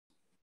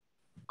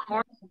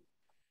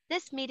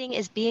This meeting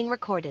is being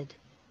recorded.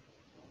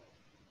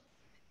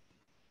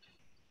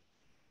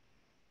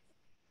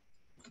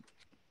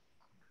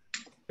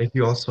 Thank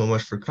you all so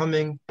much for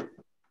coming,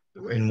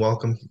 and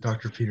welcome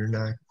Dr. Peter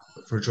Knaack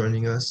for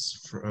joining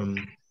us from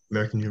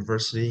American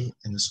University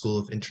and the School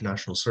of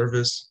International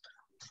Service.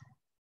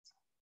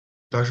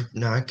 Dr.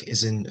 Knaack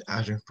is an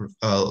adjunct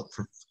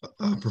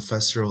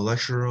professorial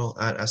lecturer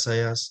at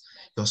SIS.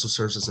 He also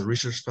serves as a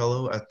research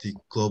fellow at the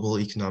Global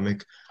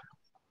Economic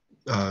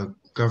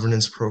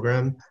Governance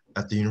Program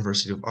at the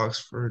University of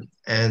Oxford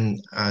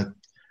and at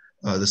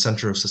the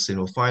Center of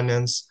Sustainable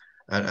Finance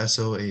at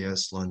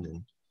SOAS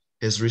London.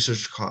 His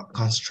research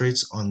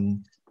concentrates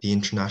on the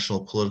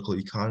international political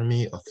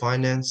economy of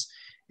finance,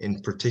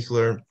 in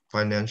particular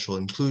financial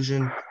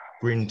inclusion,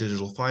 green and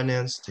digital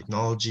finance,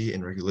 technology,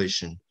 and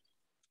regulation.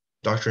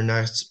 Dr.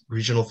 Knaack's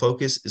regional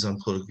focus is on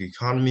political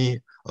economy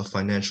of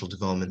financial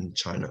development in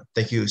China.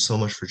 Thank you so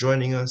much for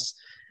joining us,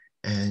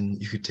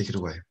 and you could take it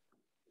away.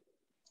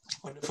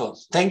 Wonderful.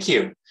 Thank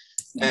you.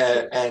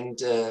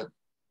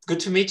 Good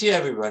to meet you,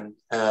 everyone.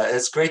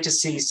 It's great to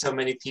see so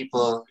many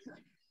people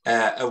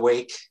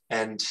awake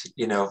and,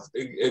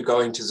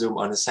 going to Zoom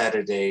on a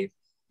Saturday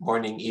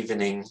morning,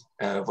 evening,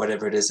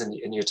 whatever it is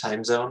in your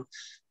time zone.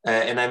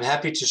 And I'm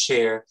happy to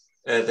share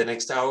the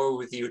next hour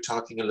with you,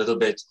 talking a little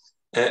bit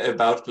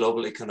about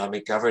global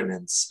economic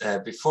governance.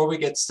 Before we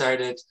get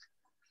started,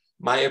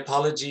 my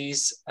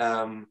apologies.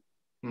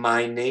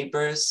 My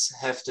neighbors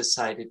have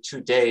decided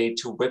today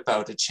to whip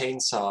out a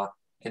chainsaw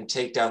and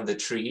take down the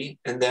tree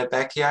in their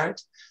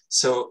backyard.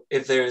 So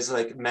if there's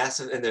like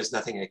massive, and there's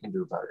nothing I can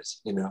do about it,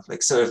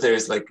 so if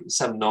there's like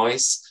some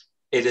noise,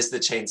 it is the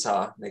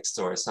chainsaw next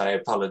door. So I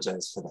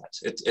apologize for that.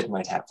 It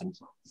might happen.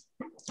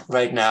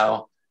 Right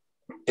now,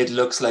 it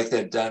looks like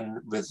they're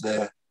done with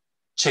the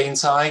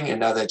chainsawing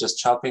and now they're just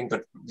chopping,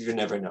 but you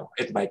never know.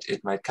 It might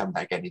come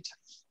back anytime.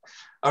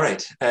 All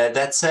right,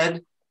 that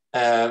said,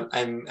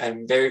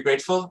 I'm very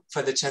grateful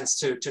for the chance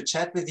to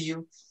chat with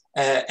you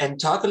and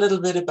talk a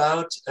little bit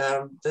about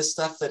this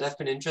stuff that I've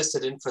been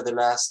interested in for the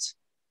last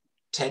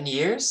 10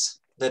 years,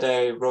 that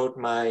I wrote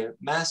my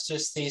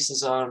master's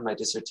thesis on, my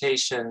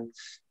dissertation,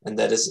 and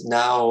that is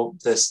now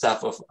the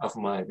stuff of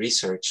my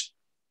research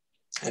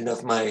and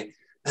of my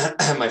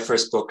my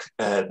first book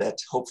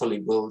that hopefully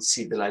will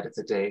see the light of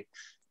the day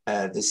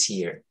this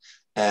year.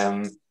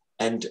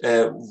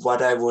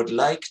 What I would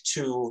like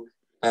to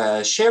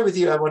share with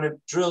you, I want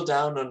to drill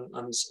down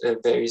on a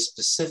very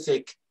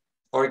specific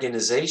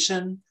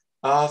organization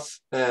of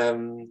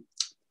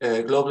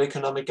global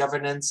economic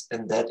governance,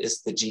 and that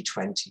is the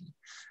G20.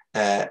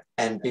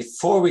 And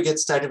before we get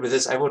started with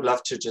this, I would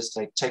love to just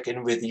check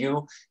in with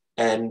you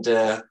and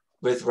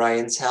with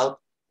Ryan's help,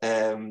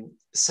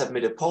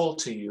 submit a poll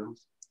to you.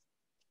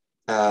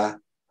 And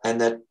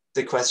that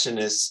the question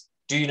is,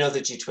 do you know the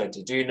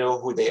G20? Do you know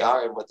who they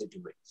are and what they're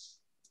doing?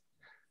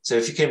 So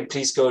if you can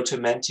please go to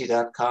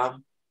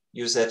menti.com,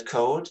 use that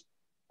code,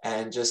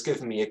 and just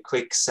give me a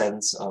quick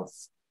sense of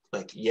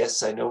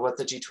yes, I know what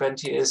the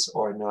G20 is,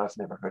 or no, I've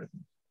never heard of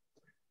them.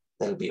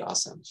 That'll be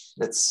awesome.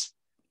 Let's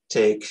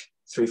take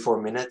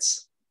 3-4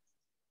 minutes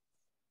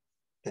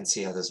and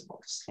see how this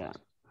works. Yeah.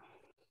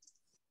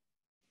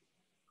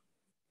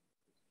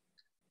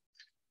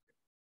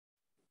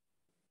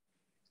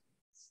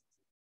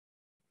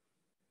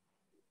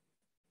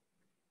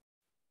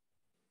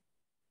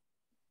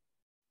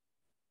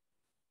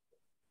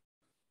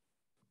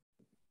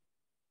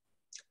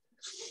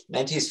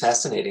 Menti is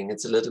fascinating.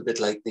 It's a little bit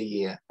like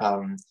the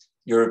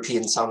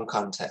European Song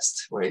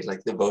Contest, where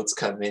the votes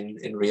come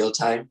in real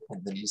time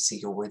and then you see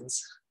who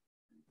wins.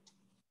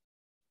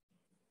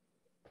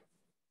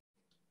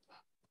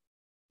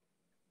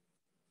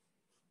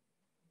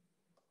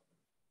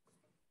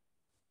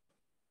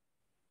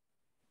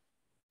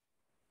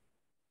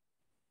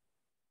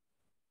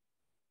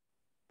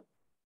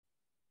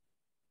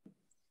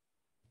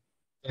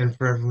 And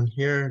for everyone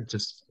here,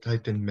 just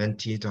type in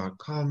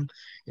menti.com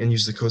and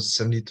use the code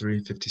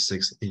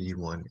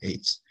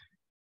 7356818.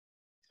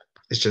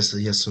 It's just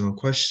a yes or no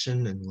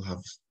question, and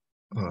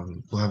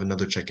we'll have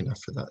another check-in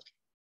after that.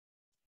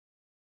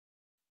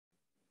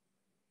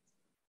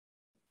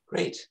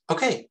 Great.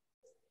 Okay.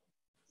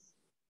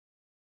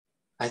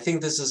 I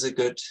think this is a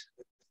good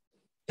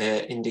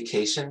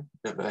indication.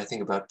 I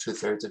think about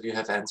 2/3 of you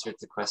have answered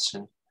the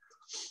question.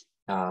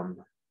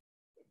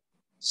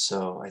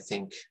 So I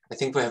think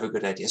we have a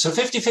good idea. So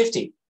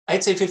 50-50.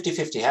 I'd say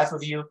 50-50. Half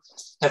of you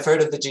have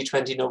heard of the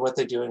G20, know what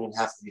they're doing, and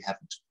half of you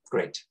haven't.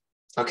 Great.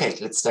 Okay,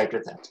 let's start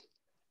with that.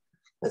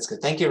 That's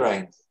good. Thank you,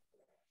 Ryan.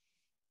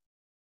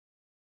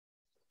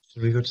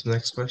 Should we go to the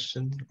next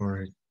question,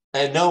 or?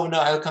 No,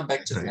 I'll come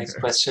back to the next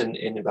question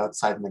in about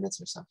 5 minutes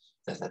or so.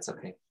 That's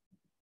okay.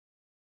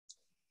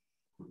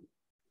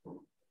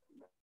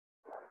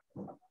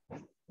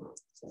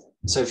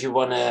 So if you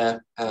want to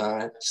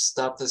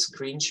stop the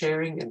screen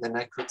sharing, and then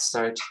I could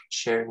start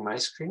sharing my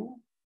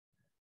screen.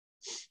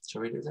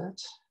 Shall we do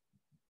that?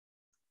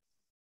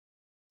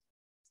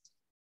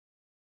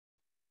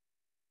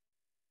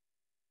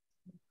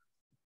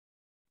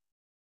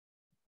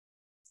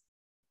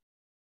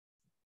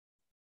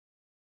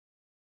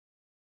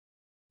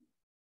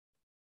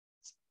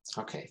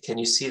 Okay, can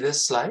you see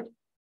this slide?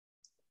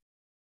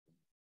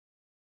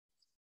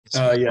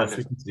 Yes,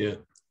 we can see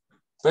it.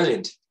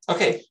 Brilliant.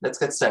 Okay, let's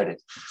get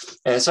started.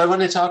 So I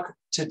want to talk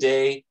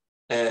today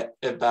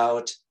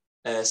about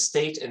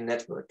state and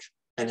network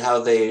and how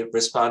they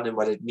respond and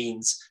what it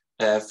means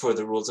for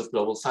the rules of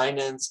global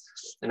finance.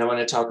 And I want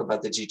to talk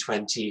about the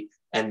G20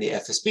 and the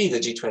FSB. The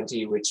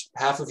G20, which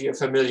half of you are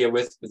familiar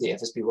with the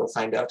FSB, we'll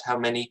find out how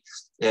many,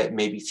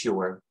 maybe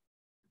fewer.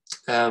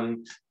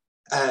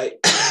 I,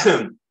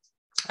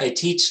 I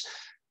teach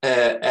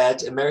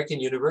at American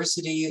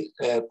University.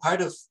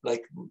 Part of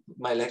like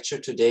my lecture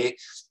today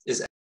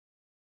is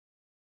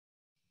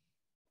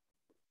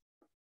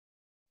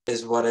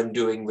what I'm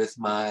doing with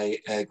my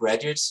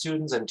graduate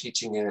students. I'm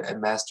teaching a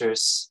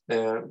master's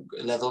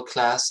level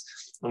class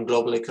on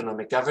global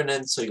economic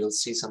governance. So you'll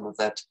see some of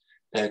that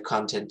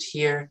content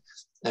here.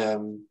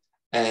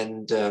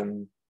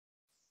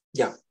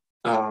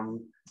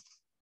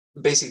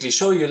 Basically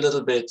show you a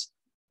little bit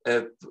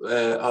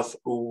of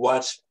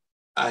what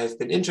I've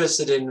been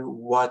interested in,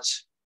 why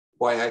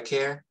I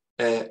care,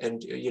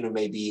 and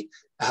maybe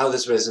how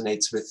this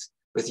resonates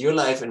with your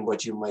life and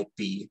what you might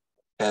be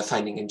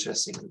finding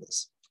interesting in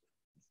this.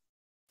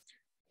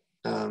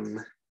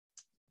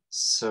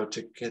 So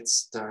to get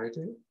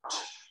started,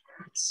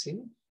 let's see.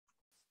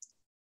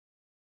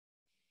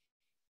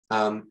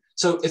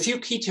 So a few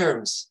key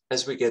terms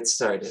as we get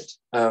started.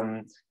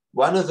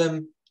 One of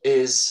them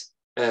is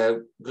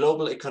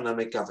global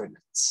economic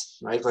governance,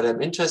 right? What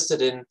I'm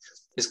interested in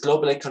is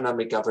global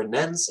economic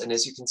governance. And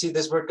as you can see,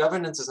 this word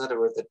governance is not a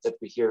word that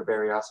we hear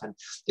very often.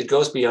 It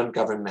goes beyond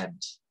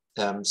government.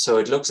 So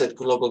it looks at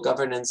global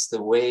governance,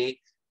 the way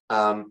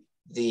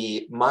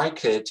the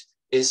market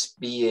is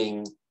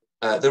being,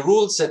 the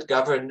rules that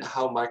govern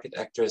how market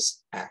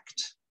actors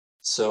act.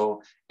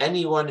 So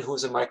anyone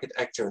who's a market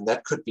actor, and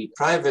that could be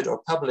private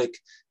or public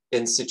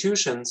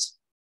institutions,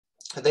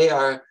 they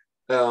are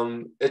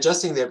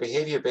adjusting their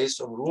behavior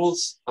based on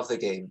rules of the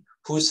game.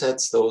 Who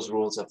sets those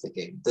rules of the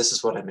game? This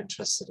is what I'm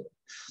interested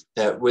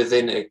in.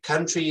 Within a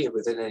country,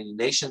 within any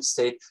nation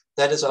state,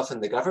 that is often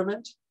the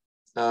government.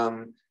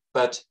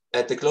 But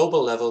at the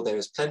global level, there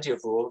is plenty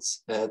of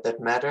rules that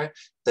matter,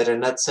 that are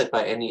not set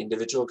by any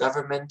individual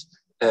government,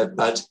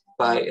 but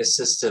by a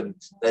system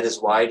that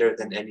is wider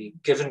than any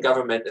given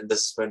government. And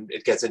this is when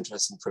it gets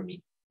interesting for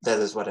me. That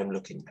is what I'm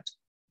looking at.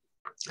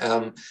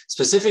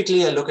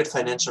 Specifically, I look at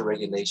financial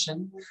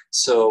regulation.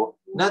 So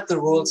not the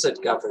rules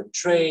that govern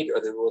trade or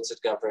the rules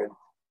that govern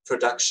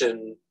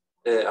production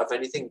of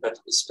anything, but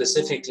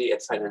specifically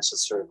at financial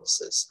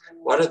services.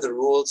 What are the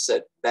rules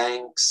that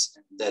banks,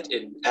 that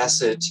in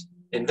asset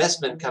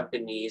investment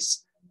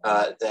companies,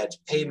 that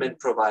payment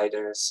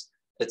providers,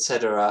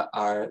 etc.,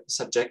 are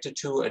subjected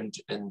to,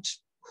 and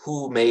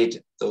who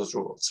made those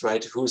rules,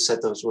 right? Who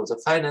set those rules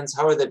of finance?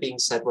 How are they being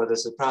set? What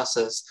is the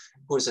process?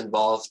 Who's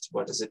involved?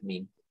 What does it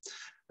mean?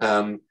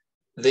 A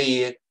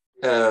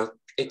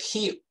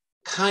key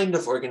kind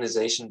of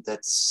organization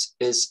that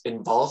is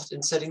involved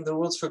in setting the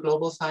rules for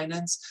global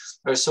finance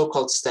are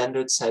so-called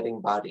standard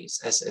setting bodies,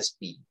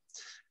 SSB.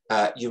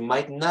 You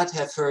might not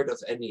have heard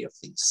of any of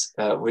these,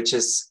 which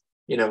is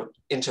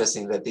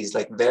interesting that these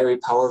like very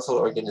powerful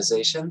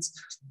organizations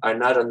are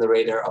not on the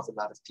radar of a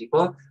lot of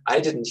people.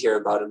 I didn't hear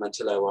about them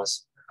until I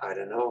was, I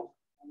don't know,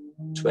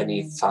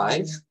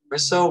 25 or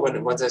so,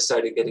 once I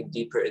started getting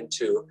deeper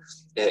into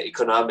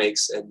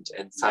economics and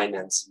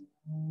finance.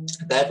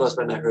 That was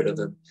when I heard of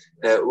them.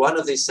 One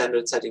of these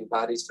standard setting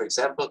bodies, for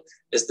example,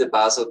 is the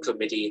Basel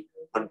Committee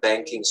on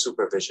Banking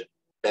Supervision.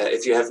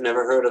 If you have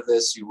never heard of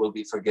this, you will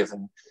be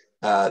forgiven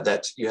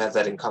that you have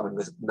that in common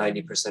with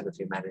 90% of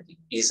humanity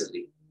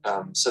easily.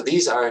 So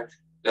these are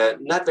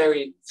not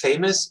very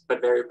famous,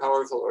 but very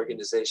powerful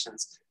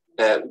organizations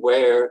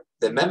where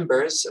the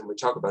members, and we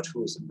talk about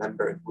who is a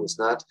member and who is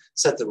not,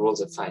 set the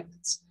rules of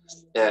finance.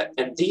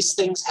 And these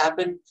things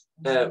happen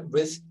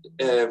with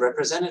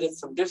representatives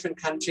from different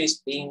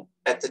countries being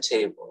at the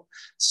table.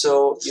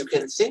 So you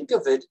can think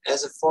of it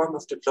as a form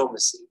of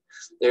diplomacy.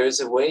 There is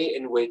a way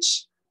in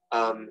which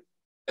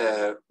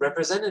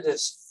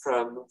representatives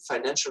from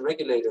financial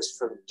regulators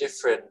from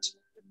different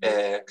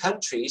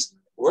countries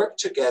work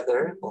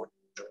together or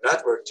do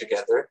not work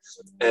together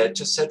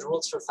to set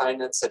rules for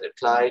finance that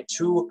apply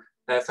to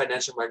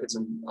financial markets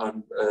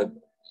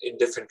in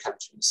different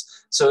countries.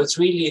 So it's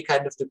really a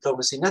kind of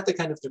diplomacy, not the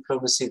kind of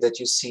diplomacy that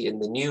you see in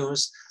the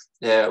news,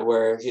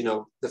 where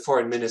the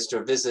foreign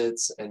minister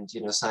visits and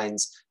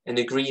signs an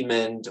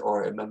agreement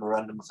or a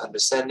memorandum of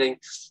understanding.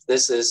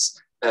 This is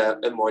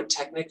a more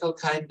technical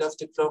kind of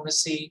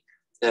diplomacy.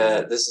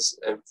 This is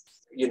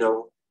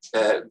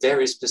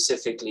very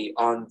specifically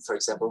on, for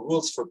example,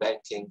 rules for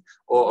banking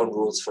or on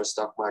rules for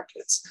stock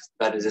markets,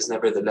 but it is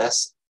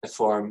nevertheless a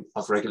form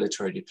of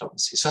regulatory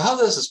diplomacy. So how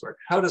does this work?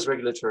 How does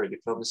regulatory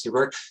diplomacy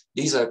work?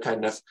 These are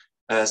kind of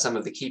some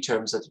of the key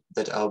terms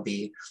that I'll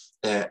be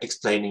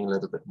explaining a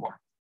little bit more.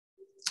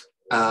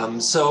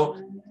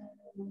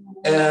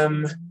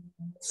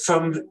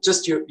 From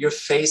just your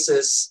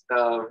faces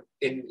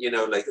in,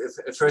 like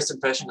a first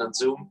impression on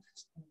Zoom,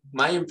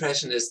 my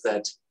impression is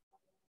that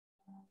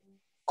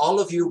all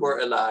of you were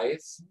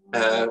alive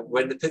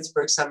when the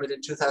Pittsburgh Summit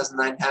in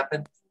 2009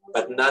 happened,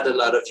 but not a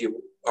lot of you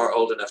are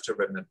old enough to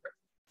remember.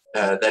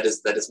 That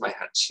is my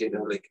hunch. You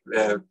know, like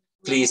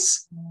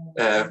please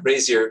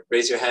raise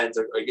your hands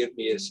or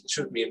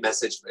shoot me a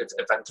message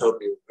if I'm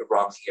totally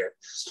wrong here.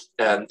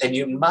 And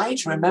you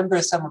might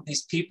remember some of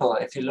these people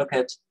if you look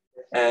at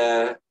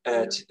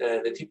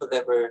the people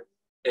that were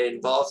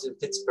involved in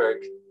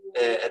Pittsburgh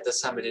at the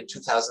summit in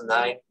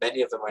 2009.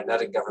 Many of them are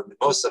not in government.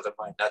 Most of them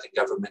are not in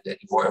government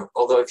anymore.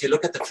 Although if you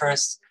look at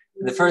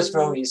in the first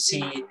row, you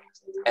see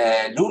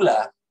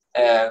Lula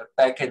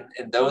back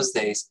in those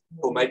days,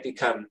 who might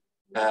become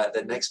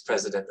the next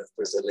president of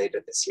Brazil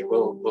later this year.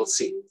 We'll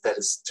see. That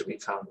is to be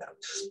found out.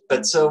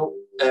 But so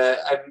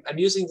I'm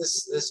using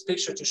this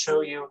picture to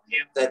show you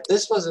that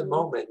this was a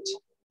moment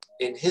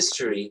in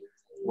history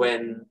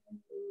when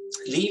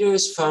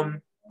leaders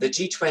from the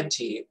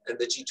G20, and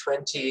the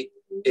G20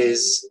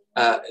 is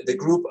the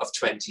group of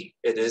 20.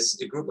 It is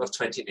a group of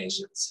 20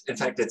 nations. In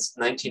fact, it's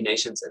 19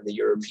 nations in the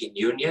European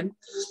Union,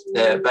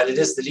 but it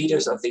is the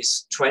leaders of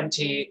these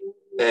 20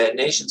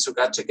 nations who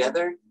got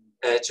together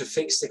to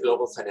fix the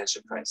global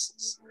financial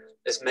crisis.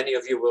 As many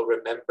of you will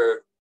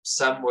remember,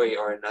 some way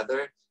or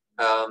another,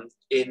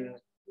 in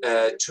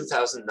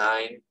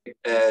 2009,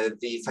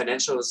 the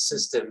financial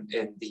system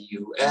in the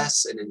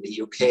US and in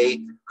the UK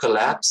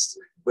collapsed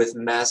with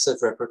massive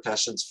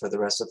repercussions for the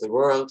rest of the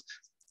world.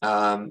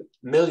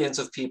 Millions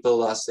of people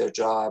lost their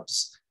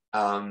jobs.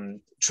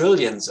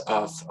 Trillions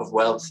of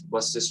wealth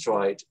was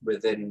destroyed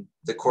within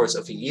the course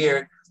of a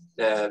year.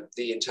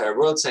 The entire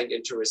world sank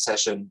into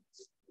recession.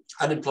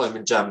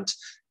 Unemployment jumped.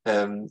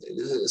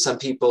 Some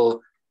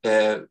people,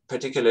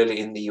 particularly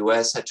in the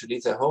US, had to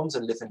leave their homes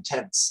and live in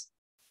tents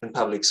in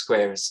public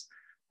squares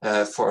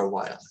for a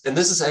while. And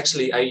this is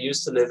actually, I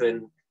used to live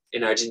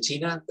in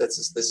Argentina. This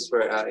is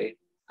where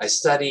I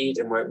studied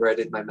and where I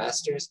did my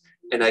master's.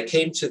 And I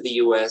came to the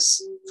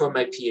US for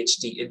my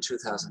PhD in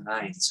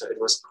 2009. So it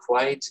was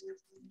quite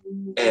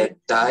a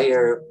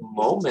dire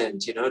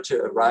moment, you know, to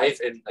arrive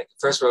in like a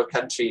first world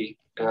country,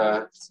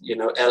 you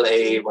know,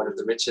 LA, one of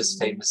the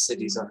richest famous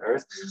cities on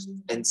earth,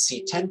 and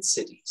see tent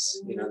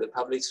cities. You know, the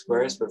public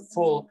squares were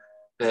full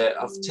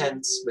of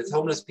tents with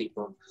homeless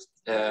people,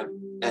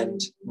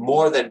 and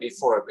more than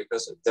before,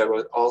 because there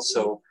were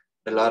also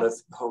a lot of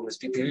homeless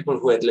people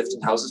who had lived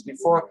in houses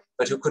before,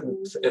 but who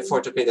couldn't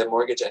afford to pay their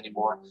mortgage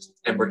anymore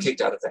and were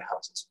kicked out of their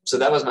houses. So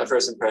that was my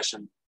first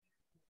impression,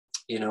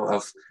 you know,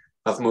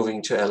 of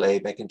moving to LA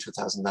back in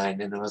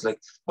 2009. And I was like,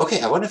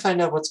 okay, I want to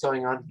find out what's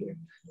going on here.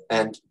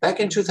 And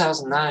back in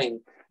 2009,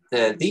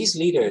 these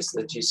leaders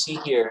that you see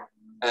here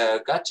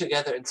got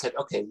together and said,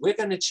 okay, we're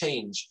going to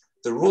change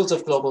the rules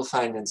of global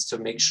finance to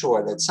make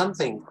sure that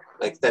something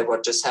like that,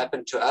 what just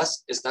happened to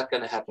us, is not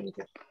going to happen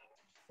again.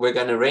 We're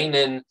going to rein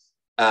in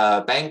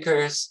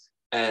bankers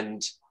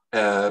and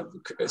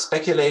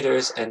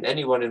speculators and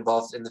anyone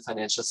involved in the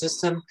financial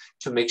system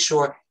to make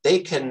sure they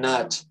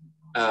cannot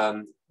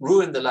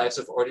ruin the lives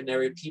of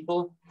ordinary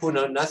people who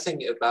know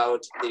nothing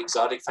about the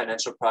exotic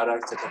financial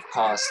products that have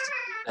caused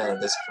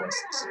this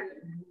crisis.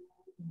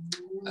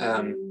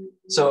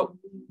 So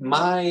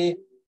my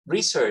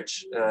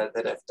research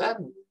that I've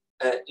done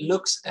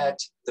looks at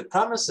the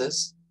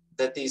promises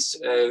that these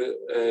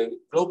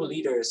global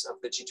leaders of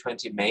the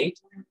G20 made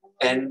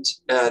and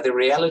the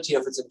reality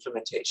of its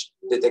implementation.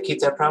 Did they keep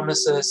their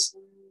promises?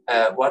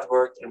 What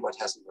worked and what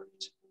hasn't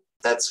worked?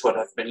 That's what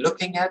I've been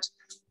looking at,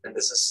 and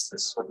this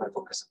is what my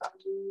book is about.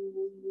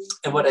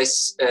 And what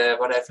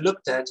I've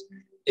looked at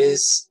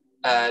is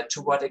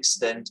to what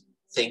extent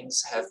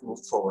things have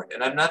moved forward.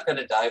 And I'm not going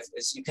to dive,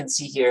 as you can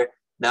see here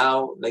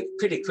now, like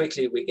pretty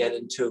quickly we get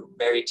into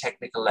very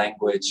technical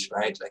language,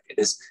 right? Like it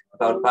is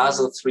about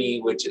Basel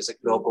III, which is a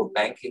global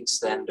banking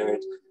standard,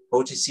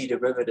 OTC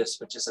derivatives,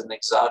 which is an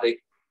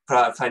exotic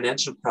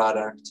financial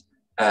product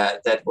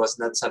that was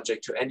not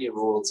subject to any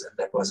rules, and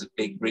that was a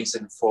big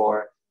reason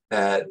for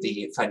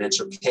the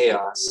financial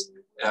chaos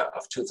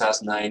of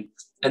 2009.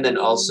 And then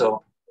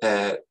also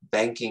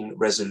banking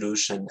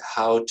resolution,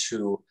 how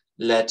to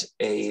let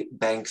a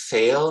bank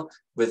fail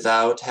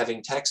without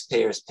having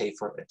taxpayers pay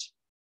for it,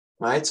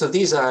 right? So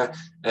these are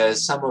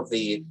some of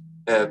the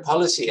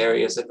policy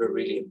areas that were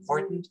really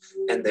important.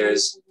 And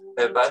there's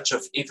a bunch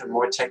of even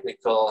more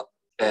technical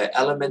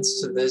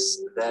elements to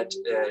this that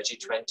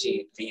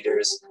G20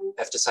 leaders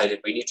have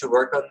decided we need to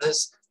work on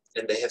this,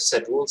 and they have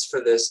set rules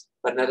for this,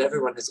 but not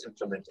everyone has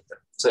implemented them.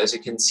 So as you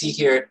can see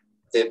here,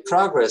 the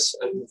progress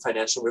in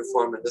financial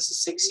reform, and this is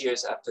 6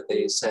 years after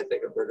they said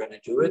they were going to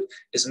do it,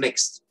 is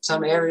mixed.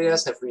 Some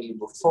areas have really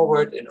moved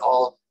forward in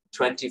all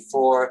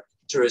 24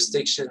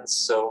 jurisdictions.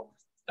 So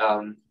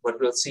what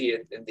we'll see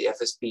in the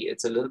FSB,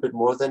 it's a little bit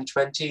more than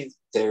 20.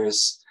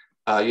 There's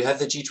you have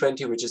the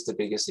G20, which is the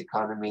biggest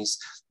economies,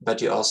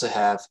 but you also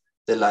have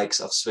the likes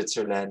of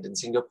Switzerland and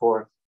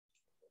Singapore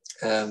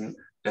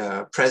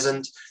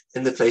present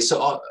in the place.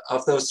 So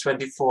of those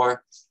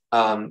 24,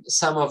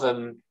 some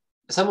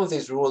of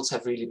these rules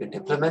have really been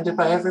implemented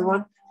by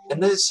everyone,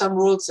 and there's some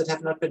rules that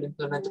have not been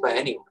implemented by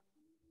anyone,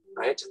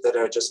 right? That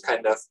are just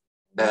kind of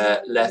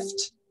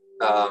left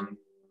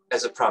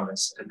as a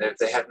promise, and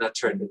they have not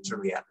turned into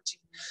reality.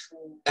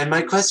 And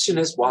my question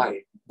is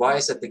why? Why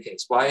is that the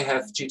case? Why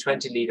have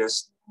G20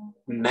 leaders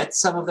met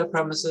some of their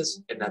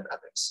promises and not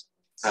others?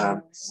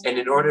 And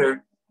in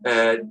order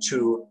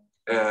to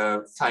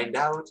find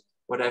out,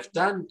 what I've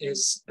done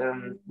is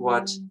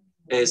what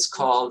is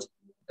called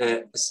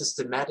a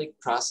systematic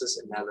process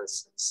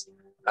analysis.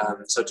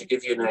 So to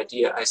give you an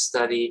idea,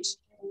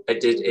 I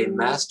did a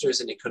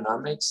master's in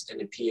economics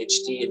and a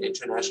PhD in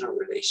international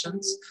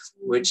relations,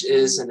 which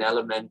is an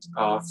element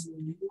of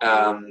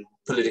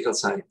political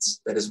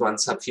science. That is one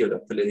subfield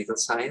of political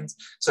science.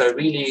 So I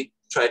really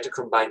tried to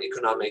combine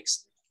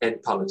economics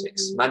and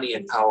politics, money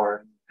and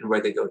power, and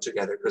where they go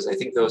together, because I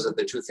think those are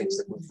the two things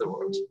that move the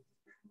world.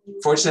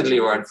 Fortunately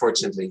or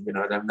unfortunately,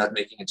 I'm not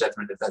making a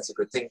judgment if that's a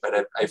good thing,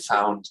 but I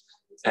found,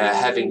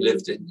 having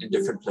lived in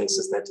different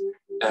places, that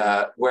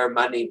where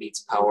money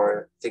meets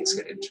power, things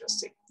get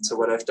interesting. So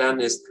what I've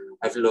done is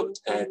I've looked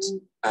at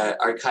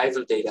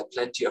archival data,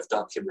 plenty of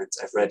documents.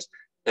 I've read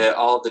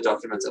all the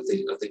documents of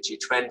the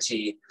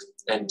G20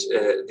 and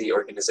the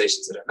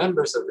organizations that are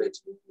members of it.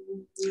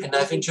 And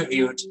I've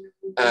interviewed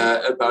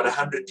about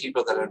 100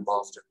 people that are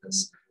involved in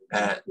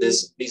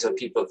this. These are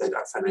people that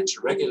are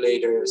financial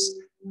regulators,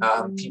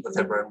 people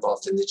that were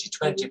involved in the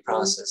G20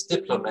 process,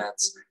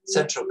 diplomats,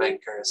 central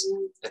bankers,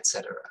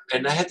 etc.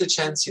 And I had the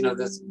chance,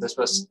 this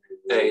was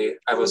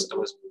I was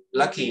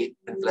lucky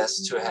and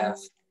blessed to have.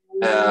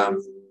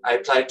 I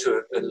applied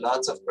to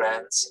lots of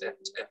grants and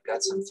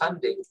got some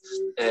funding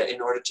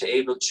in order to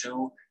able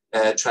to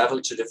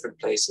travel to different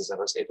places. I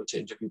was able to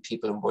interview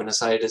people in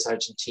Buenos Aires,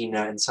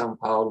 Argentina, in Sao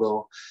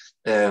Paulo,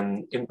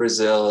 in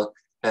Brazil,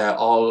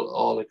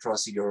 all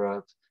across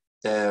Europe.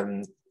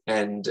 And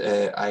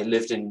I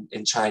lived in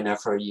China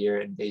for a year,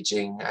 in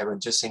Beijing. I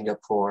went to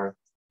Singapore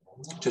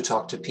to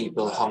talk to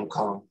people, Hong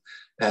Kong.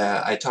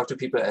 I talked to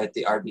people at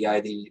the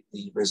RBI,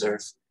 the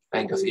Reserve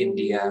Bank of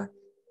India,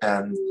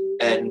 and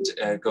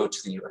go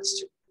to the US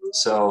too.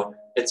 So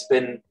it's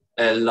been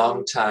a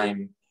long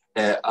time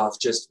of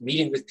just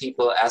meeting with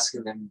people,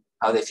 asking them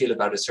how they feel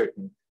about a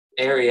certain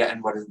area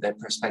and what their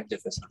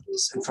perspective is on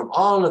this. And from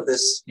all of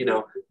this,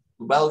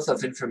 wealth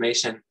of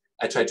information,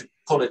 I try to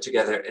pull it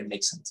together and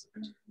make sense of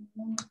it.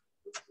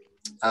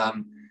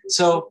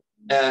 So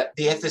the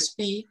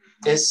FSB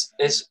is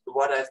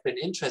what I've been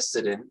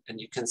interested in, and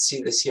you can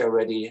see this here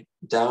already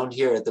down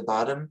here at the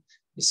bottom.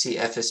 You see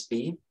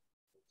FSB.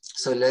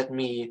 So let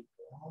me,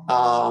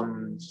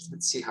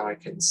 let's see how I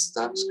can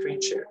stop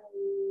screen share.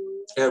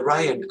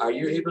 Ryan, are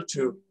you able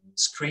to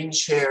screen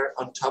share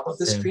on top of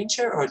the screen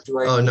share, or do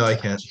I? Oh, no, I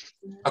can't.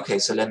 Okay,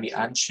 so let me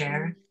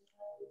unshare,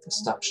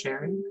 stop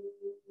sharing.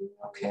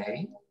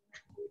 Okay.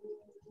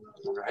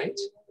 All right.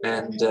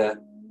 And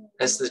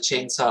as the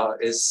chainsaw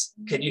is,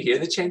 can you hear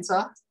the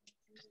chainsaw?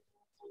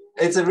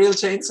 It's a real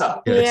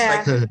chainsaw.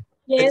 Yeah.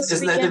 Yes,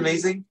 isn't that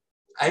amazing?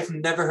 I've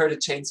never heard a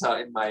chainsaw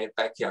in my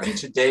backyard.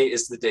 Today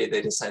is the day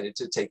they decided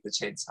to take the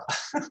chainsaw.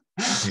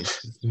 Okay,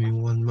 give me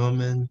one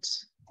moment.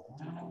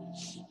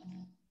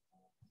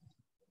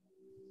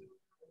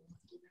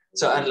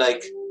 So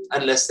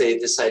unless they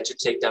decide to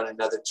take down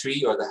another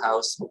tree or the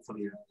house,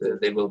 hopefully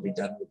they will be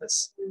done with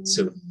this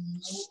soon.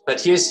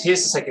 But here's the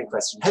second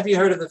question. Have you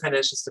heard of the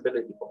Financial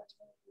Stability Board?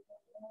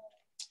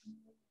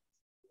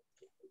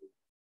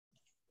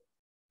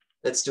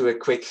 Let's do a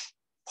quick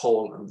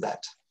poll on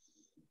that.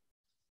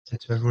 And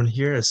to everyone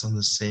here, it's on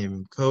the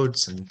same code,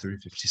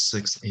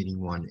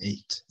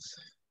 73568118.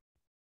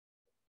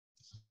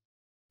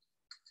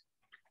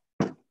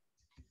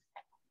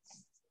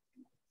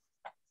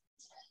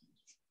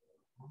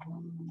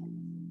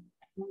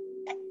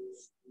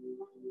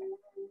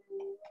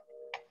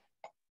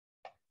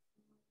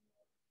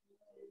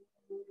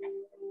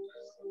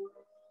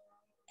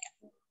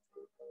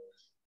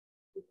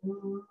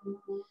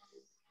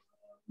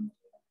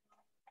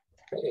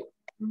 Okay.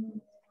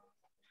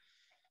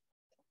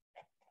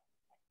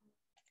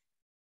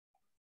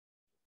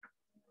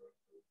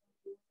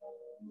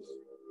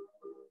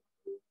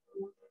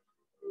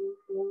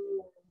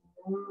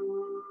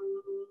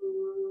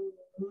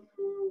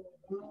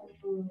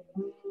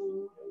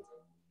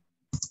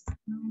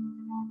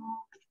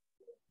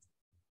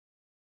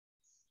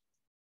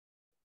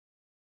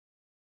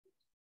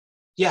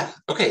 Yeah,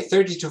 okay,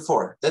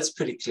 30-4. That's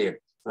pretty clear,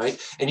 right?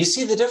 And you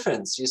see the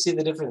difference. You see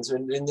the difference.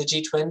 In the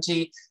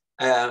G20,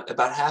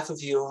 about half of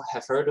you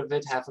have heard of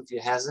it, half of you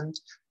hasn't.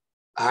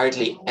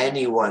 Hardly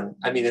anyone.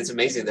 I mean, it's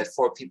amazing that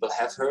 4 people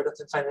have heard of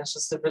the Financial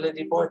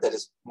Stability Board. That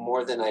is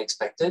more than I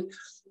expected.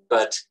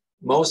 But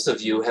most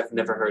of you have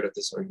never heard of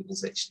this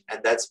organization.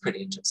 And that's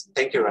pretty interesting.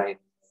 Thank you, Ryan.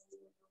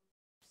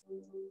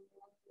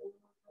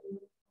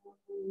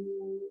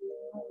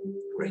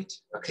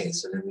 Great. Okay,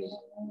 so let me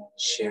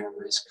share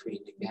my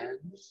screen again.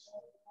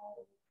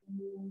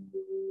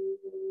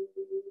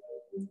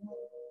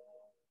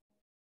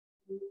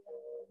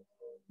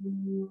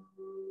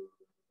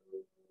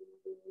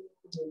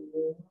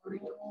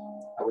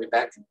 Are we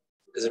back?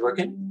 Is it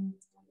working?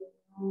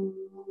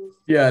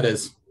 Yeah, it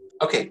is.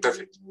 Okay,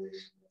 perfect.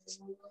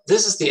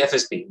 This is the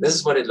FSB. This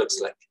is what it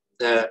looks like.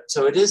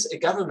 So it is a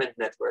government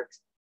network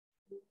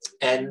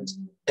And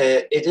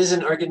it is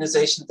an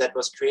organization that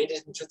was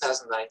created in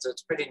 2009, so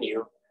it's pretty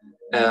new.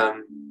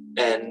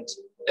 And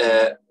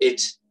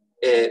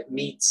it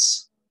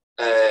meets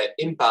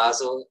in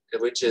Basel,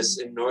 which is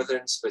in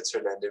northern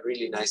Switzerland, a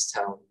really nice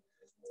town,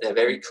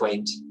 very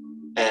quaint.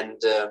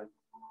 And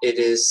it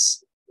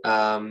is,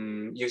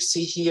 you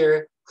see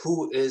here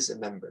who is a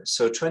member.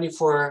 So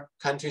 24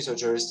 countries or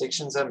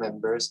jurisdictions are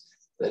members.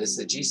 That is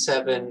the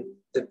G7,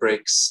 the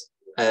BRICS,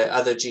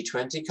 other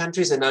G20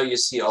 countries, and now you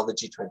see all the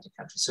G20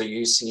 countries. So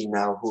you see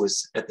now who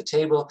is at the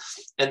table,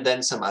 and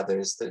then some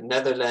others. The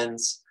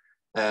Netherlands,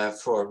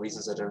 for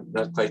reasons that are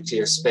not quite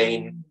clear,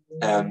 Spain,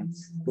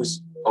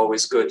 who's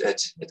always good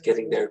at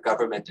getting their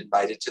government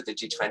invited to the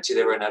G20.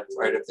 They were not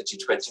part of the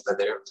G20, but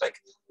they're like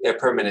their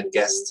permanent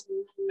guest.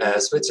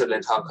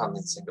 Switzerland, Hong Kong,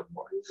 and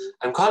Singapore.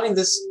 I'm calling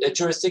this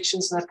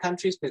jurisdictions, not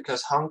countries,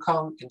 because Hong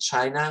Kong and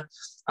China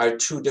are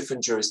two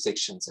different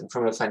jurisdictions. And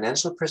from a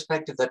financial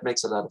perspective, that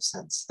makes a lot of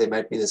sense. They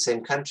might be the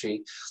same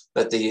country,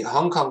 but the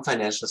Hong Kong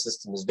financial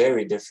system is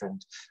very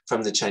different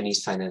from the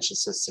Chinese financial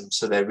system.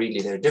 So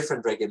they're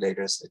different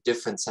regulators,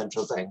 different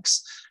central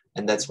banks.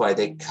 And that's why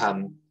they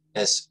come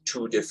as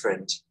two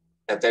different,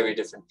 very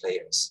different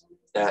players.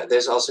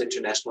 There's also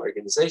international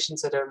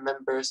organizations that are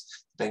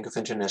members, the Bank of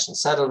International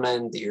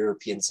Settlement, the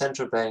European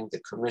Central Bank,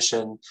 the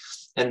Commission,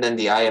 and then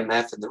the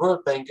IMF and the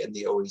World Bank and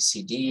the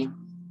OECD.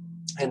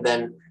 And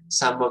then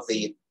some of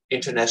the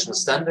international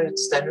standard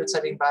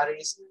setting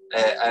bodies.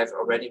 I've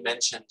already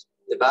mentioned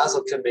the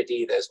Basel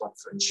Committee. There's one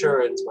for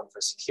insurance, one for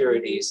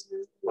securities,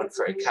 one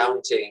for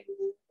accounting,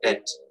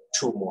 and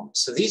two more.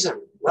 So these are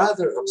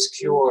rather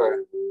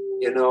obscure,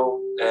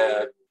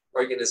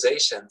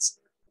 organizations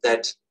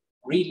that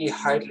really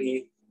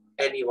hardly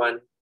anyone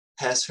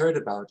has heard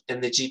about.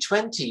 And the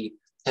G20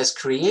 has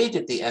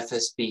created the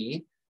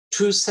FSB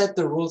to set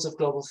the rules of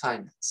global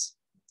finance.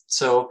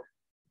 So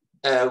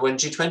when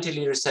G20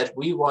 leaders said,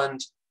 we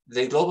want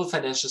the global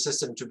financial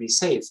system to be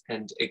safe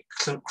and a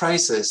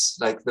crisis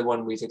like the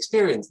one we've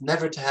experienced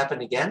never to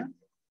happen again,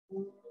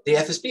 the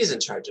FSB is in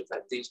charge of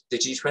that. The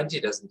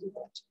G20 doesn't do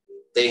that.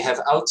 They have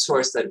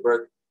outsourced that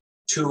work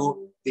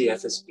to the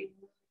FSB.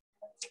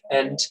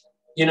 And,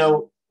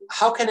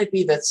 how can it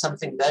be that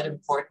something that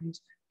important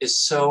is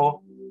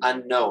so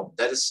unknown?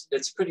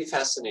 It's pretty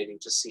fascinating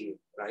to see,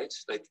 right?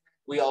 Like,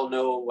 we all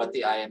know what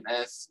the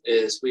IMF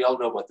is. We all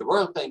know what the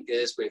World Bank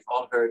is. We've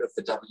all heard of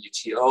the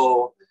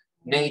WTO,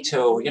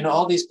 NATO,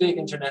 all these big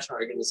international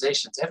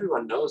organizations.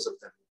 Everyone knows of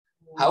them.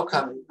 How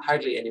come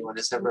hardly anyone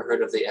has ever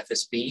heard of the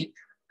FSB?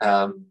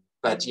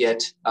 But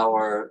yet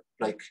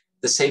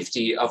the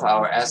safety of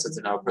our assets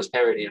and our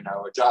prosperity and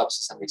our jobs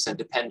to some extent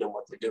depend on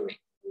what they're doing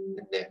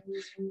in there.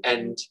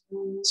 And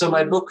so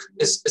my book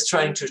is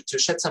trying to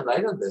shed some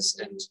light on this.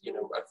 And,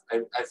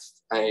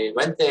 I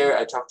went there,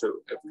 I talked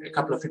to a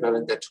couple of people, I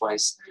went there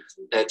twice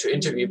to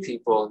interview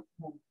people,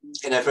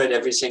 and I've read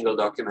every single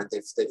document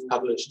they've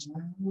published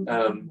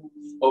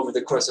over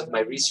the course of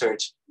my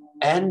research.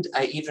 And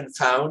I even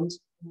found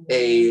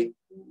a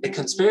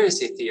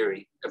conspiracy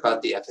theory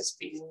about the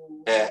FSB.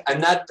 I'm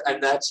not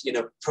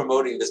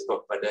promoting this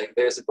book, but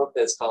there's a book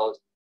that's called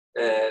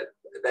that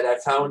I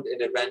found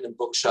in a random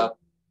bookshop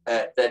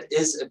that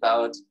is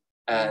about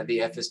the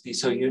FSB.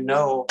 So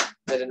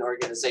that an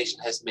organization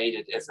has made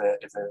it if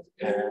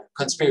a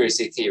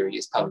conspiracy theory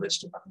is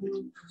published about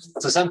it.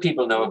 So some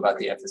people know about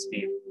the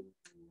FSB,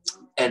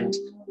 and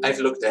I've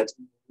looked at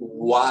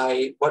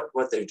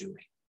what they're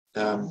doing.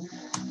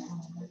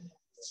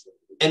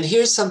 And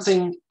here's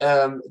something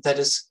that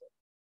is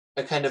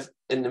a kind of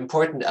an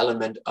important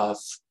element of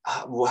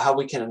how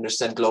we can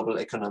understand global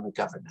economic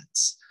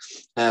governance.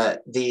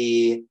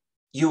 The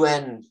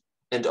UN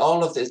and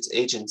all of its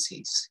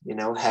agencies,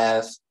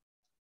 have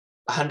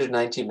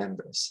 190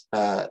 members.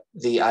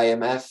 The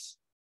IMF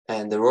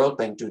and the World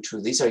Bank do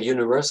too. These are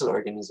universal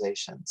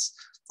organizations.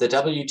 The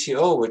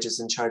WTO, which is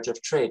in charge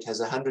of trade, has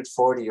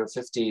 140 or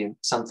 50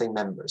 something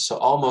members, so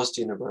almost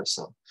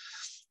universal.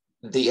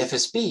 The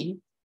FSB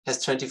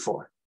has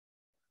 24.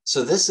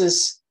 So this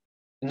is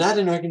not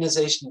an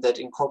organization that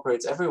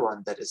incorporates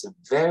everyone. That is a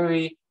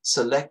very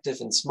selective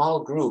and small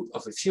group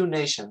of a few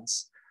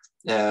nations,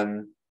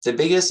 the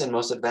biggest and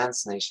most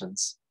advanced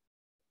nations,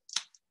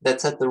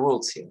 that set the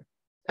rules here.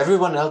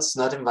 Everyone else is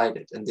not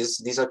invited, and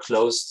these are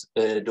closed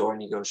door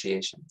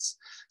negotiations.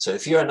 So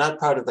if you are not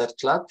part of that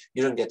club,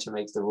 you don't get to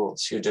make the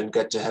rules. You don't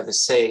get to have a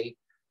say.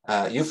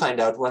 You find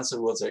out once the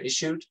rules are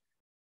issued,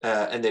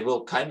 and they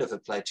will kind of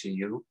apply to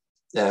you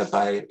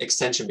by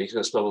extension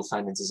because global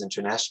finance is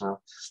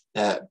international.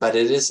 But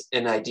it is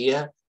an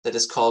idea that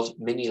is called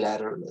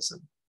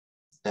minilateralism.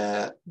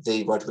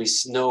 What we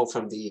know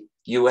from the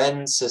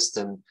UN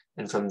system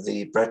and from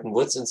the Bretton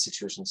Woods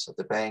institutions, so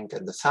the bank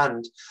and the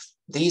fund,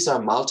 these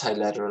are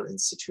multilateral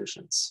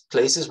institutions,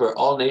 places where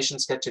all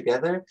nations get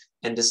together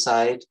and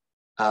decide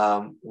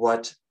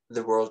what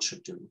the world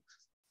should do.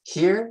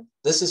 Here,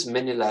 this is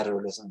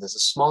minilateralism.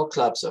 There's small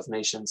clubs of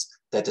nations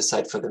that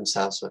decide for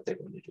themselves what they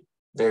want to do.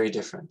 Very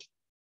different.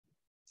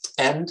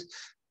 And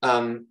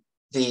again,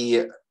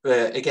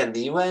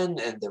 the UN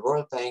and the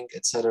World Bank,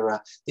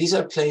 etc., these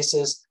are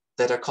places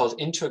that are called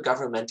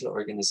intergovernmental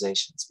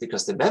organizations,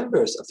 because the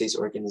members of these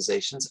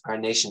organizations are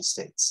nation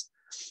states.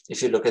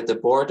 If you look at the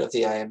board of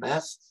the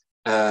IMF,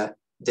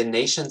 the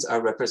nations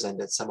are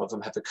represented. Some of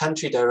them have a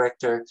country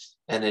director,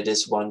 and it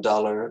is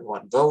 $1,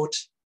 one vote.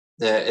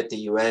 At the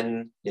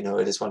UN, you know,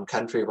 it is one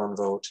country, one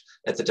vote.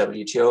 At the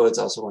WTO, it's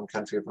also one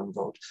country, one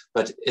vote.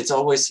 But it's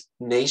always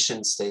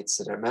nation states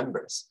that are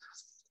members.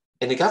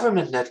 In a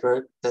government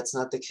network, that's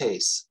not the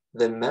case.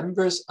 The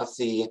members of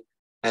the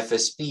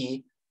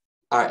FSB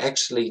are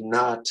actually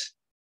not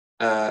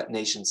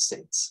nation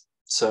states.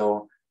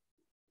 So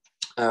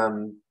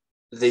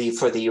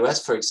for the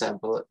US, for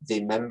example,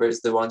 the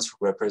members, the ones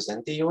who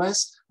represent the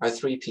US, are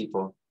three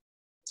people.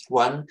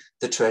 One,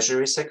 the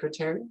Treasury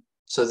Secretary.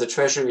 So the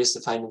Treasury is the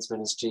finance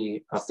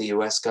ministry of the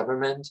US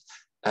government,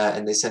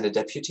 and they send a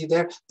deputy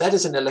there. That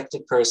is an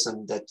elected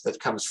person that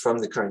comes from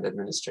the current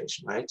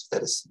administration, right?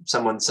 That is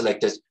someone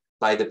selected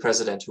by the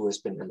president who has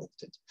been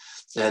elected.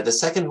 The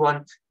second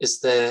one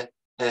is the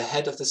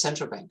head of the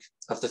central bank,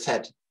 of the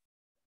Fed.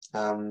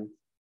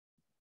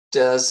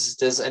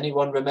 Does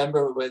anyone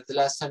remember the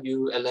last time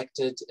you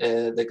elected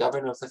the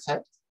governor of the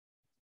Fed?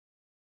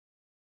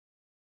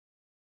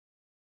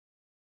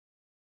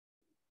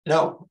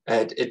 No,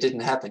 it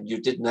didn't happen. You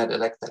did not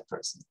elect that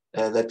person.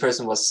 That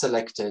person was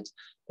selected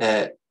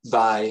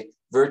by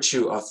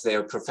virtue of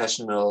their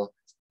professional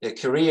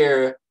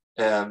career,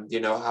 you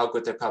know, how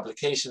good their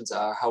publications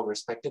are, how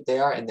respected they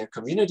are in their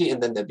community,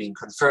 and then they're being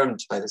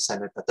confirmed by the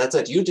Senate. But that's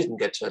it. You didn't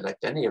get to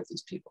elect any of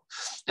these people.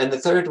 And the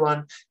third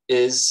one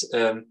is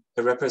a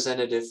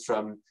representative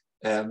from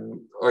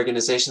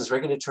organizations,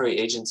 regulatory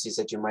agencies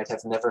that you might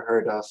have never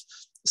heard of,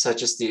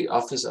 such as the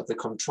Office of the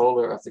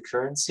Comptroller of the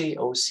Currency,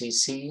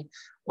 OCC,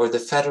 or the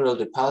Federal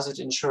Deposit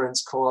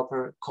Insurance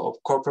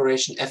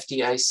Corporation,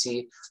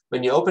 FDIC.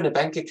 When you open a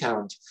bank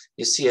account,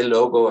 you see a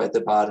logo at the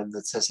bottom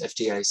that says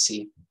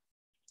FDIC.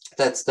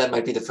 That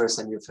might be the first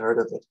time you've heard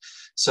of it.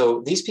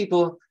 So these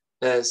people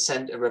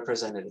send a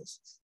representative,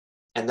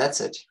 and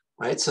that's it,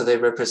 right? So they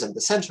represent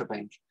the central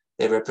bank,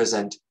 they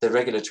represent the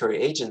regulatory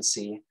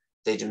agency,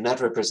 they do not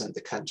represent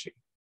the country.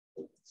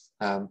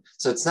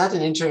 So it's not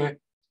an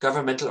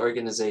intergovernmental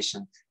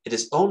organization. It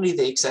is only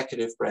the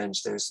executive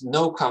branch. There's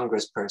no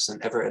congressperson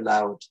ever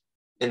allowed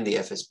in the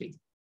FSB.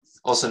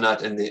 Also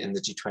not in the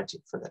G20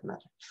 for that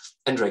matter.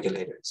 And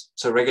regulators.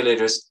 So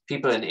regulators,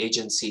 people and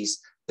agencies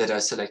that are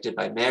selected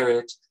by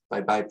merit,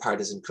 by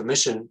bipartisan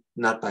commission,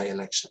 not by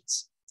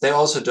elections. They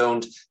also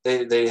don't,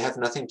 they have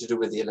nothing to do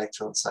with the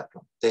electoral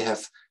cycle. They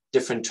have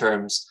different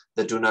terms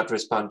that do not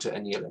respond to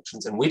any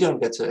elections, and we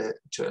don't get to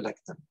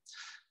elect them.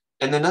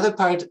 And another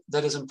part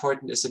that is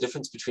important is the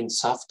difference between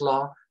soft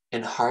law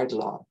and hard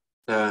law.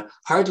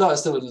 Hard law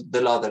is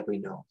the law that we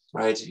know,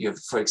 right?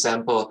 For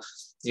example,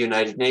 the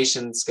United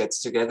Nations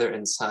gets together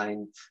and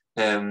sign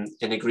an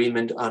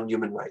agreement on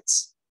human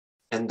rights.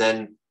 And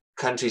then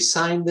countries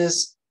sign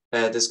this,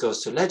 this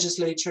goes to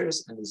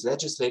legislatures, and these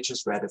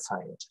legislatures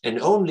ratify it.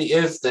 And only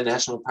if the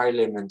national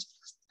parliament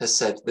has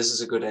said this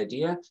is a good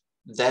idea,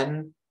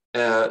 then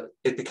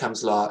it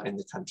becomes law in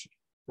the country,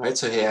 right?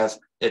 So you have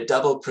a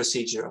double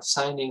procedure of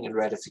signing and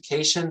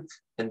ratification,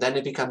 and then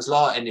it becomes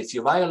law. And if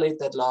you violate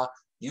that law,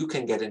 you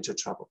can get into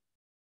trouble,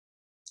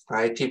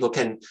 right? People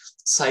can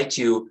cite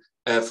you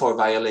for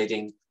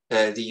violating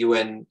the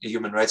UN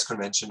Human Rights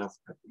Convention of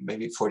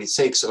maybe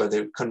 46, or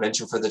the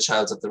Convention for the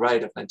Child of the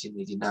Right of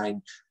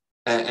 1989.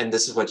 And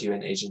this is what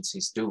UN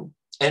agencies do,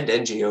 and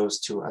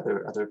NGOs too,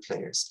 other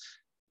players.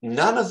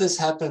 None of this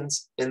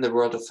happens in the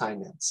world of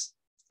finance.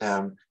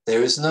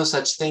 There is no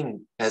such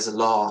thing as a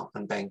law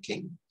on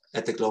banking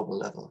at the global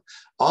level.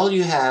 All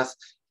you have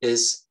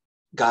is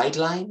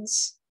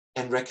guidelines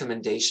and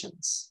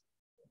recommendations.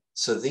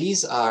 So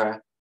these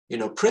are, you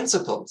know,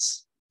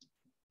 principles,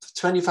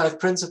 25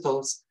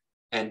 principles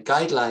and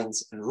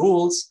guidelines and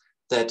rules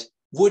that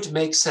would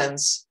make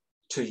sense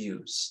to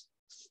use.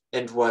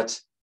 And what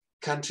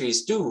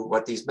countries do,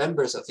 what these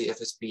members of the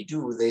FSB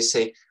do, they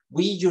say,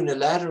 we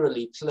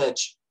unilaterally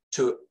pledge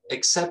to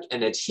accept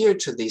and adhere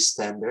to these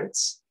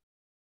standards,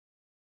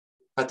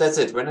 but that's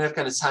it. We're not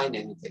going to sign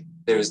anything.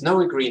 There is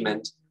no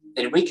agreement,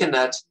 and we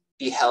cannot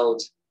be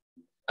held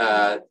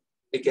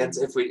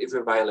against if we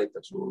violate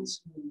those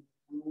rules.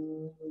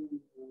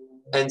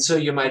 And so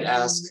you might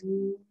ask,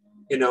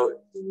 you know,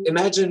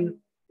 imagine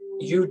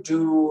you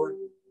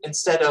do,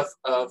 instead of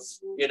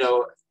you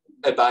know,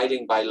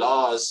 abiding by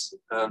laws,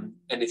 and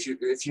if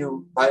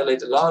you violate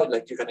the law,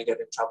 like, you're going to get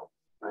in trouble,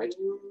 right?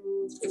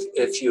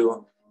 If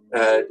you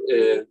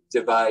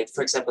divide,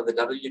 for example, the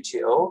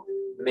WTO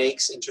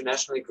makes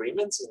international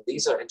agreements, and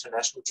these are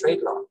international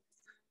trade law.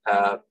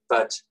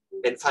 But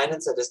in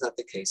finance, that is not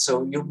the case.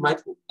 So you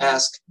might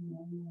ask,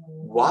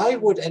 why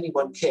would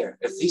anyone care?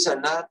 If these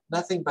are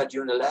nothing but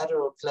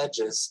unilateral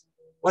pledges,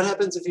 what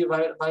happens if you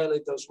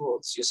violate those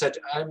rules? You said,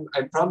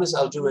 I promise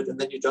I'll do it, and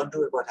then you don't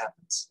do it, what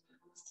happens?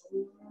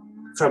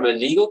 From a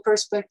legal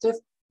perspective,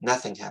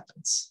 nothing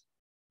happens.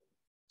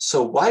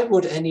 So why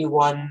would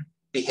anyone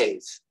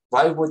behave?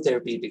 Why would there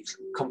be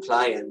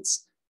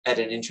compliance at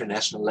an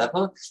international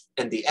level?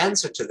 And the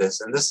answer to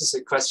this, and this is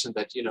a question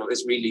that, you know,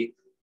 is really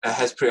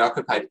has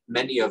preoccupied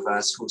many of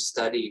us who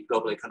study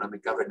global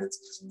economic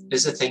governance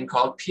is a thing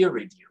called peer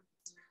review.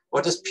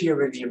 What does peer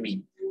review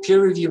mean?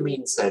 Peer review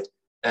means that,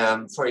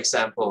 for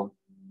example,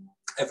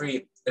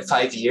 every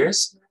 5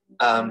 years,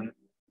 the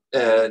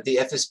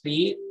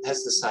FSB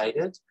has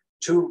decided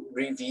to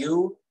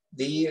review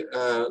the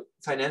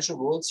financial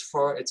rules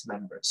for its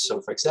members.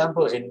 So for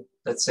example, in,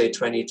 let's say,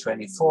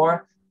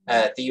 2024,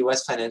 the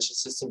US financial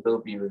system will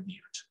be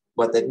reviewed.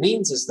 What that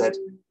means is that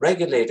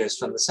regulators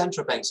from the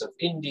central banks of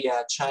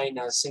India,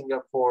 China,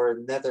 Singapore,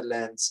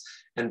 Netherlands,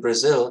 and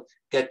Brazil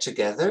get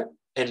together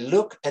and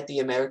look at the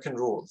American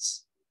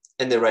rules.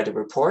 And they write a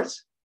report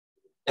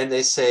and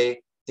they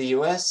say the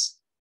US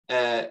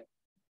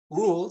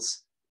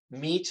rules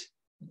meet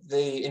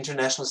the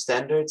international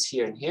standards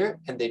here and here,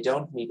 and they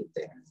don't meet it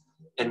there.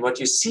 And what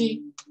you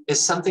see is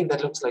something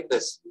that looks like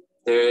this.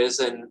 This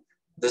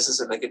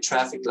is like a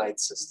traffic light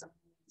system.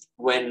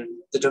 When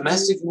the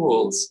domestic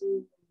rules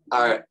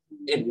are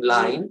in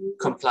line,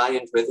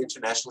 compliant with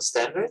international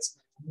standards,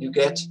 you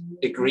get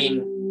a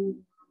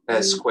green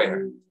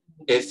square.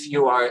 If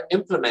you are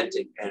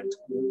implementing and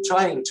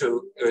trying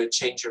to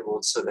change your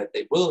rules so that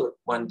they will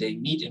one day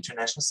meet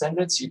international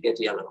standards, you get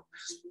yellow.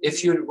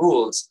 If your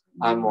rules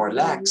are more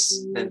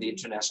lax than the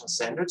international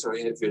standards, or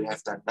if you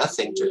have done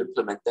nothing to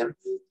implement them,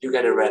 you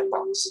get a red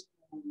box.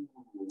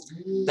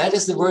 That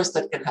is the worst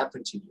that can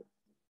happen to you.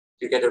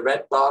 You get a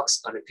red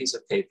box on a piece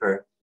of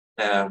paper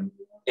in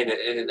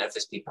an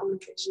FSB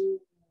publication.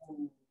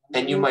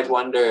 And you might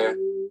wonder,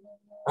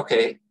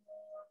 okay,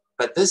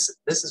 but this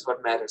is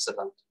what matters a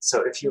lot.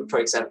 So if you, for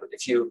example,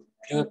 if you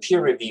do a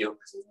peer review,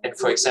 and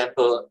for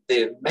example,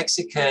 the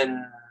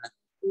Mexican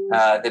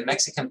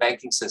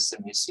banking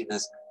system, you see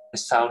this,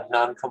 is found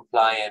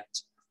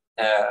non-compliant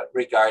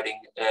regarding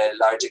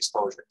large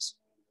exposures.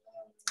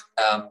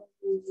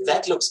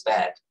 That looks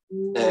bad.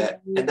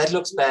 And that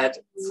looks bad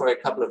for a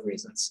couple of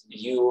reasons.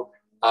 You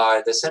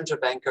are the central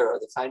banker or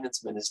the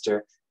finance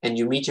minister, and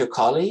you meet your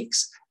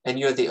colleagues, and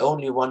you're the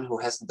only one who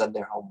hasn't done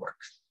their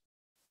homework.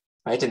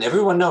 Right? And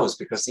everyone knows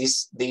because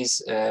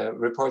these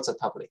reports are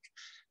public.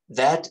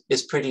 That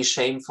is pretty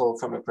shameful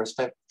from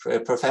a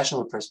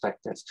professional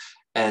perspective.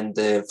 And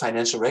the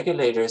financial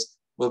regulators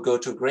will go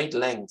to great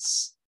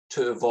lengths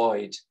to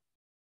avoid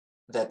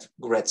that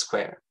red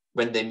square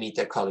when they meet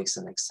their colleagues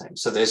the next time.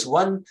 So there's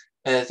one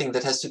thing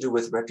that has to do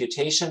with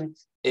reputation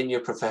in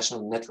your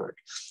professional network.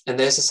 And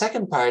there's a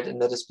second part,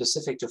 and that is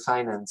specific to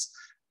finance,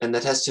 and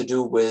that has to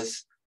do with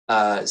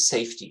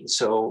safety.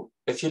 So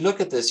if you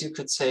look at this, you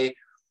could say,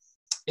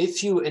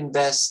 if you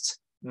invest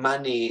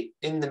money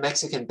in the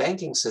Mexican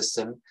banking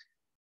system,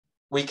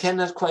 we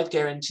cannot quite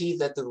guarantee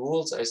that the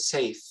rules are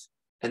safe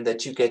and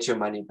that you get your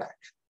money back.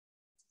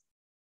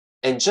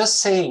 And just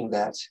saying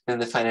that in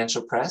the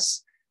financial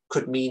press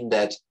could mean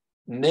that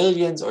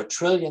millions or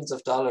trillions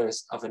of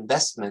dollars of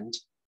investment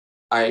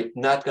are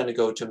not going to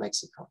go to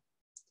Mexico.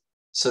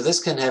 So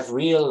this can have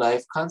real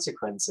life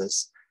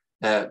consequences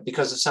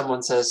because if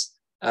someone says,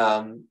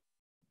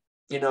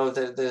 you know,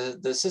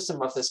 the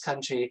system of this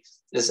country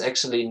is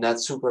actually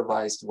not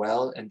supervised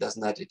well and does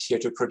not adhere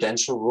to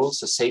prudential rules,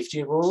 so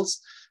safety rules.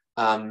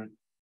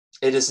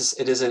 It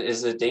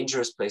is a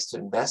dangerous place to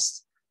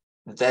invest.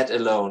 That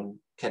alone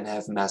can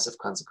have massive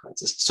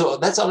consequences. So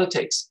that's all it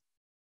takes.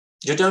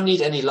 You don't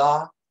need any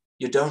law.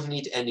 You don't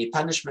need any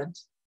punishment.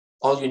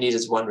 All you need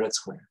is one red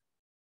square,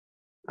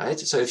 right?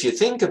 So if you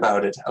think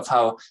about it, of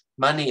how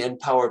money and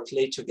power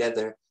play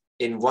together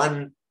in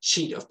one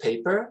sheet of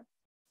paper,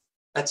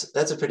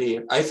 that's a pretty,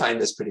 I find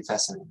this pretty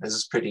fascinating. This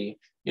is pretty,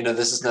 you know,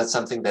 this is not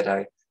something that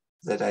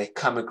I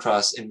come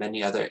across in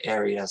many other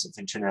areas of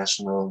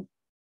international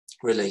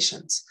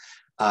relations.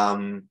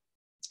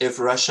 If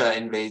Russia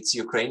invades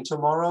Ukraine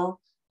tomorrow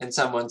and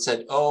someone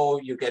said, oh,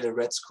 you get a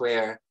red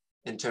square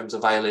in terms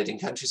of violating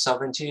country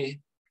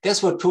sovereignty,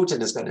 guess what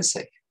Putin is going to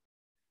say?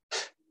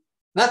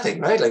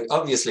 Nothing, right? Like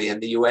obviously in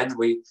the UN,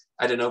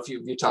 I don't know if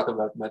you talk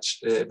about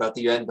much about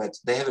the UN, but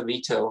they have a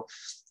veto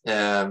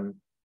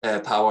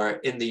power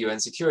in the UN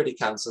Security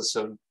Council.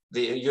 So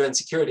the UN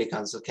Security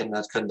Council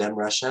cannot condemn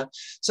Russia.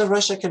 So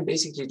Russia can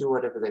basically do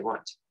whatever they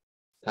want.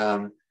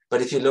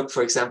 But if you look,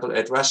 for example,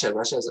 at Russia,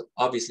 Russia is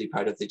obviously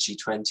part of the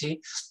G20,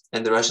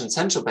 and the Russian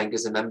Central Bank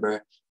is a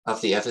member of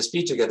the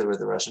FSB together with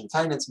the Russian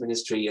Finance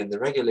Ministry and the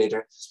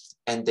regulator,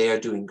 and they are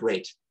doing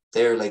great.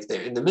 They're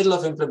in the middle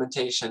of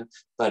implementation,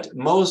 but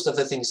most of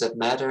the things that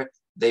matter,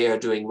 they are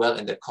doing well,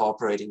 and they're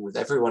cooperating with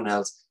everyone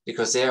else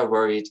because they are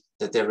worried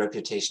that their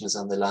reputation is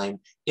on the line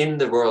in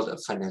the world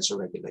of financial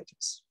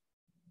regulators.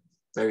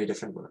 Very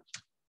different world.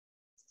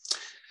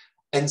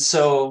 And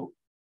so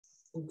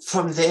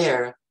from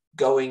there,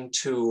 going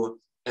to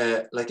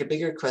like a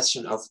bigger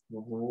question of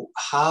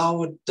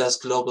how does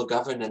global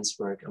governance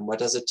work and what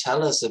does it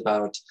tell us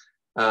about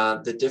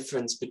the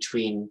difference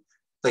between,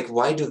 like,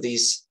 why do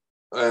these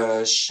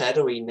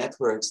shadowy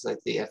networks like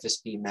the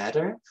FSB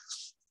matter?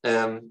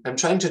 I'm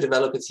trying to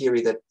develop a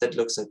theory that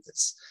looks at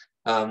this.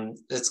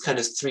 It's kind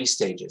of three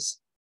stages.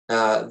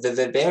 The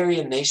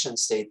Weberian nation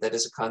state, that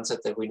is a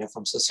concept that we know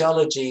from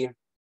sociology.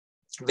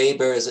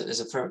 Weber is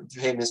a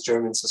famous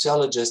German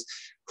sociologist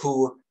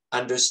who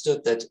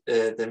understood that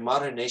the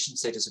modern nation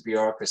state is a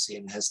bureaucracy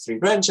and has three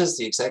branches: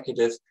 the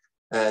executive,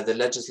 the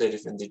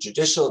legislative, and the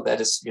judicial.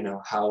 That is,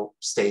 how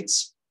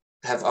states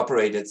have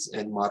operated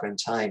in modern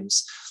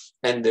times.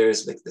 And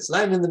there's like this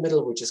line in the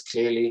middle, which is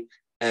clearly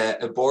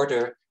a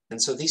border.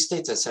 And so these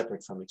states are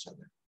separate from each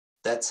other.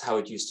 That's how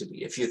it used to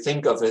be. If you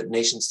think of a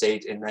nation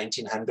state in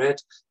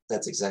 1900,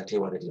 that's exactly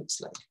what it looks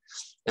like.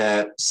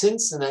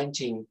 Since the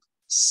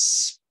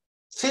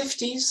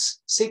 1950s,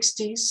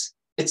 60s,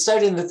 it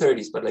started in the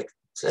 30s, but like,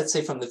 let's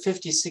say from the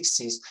 50s,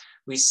 60s,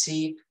 we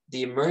see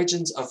the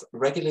emergence of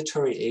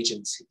regulatory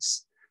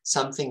agencies,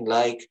 something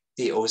like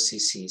the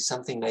OCC,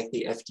 something like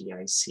the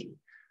FDIC,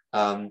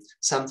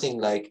 something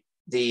like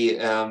the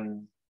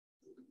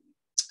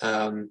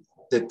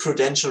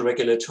Prudential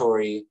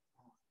Regulatory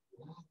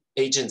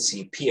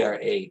Agency,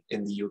 PRA,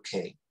 in the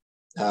UK,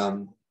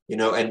 and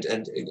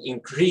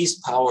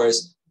increased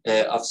powers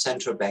of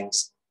central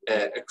banks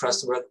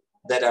across the world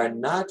that are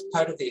not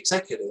part of the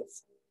executive.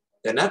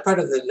 They're not part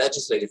of the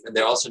legislative, and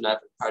they're also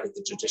not part of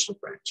the judicial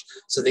branch.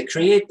 So they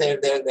create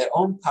their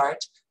own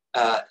part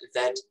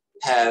that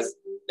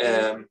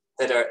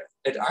are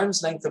at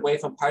arm's length away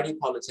from party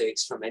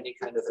politics, from any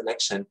kind of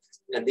election.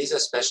 And these are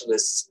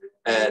specialists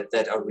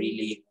that are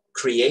really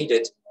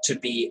created to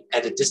be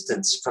at a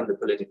distance from the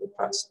political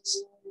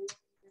process.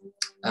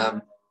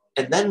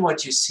 And then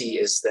what you see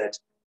is that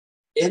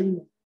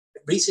in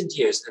recent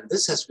years, and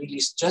this has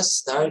really just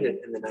started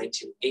in the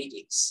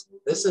 1980s,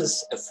 this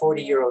is a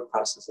 40-year-old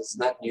process, it's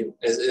not new,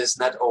 it's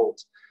not old,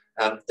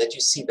 that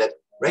you see that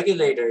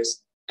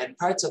regulators and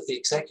parts of the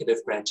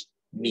executive branch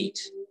meet,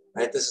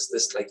 right? This is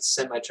this like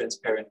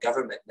semi-transparent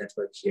government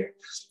network here.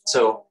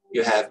 So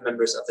you have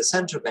members of the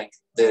central bank,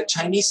 the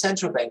Chinese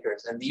central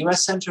bankers and the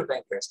US central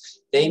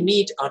bankers. They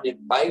meet on a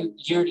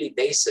bi-yearly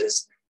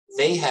basis.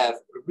 They have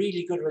a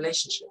really good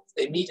relationship.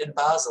 They meet in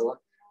Basel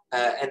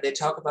and they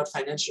talk about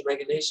financial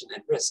regulation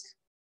and risk.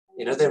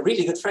 They're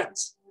really good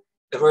friends.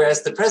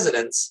 Whereas the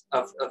presidents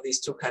of these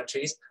two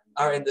countries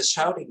are in the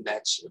shouting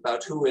match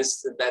about what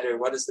is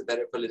the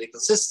better political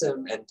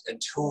system and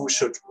who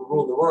should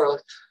rule the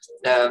world.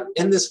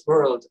 In this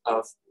world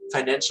of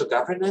financial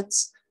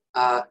governance,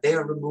 they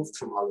are removed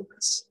from all of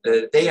this.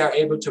 They are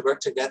able to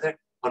work together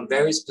on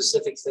very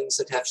specific things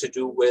that have to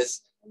do with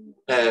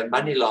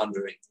money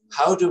laundering.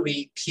 How do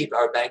we keep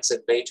our banks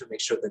at bay to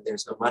make sure that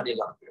there's no money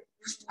laundering?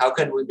 How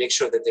can we make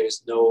sure that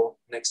there's no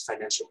next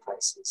financial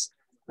crisis,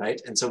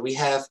 right? And so we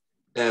have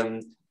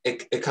a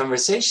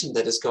conversation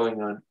that is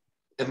going on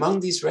among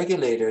these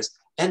regulators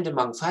and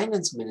among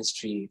finance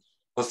ministry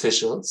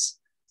officials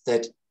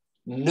that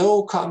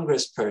no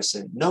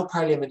congressperson, no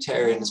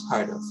parliamentarian is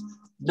part of,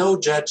 no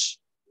judge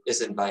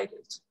is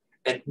invited,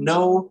 and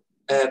no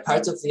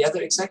parts of the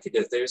other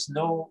executive. There's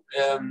no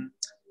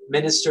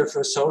minister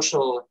for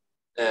social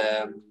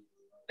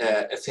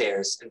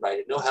affairs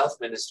invited, no health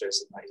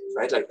ministers invited,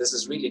 right? Like this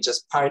is really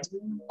just part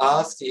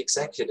of the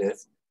executive,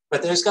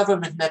 but there's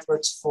government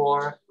networks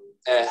for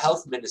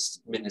health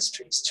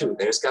ministries too.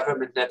 There's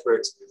government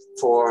networks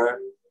for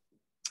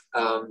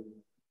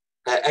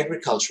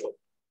agricultural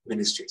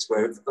ministries,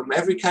 where from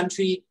every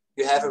country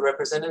you have a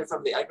representative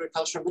from the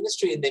agricultural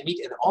ministry, and they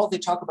meet and all they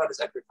talk about is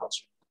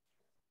agriculture,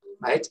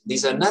 right?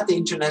 These are not the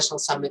international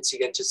summits you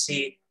get to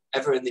see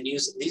ever in the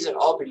news. These are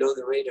all below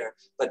the radar,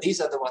 but these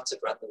are the ones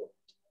that run the world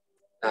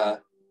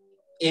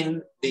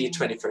in the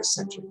 21st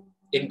century,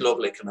 in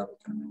global economic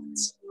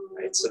governance,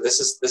 right? So this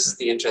is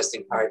the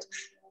interesting part.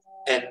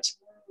 And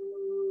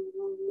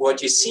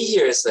what you see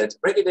here is that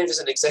regulators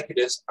and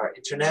executives are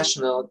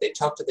international. They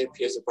talk to their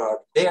peers abroad.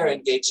 They are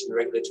engaged in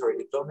regulatory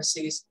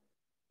diplomacies.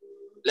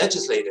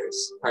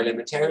 Legislators,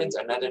 parliamentarians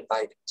are not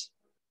invited,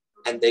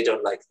 and they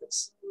don't like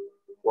this.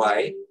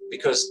 Why?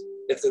 Because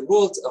if the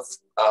rules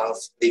of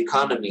the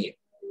economy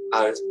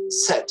are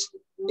set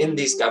in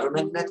these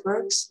government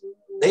networks,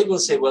 they will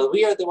say, well,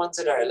 we are the ones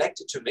that are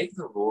elected to make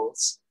the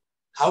rules.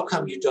 How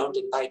come you don't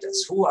invite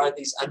us? Who are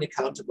these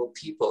unaccountable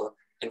people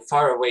in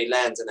faraway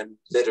lands? And I'm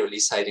literally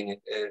citing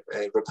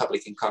a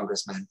Republican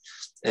congressman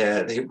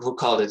who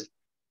called it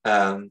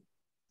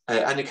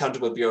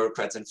unaccountable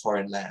bureaucrats in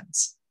foreign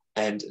lands.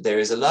 And there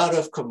is a lot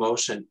of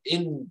commotion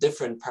in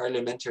different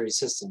parliamentary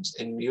systems,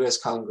 in US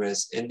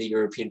Congress, in the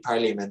European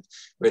Parliament,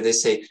 where they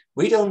say,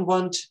 we don't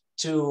want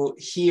to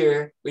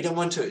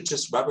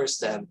just rubber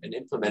stamp and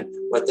implement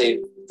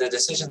the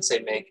decisions they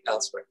make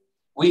elsewhere.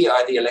 We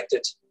are the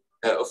elected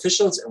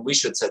officials, and we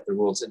should set the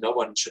rules, and no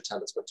one should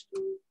tell us what to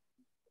do.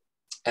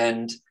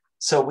 And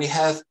so we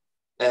have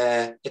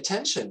a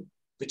tension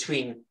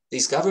between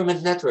these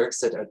government networks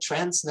that are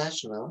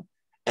transnational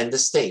and the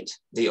state,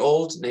 the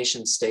old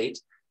nation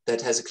state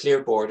that has a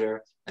clear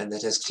border and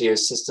that has clear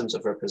systems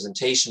of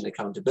representation,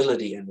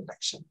 accountability, and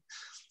election.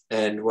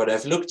 And what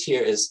I've looked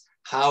here is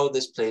how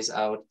this plays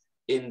out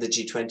in the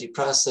G20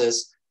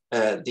 process.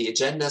 The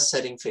agenda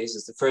setting phase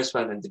is the first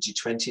one, and the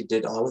G20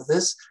 did all of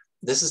this.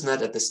 This is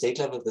not at the state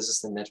level, this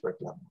is the network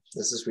level.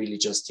 This is really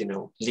just,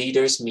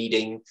 leaders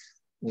meeting,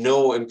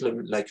 no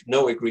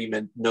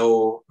agreement,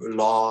 no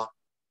law,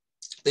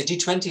 The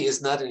G20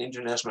 is not an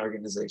international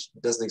organization.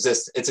 It doesn't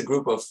exist. It's a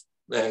group of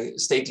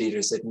state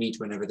leaders that meet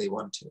whenever they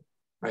want to,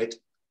 right?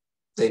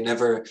 They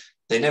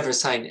never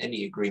sign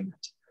any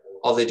agreement.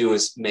 All they do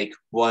is make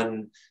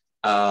one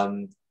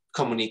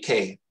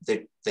communique.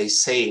 They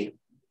say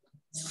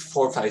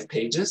 4 or 5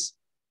 pages,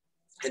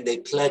 and they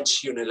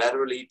pledge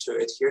unilaterally to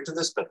adhere to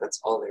this, but that's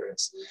all there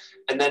is.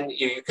 And then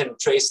you can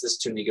trace this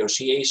to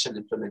negotiation,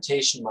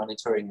 implementation,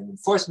 monitoring, and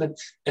enforcement.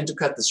 And to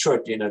cut this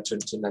short,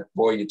 to not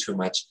bore you too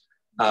much,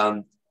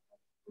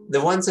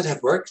 the ones that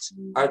have worked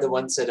are the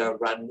ones that are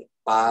run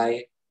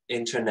by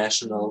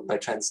transnational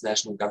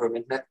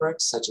government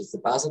networks, such as the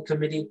Basel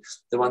Committee.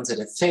 The ones that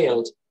have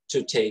failed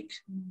to take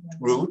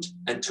root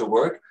and to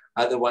work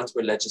are the ones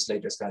where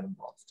legislators got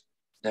involved.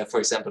 For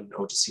example, in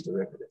OTC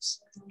derivatives.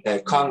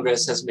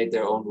 Congress has made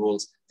their own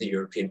rules, the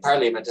European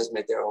Parliament has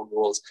made their own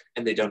rules,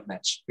 and they don't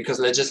match because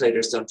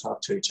legislators don't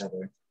talk to each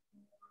other.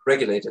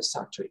 Regulators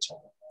talk to each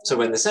other. So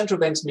when the central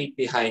banks meet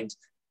behind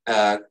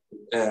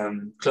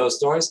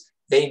closed doors,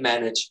 they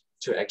manage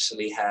to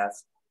actually have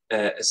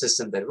a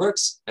system that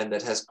works and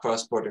that has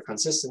cross-border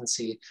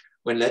consistency.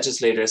 When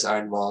legislators are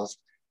involved,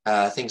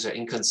 things are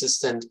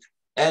inconsistent,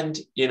 and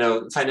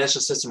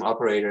financial system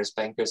operators,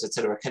 bankers,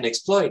 etc., can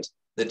exploit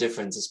the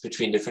differences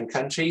between different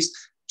countries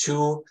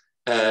to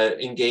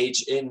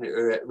engage in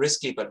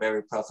risky but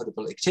very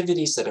profitable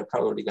activities that are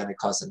probably going to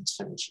cause a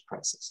financial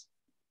crisis.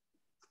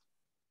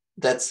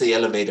 That's the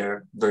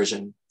elevator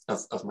version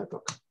of my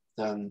book.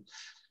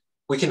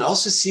 We can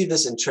also see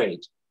this in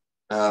trade.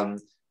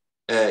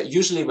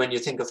 Usually when you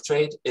think of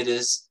trade, it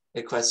is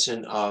a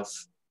question of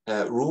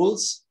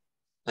rules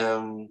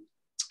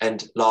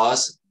and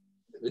laws.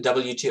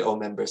 WTO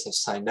members have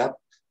signed up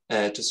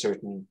to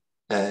certain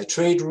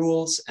trade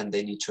rules, and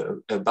they need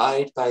to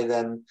abide by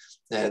them.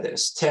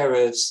 There's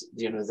tariffs,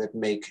 that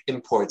make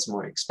imports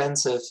more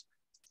expensive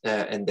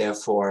and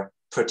therefore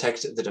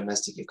protect the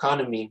domestic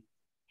economy.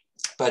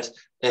 But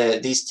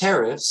these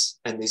tariffs,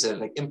 and these are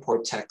like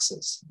import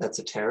taxes, that's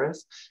a tariff.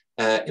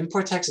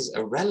 Import taxes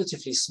are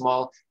relatively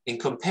small in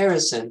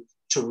comparison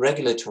to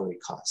regulatory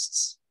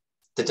costs.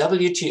 The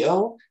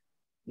WTO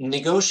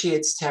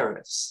negotiates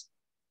tariffs,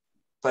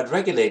 but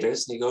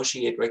regulators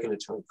negotiate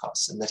regulatory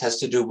costs, and that has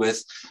to do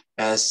with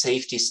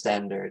safety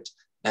standard,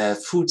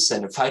 food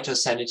standard,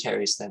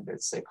 phytosanitary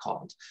standards, they're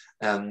called,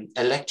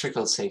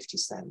 electrical safety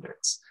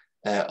standards,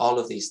 all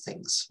of these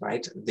things,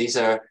 right? These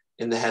are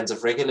in the hands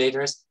of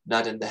regulators,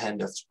 not in the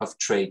hand of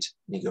trade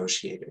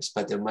negotiators,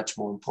 but they're much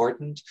more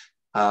important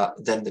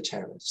than the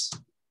tariffs.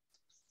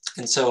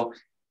 And so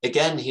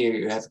again, here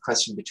you have a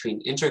question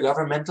between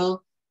intergovernmental,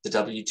 the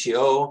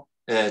WTO,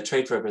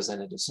 trade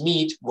representatives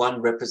meet.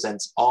 One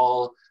represents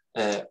all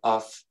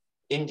of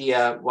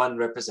India, one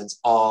represents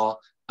all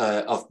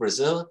of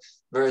Brazil,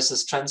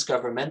 versus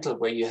transgovernmental,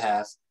 where you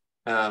have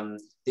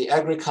the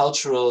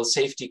Agricultural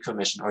Safety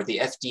Commission, or the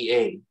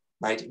FDA,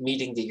 right,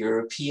 meeting the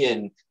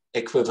European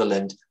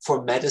equivalent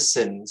for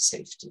medicine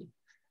safety.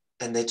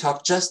 And they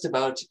talk just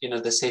about,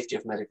 the safety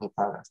of medical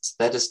products.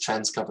 That is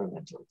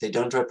transgovernmental. They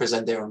don't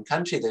represent their own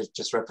country, they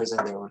just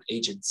represent their own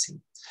agency.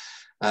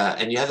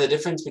 And you have the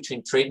difference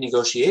between trade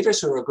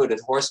negotiators who are good at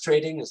horse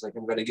trading. It's like,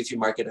 I'm going to give you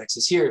market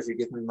access here if you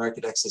give me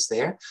market access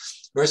there,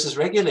 versus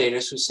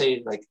regulators who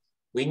say, like,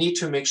 we need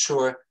to make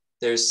sure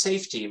there's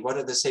safety. What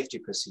are the safety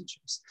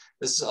procedures?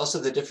 This is also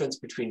the difference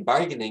between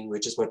bargaining,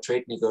 which is what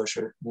trade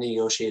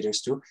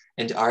negotiators do,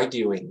 and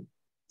arguing.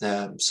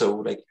 So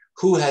like,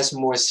 who has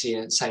more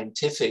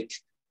scientific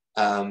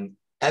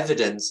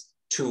evidence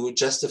to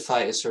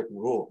justify a certain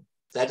rule?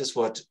 That is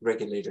what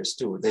regulators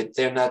do.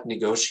 They're not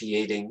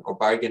negotiating or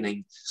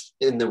bargaining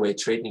in the way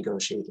trade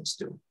negotiators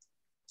do.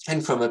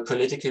 And from a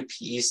political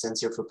PE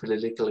sense here for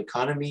political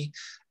economy,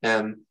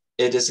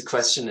 it is a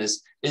question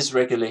is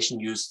regulation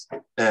used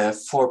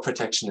for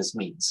protectionist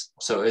means?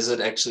 So is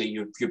it actually,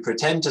 you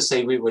pretend to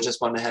say we would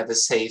just want to have a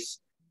safe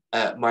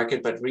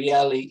market, but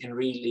in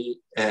reality,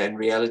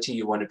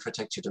 you want to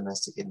protect your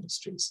domestic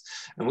industries.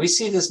 And we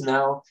see this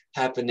now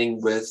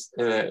happening with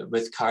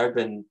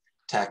carbon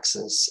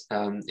taxes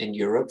in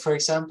Europe, for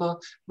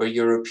example, where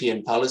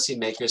European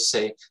policymakers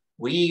say,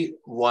 we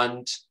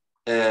want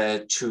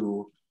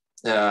to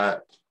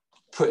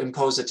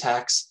impose a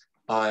tax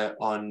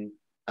on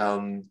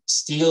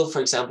steel, for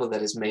example,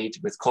 that is made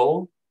with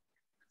coal,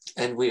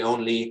 and we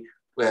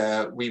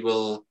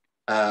will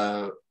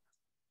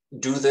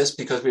do this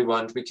because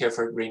we care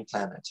for a green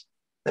planet.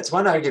 That's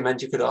one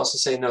argument. You could also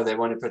say, no, they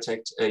want to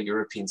protect a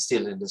European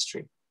steel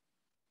industry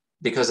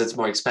because it's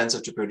more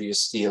expensive to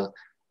produce steel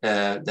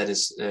that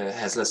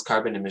has less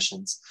carbon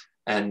emissions,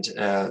 and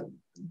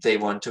they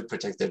want to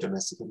protect their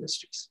domestic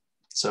industries.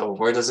 So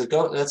where does it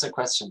go? That's a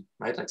question,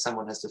 right? Like,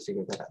 someone has to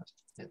figure that out.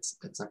 It's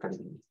not going to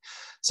be me.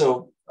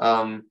 So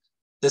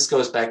this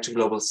goes back to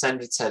global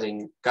standard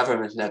setting,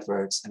 government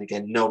networks, and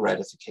again, no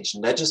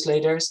ratification.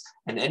 Legislators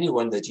and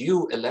anyone that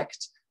you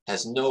elect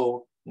has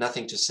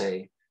nothing to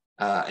say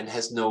and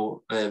has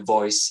no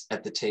voice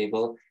at the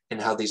table. in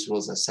how these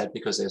rules are set,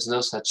 because there's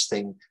no such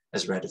thing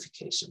as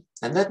ratification.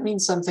 And that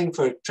means something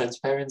for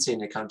transparency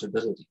and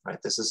accountability,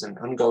 right? This is an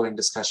ongoing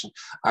discussion.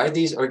 Are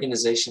these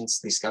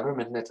organizations, these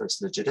government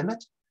networks,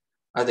 legitimate?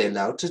 Are they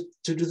allowed to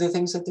do the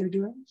things that they're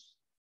doing?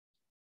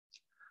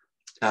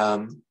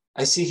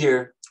 I see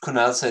here,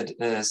 Kunal said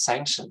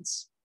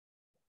sanctions.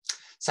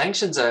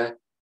 Sanctions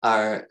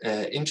are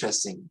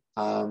interesting.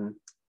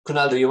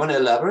 Kunal, do you want to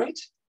elaborate?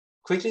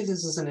 Quickly,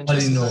 this is an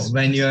interesting question.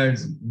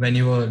 When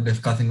you were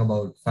discussing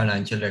about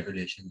financial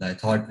regulations, I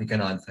thought we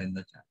can answer in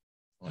the chat.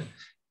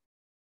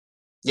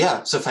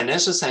 Yeah, so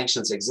financial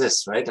sanctions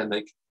exist, right? And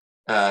like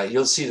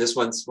you'll see this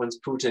once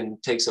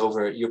Putin takes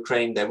over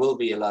Ukraine, there will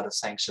be a lot of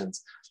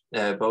sanctions,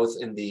 both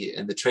in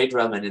the trade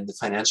realm and in the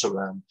financial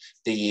realm.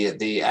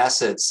 The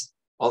assets,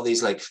 all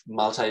these like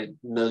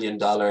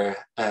multi-million-dollar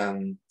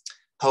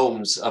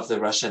homes of the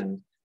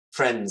Russian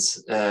friends,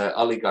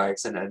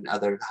 oligarchs, and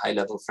other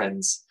high-level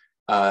friends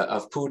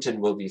of Putin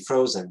will be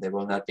frozen. They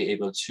will not be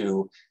able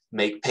to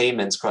make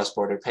payments,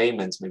 cross-border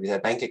payments. Maybe their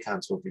bank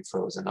accounts will be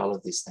frozen, all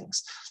of these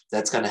things.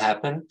 That's going to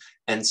happen.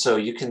 And so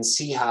you can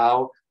see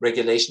how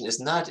regulation is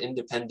not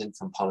independent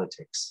from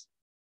politics.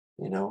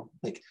 You know,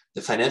 like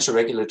the financial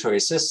regulatory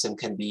system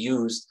can be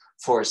used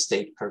for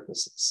state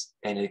purposes,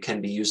 and it can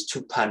be used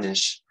to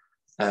punish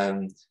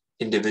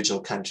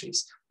individual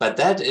countries. But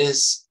that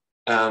is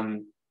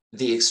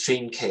the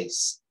extreme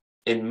case.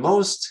 In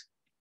most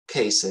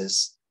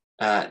cases,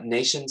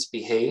 nations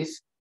behave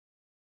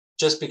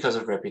just because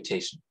of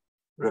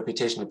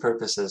reputational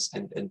purposes,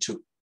 and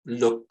to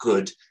look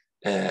good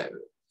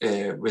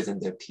within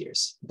their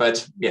peers.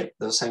 But yeah,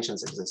 those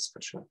sanctions exist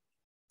for sure.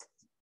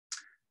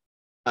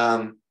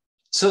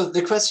 So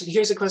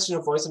here's a question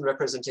of voice and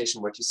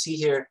representation. What you see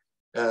here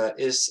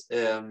is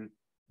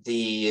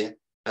the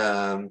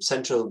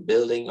central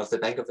building of the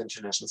Bank of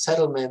International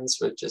Settlements,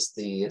 which is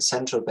the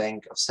central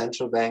bank of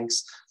central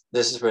banks.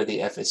 This is where the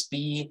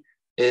FSB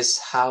is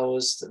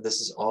housed. This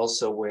is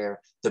also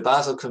where the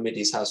Basel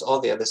Committee is housed,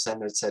 all the other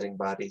standard setting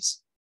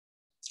bodies.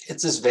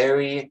 It's this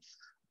very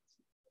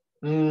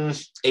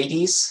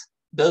 80s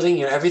building,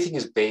 you know, everything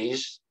is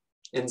beige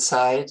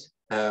inside,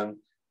 and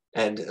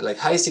like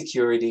high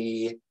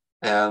security.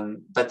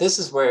 But this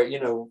is where, you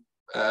know,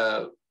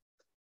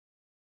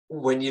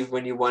 when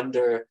you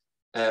wonder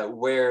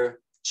where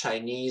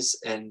Chinese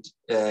and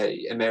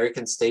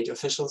American state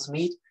officials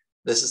meet,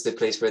 this is the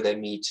place where they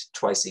meet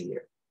twice a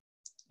year,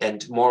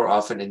 and more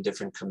often in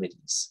different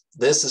committees.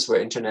 This is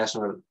where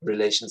international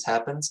relations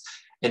happens,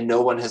 and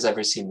no one has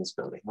ever seen this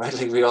building, right?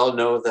 Like we all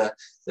know the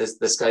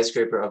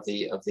skyscraper of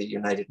the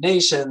United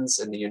Nations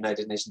and the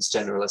United Nations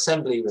General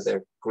Assembly with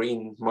their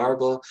green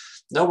marble.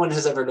 No one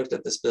has ever looked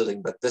at this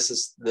building, but this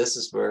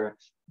is where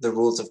the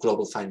rules of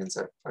global finance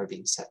are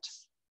being set.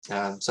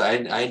 So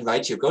I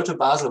invite you, go to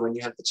Basel when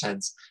you have the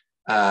chance.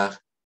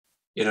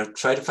 You know,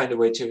 try to find a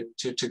way to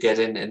get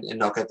in and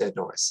knock at their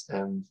doors.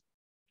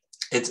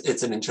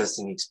 It's an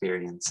interesting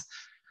experience.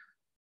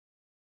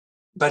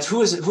 But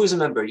who is a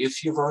member?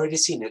 If you've already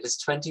seen it, it's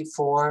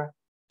 24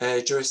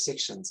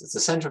 jurisdictions. It's the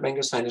central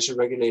bankers, financial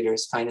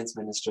regulators, finance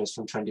ministers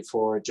from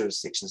 24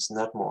 jurisdictions,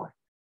 not more.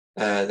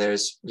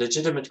 There's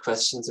legitimate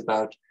questions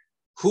about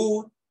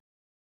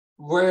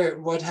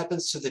what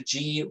happens to the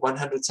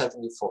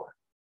G174,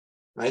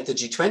 right? The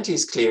G20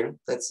 is clear.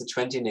 That's the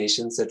 20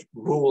 nations that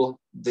rule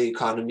the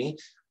economy.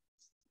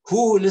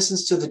 Who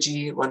listens to the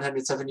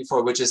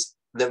G174, which is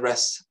the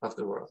rest of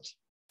the world?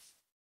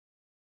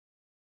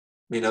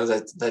 You know,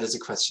 that is a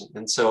question.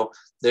 And so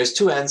there's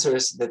two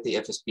answers that the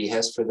FSB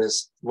has for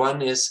this.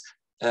 One is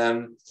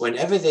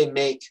whenever they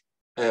make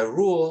a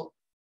rule,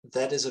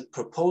 that is a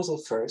proposal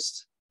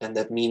first. And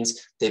that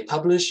means they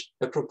publish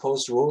a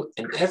proposed rule,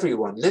 and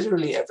everyone,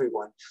 literally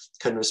everyone,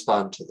 can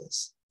respond to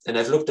this. And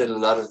I've looked at a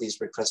lot of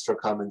these requests for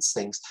comments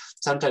things.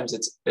 Sometimes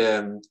it's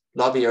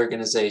lobby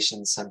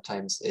organizations,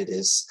 sometimes it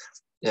is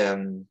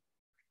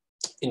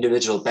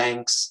individual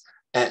banks,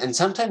 and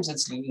sometimes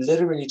it's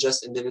literally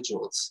just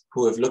individuals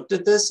who have looked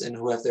at this and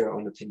who have their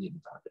own opinion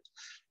about it.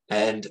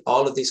 And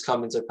all of these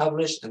comments are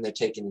published and they're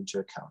taken into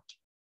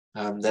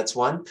account. That's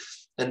one.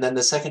 And then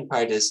the second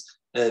part is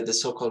the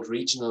so-called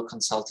regional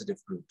consultative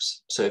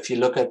groups. So if you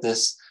look at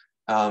this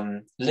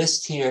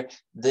list here,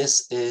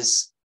 this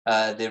is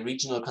the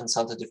regional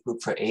consultative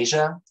group for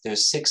Asia.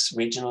 There's 6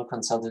 regional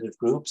consultative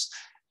groups,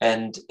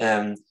 and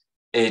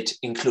it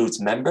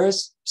includes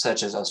members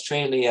such as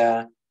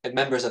Australia,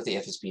 members of the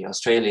FSB,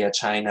 Australia,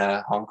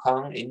 China, Hong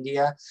Kong,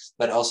 India,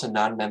 but also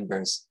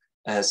non-members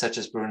such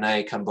as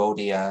Brunei,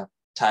 Cambodia,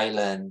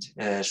 Thailand,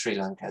 Sri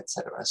Lanka,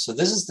 etc. So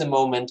this is the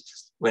moment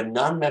when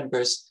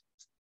non-members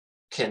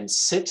can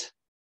sit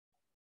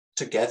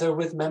together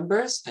with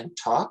members and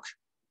talk.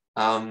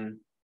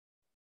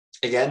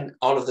 Again,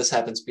 all of this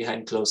happens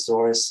behind closed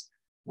doors.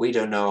 We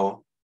don't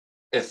know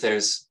if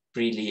there's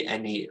really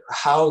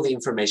how the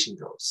information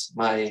goes.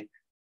 My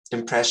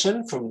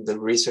impression from the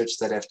research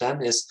that I've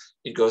done is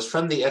it goes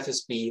from the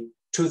FSB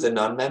to the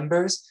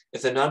non-members.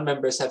 If the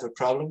non-members have a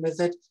problem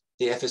with it,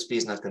 the FSB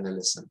is not going to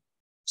listen.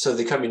 So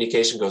the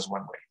communication goes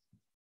one way,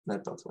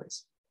 not both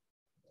ways.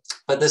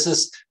 But this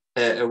is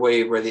a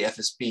way where the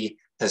FSB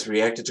has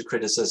reacted to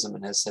criticism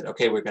and has said,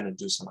 okay, we're going to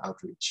do some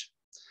outreach.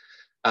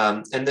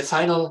 And the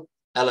final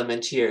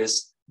element here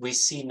is we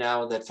see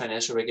now that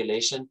financial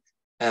regulation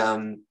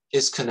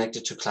is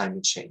connected to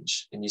climate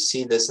change. And you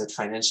see this, that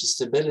financial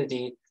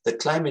stability, that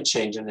climate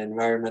change and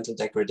environmental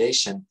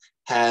degradation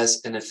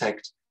has an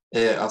effect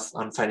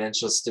on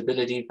financial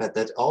stability, but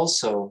that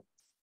also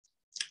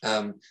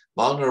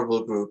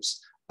vulnerable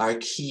groups are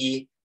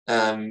key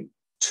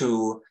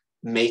to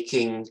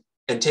making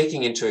and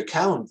taking into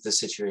account the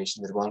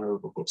situation that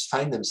vulnerable groups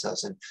find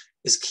themselves in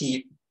is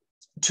key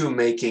to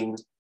making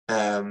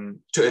to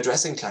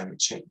addressing climate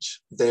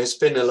change. There's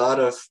been a lot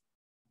of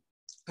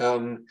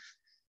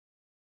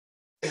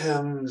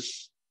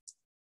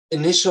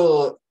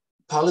initial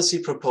policy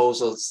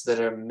proposals that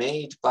are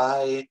made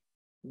by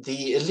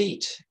the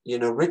elite,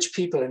 rich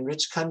people in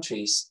rich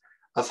countries,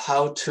 of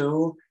how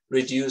to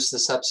reduce the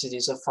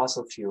subsidies of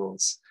fossil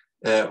fuels,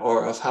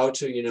 or of how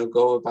to,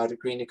 go about a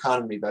green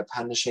economy by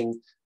punishing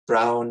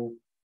brown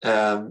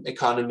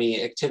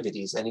economy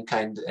activities, any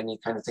kind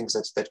of things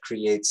that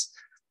creates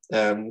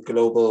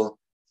global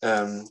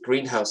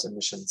greenhouse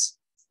emissions.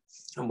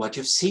 And what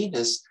you've seen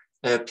is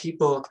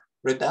people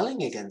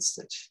rebelling against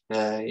it.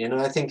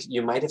 I think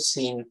you might have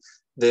seen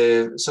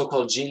the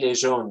so-called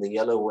Gilets jaunes, the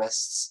yellow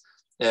vests,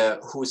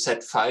 who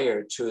set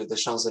fire to the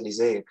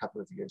Champs-Élysées a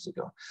couple of years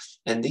ago.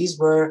 And these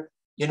were,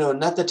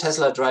 not the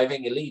Tesla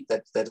driving elite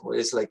that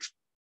is like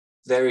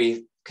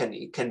very,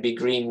 can be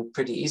green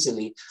pretty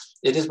easily.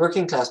 It is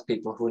working class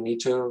people who need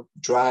to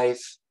drive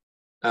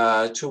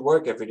to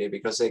work every day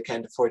because they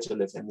can't afford to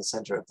live in the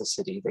center of the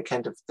city.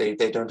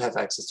 They don't have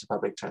access to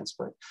public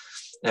transport.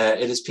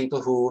 It is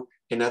people who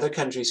in other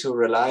countries who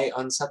rely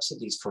on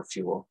subsidies for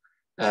fuel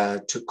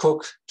to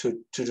cook, to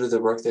do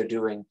the work they're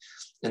doing.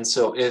 And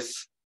so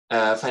if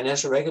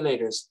financial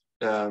regulators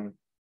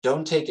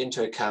don't take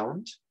into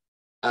account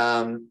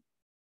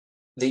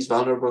these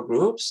vulnerable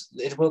groups,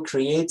 it will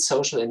create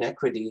social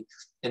inequity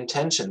and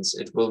tensions.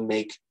 It will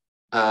make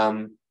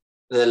the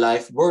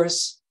life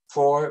worse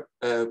for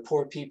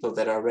poor people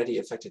that are already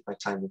affected by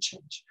climate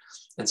change.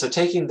 And so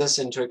taking this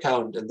into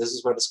account, and this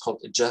is what is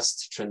called a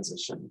just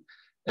transition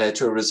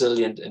to a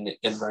resilient and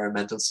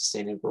environmental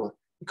sustainable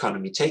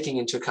economy, taking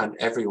into account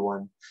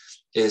everyone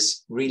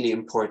is really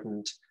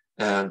important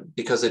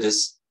because it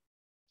is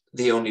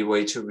the only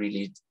way to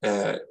really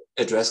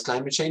address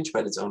climate change,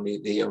 but it's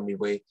the only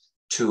way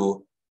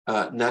to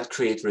not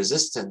create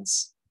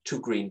resistance to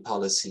green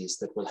policies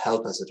that will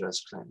help us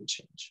address climate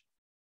change.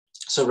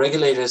 So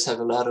regulators have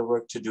a lot of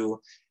work to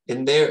do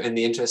in there. And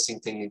the interesting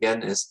thing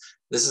again is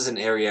this is an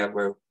area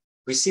where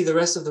we see the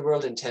rest of the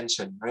world in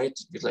tension, right?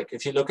 Like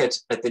if you look at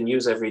the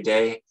news every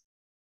day,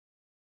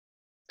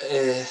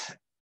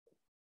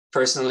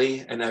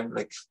 personally, and I'm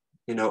like,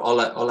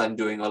 all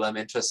I'm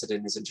interested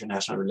in is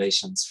international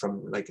relations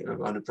from like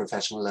on a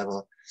professional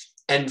level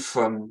and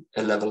from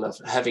a level of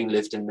having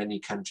lived in many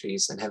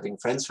countries and having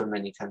friends from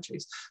many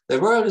countries. The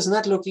world is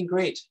not looking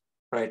great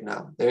right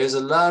now. There is a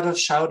lot of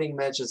shouting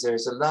matches.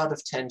 There's a lot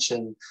of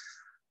tension.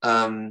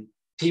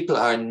 People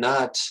are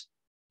not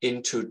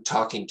into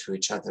talking to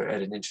each other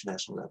at an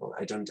international level.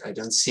 I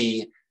don't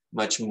see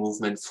much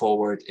movement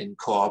forward in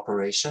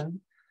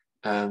cooperation.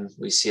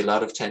 We see a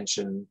lot of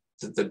tension.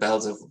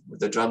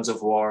 The drums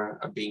of war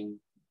are being,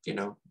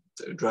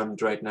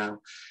 drummed right now.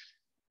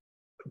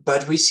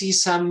 But we see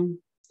some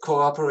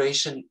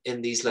cooperation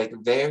in these like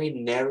very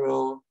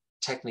narrow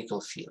technical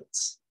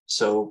fields.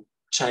 So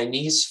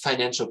Chinese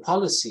financial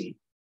policy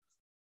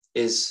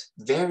is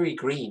very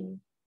green,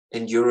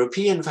 and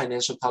European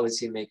financial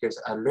policymakers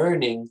are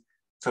learning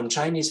from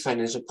Chinese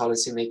financial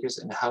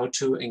policymakers and how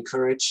to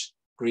encourage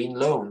green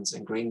loans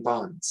and green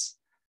bonds.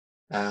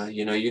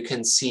 You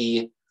can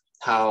see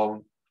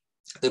how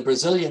the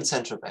Brazilian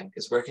central bank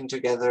is working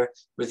together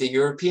with the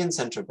European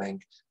central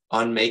bank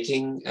on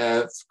making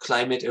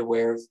climate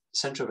aware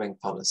central bank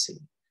policy.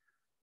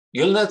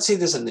 You'll not see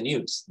this in the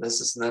news.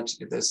 This is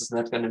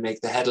not going to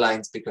make the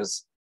headlines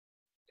because,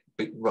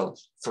 well,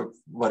 for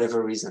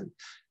whatever reason.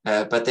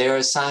 But there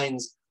are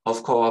signs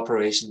of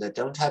cooperation that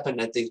don't happen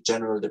at the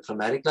general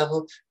diplomatic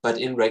level, but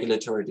in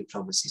regulatory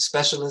diplomacy.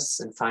 Specialists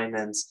in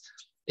finance,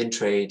 in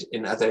trade,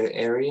 in other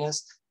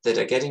areas that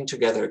are getting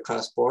together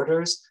across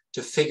borders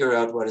to figure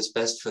out what is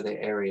best for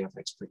their area of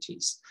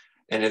expertise.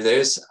 And if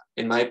there's,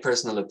 in my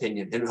personal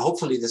opinion, and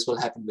hopefully this will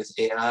happen with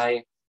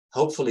AI,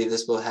 hopefully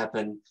this will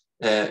happen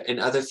in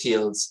other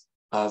fields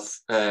of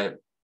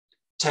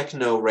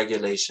techno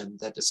regulation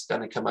that is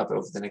going to come up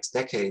over the next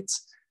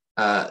decades,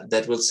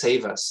 that will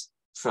save us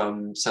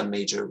from some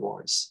major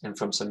wars and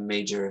from some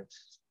major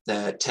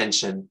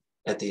tension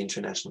at the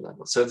international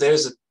level. So if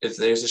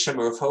there's a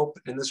shimmer of hope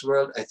in this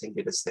world, I think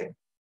it is there.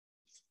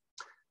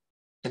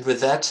 And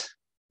with that,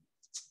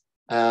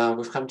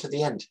 we've come to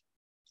the end.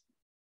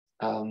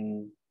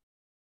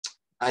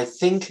 I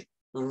think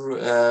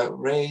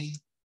Ray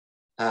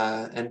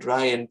and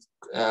Ryan,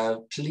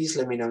 please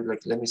let me know,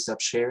 let me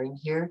stop sharing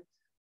here.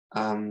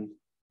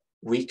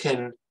 We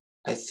can,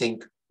 I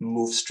think,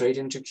 move straight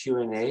into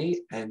Q&A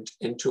and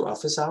into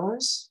office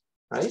hours.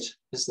 right?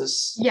 Is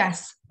this?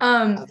 Yes.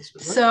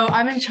 So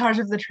I'm in charge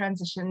of the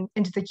transition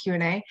into the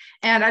Q&A.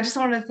 And I just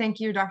want to thank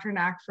you, Dr.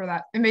 Knaack, for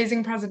that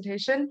amazing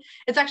presentation.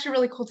 It's actually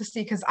really cool to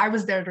see because I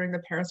was there during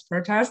the Paris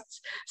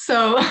protests.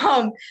 So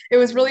it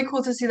was really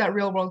cool to see that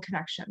real world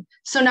connection.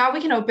 So now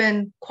we can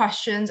open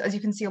questions. As you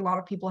can see, a lot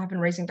of people have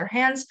been raising their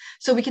hands.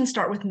 So we can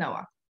start with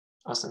Noah.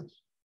 Awesome.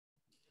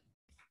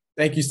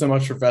 Thank you so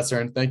much,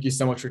 Professor, and thank you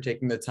so much for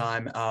taking the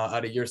time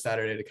out of your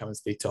Saturday to come and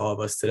speak to all of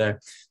us today.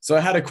 So I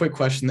had a quick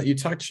question that you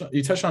touched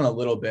on a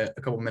little bit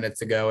a couple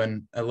minutes ago,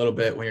 and a little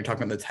bit when you're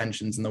talking about the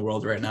tensions in the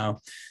world right now.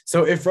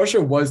 So if Russia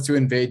was to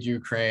invade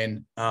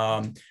Ukraine,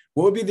 what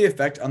would be the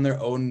effect on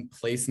their own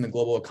place in the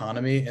global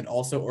economy and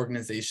also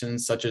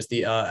organizations such as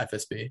the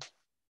FSB?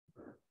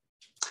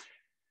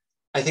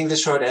 I think the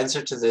short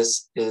answer to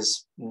this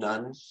is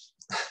none.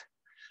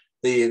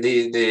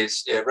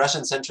 The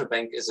Russian Central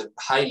Bank is a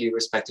highly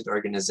respected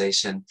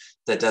organization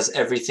that does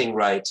everything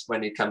right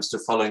when it comes to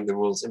following the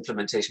rules,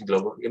 implementing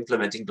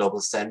global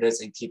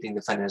standards, and keeping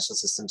the financial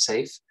system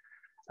safe.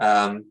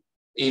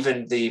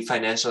 Even the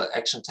Financial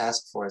Action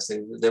Task Force,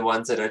 the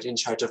ones that are in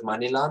charge of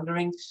money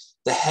laundering,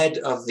 the head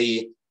of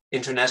the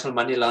International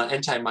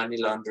Anti-Money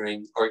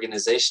Laundering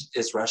Organization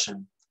is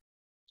Russian.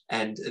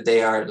 And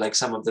they are like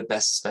some of the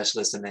best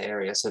specialists in the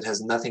area. So it has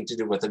nothing to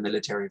do with what the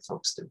military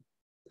folks do.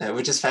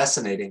 Which is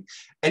fascinating.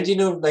 And,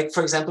 like,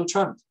 for example,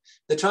 Trump.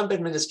 The Trump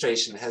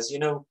administration has,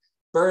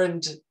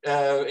 burned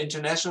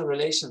international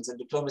relations and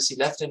diplomacy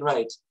left and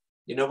right.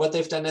 You know what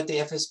they've done at the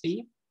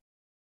FSB?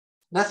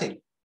 Nothing.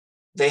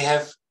 They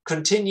have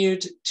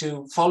continued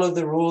to follow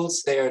the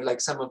rules. They are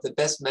like some of the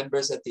best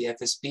members at the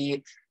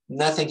FSB.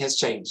 Nothing has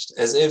changed,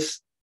 as if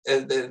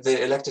the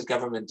elected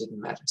government didn't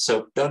matter.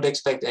 So don't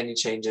expect any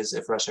changes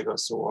if Russia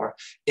goes to war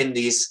in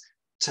these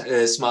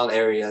small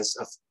areas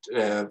of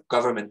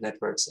government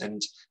networks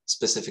and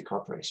specific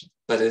cooperation.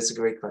 But it's a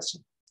great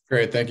question.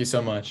 Great, thank you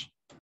so much.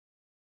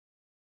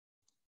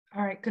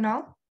 All right,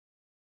 Kunal.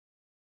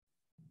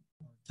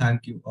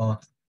 Thank you.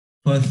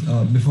 First,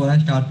 before I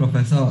start,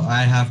 Professor,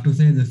 I have to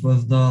say this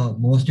was the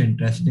most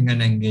interesting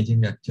and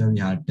engaging lecture we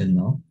had till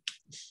now.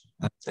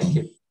 Thank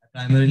you.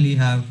 I primarily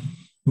have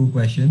two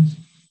questions.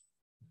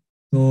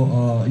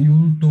 So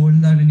you told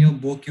that in your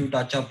book you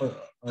touch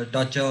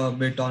a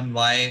bit on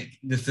why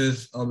this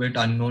is a bit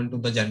unknown to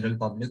the general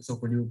public. So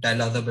could you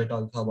tell us a bit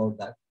also about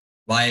that?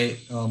 Why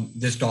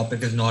this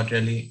topic is not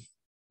really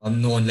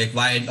known, like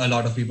why a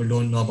lot of people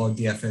don't know about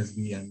the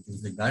FSB and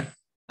things like that.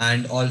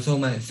 And also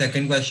my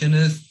second question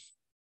is,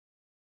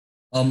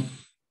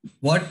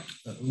 what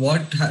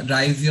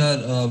drives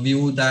your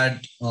view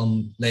that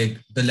like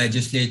the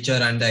legislature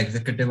and the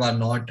executive are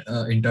not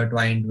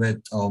intertwined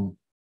with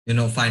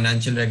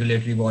financial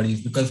regulatory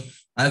bodies? Because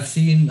I've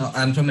seen,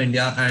 I'm from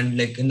India, and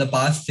like in the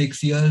past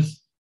 6 years,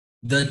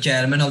 the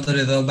chairman of the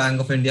Reserve Bank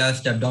of India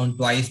stepped down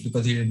twice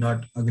because he did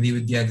not agree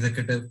with the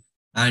executive.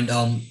 And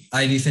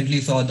I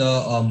recently saw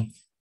the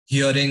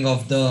hearing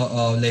of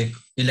the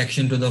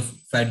election to the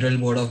Federal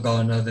Board of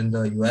Governors in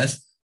the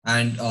US.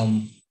 And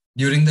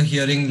during the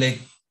hearing,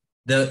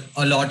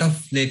 a lot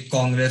of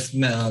Congress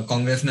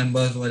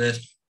members were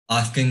just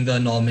asking the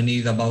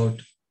nominees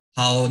about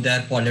how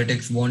their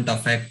politics won't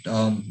affect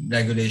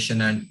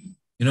regulation, and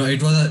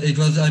it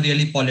was a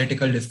really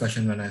political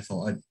discussion when I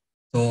saw it.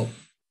 So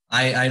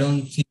I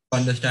don't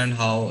understand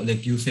how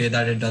you say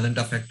that it doesn't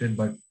affect it,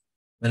 but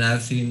when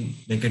I've seen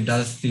it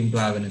does seem to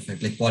have an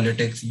effect.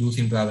 Politics do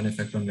seem to have an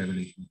effect on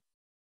regulation.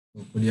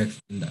 So could you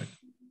explain that?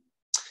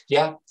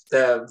 Yeah,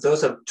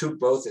 those are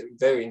both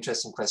very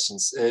interesting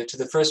questions. To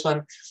the first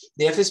one,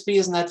 the FSB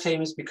is not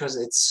famous because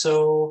it's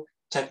so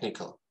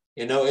technical.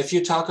 If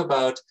you talk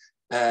about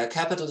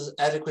capital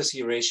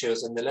adequacy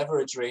ratios and the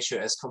leverage ratio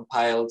as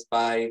compiled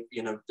by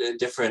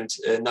different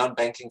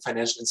non-banking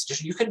financial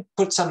institutions, you can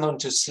put someone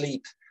to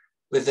sleep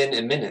within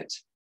a minute,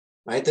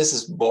 right? This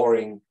is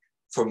boring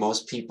for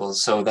most people.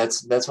 So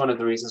that's one of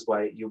the reasons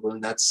why you will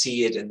not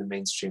see it in the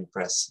mainstream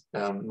press.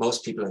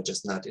 Most people are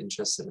just not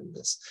interested in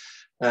this.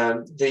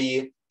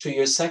 To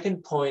your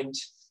second point,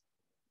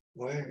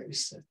 where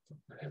is that book?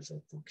 I have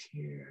that book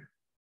here.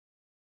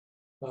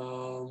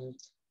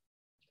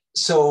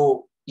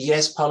 So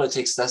yes,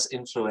 politics does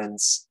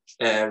influence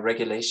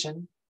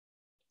regulation.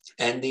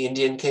 And the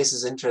Indian case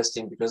is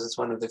interesting because it's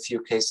one of the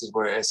few cases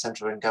where a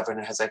central bank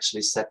governor has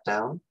actually stepped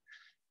down.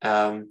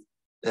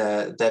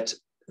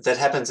 That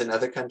happens in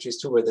other countries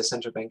too, where the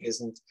central bank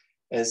isn't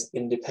as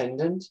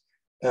independent.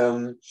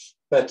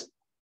 But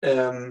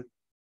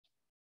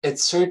it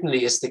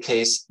certainly is the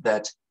case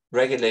that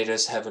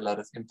regulators have a lot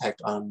of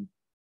impact on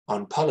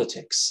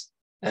politics.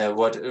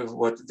 What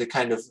the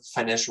kind of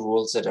financial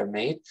rules that are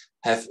made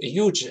have a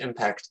huge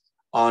impact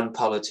on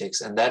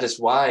politics, and that is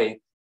why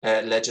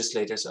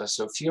legislators are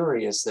so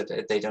furious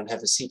that they don't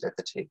have a seat at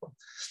the table,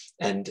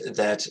 and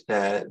that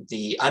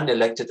the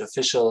unelected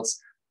officials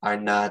are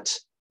not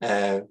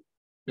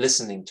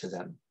listening to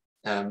them.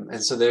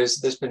 And so there's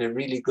been a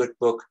really good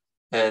book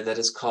that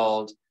is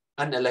called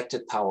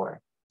Unelected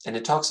Power, and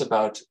it talks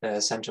about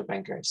central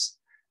bankers.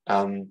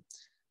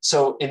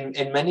 So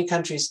in many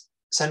countries,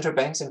 central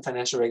banks and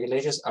financial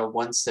regulators are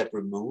one step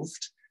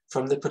removed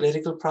from the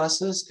political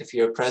process. If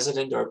you're a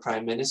president or a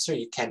prime minister,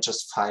 you can't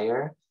just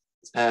fire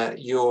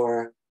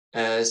your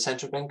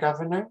central bank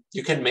governor.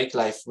 You can make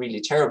life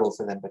really terrible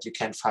for them, but you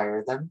can't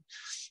fire them.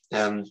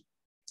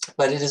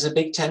 But it is a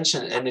big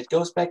tension, and it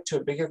goes back to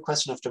a bigger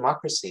question of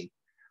democracy.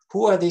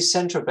 Who are these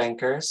central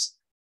bankers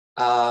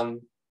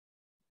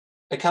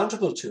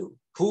accountable to?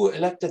 Who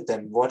elected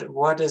them?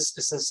 What is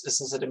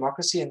this a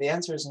democracy? And the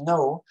answer is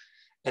no.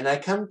 And I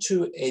come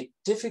to a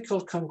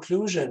difficult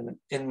conclusion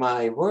in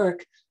my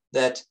work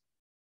that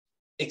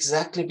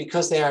exactly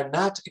because they are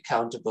not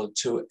accountable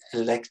to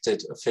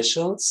elected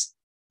officials,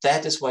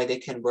 that is why they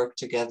can work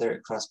together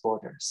across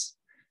borders.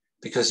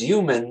 Because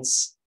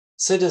humans,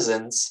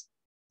 citizens,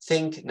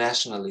 think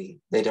nationally.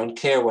 They don't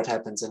care what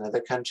happens in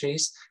other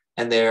countries,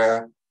 and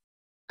they're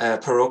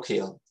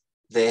parochial.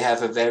 They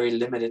have a very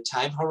limited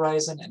time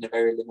horizon and a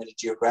very limited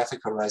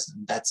geographic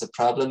horizon. That's a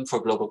problem for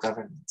global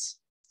governance.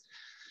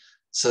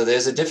 So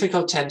there's a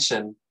difficult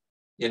tension.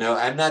 You know,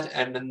 I'm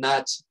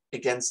not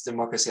against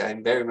democracy.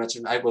 I'm very much,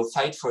 I will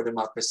fight for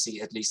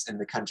democracy, at least in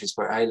the countries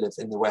where I live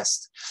in the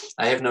West.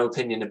 I have no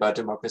opinion about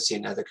democracy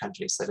in other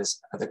countries. That is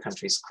other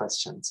countries'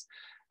 questions.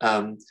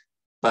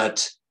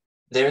 But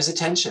there is a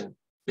tension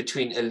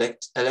between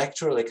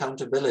electoral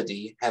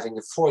accountability, having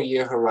a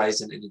 4-year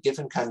horizon in a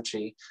given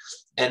country,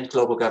 and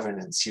global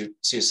governance. You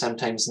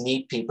sometimes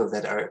need people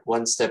that are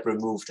one step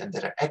removed and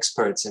that are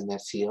experts in their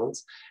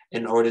fields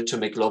in order to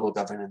make global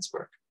governance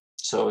work.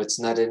 So it's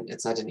not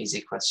an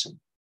easy question.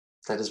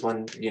 That is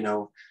one, you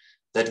know,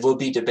 that will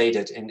be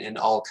debated in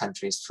all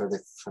countries for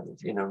the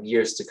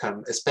years to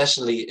come,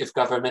 especially if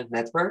government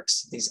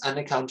networks, these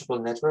unaccountable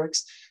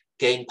networks,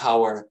 gain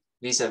power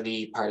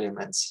vis-a-vis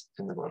parliaments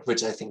in the world,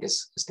 which I think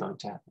is going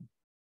to happen.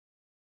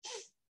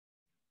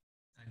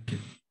 Thank you.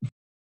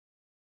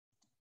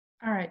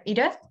 All right,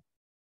 Edith.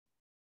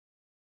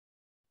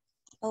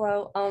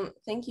 Hello,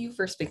 thank you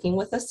for speaking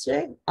with us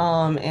today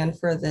and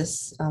for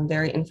this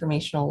very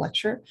informational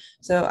lecture.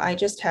 So I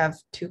just have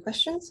 2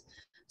 questions.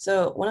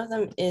 So one of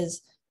them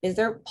is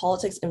there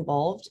politics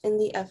involved in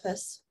the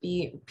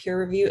FSB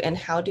peer review, and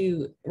how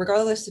do,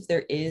 regardless if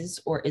there is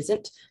or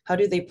isn't, how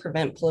do they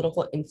prevent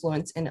political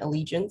influence and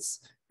allegiance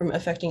from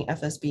affecting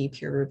FSB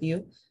peer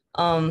review?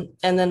 And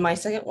then my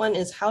second one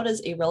is, how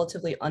does a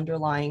relatively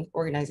underlying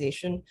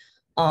organization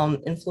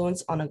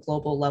influence on a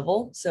global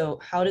level? So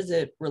how does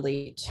it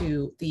relate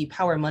to the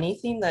power money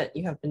theme that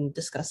you have been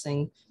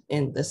discussing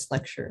in this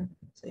lecture?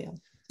 So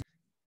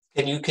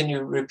yeah. Can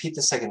you repeat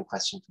the second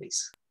question,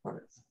 please?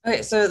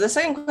 Okay, so the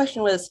second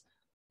question was,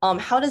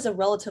 how does a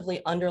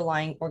relatively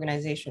underlying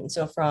organization,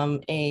 so from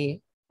a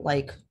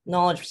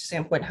knowledge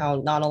standpoint, how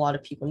not a lot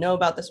of people know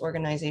about this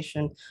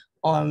organization,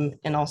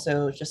 and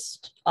also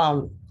just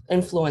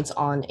influence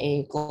on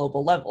a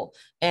global level?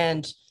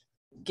 And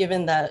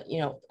given that,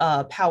 you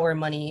know, power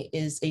money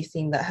is a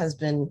theme that has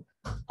been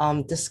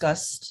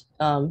discussed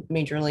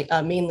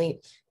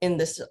mainly in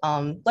this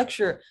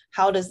lecture,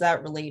 how does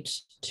that relate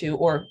to,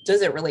 or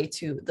does it relate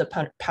to the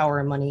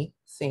power money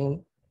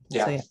theme?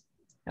 Yeah. So,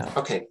 yeah.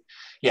 Okay.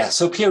 Yeah.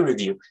 So peer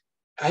review.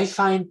 I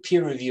find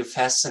peer review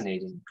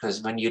fascinating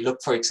because when you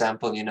look, for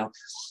example, you know,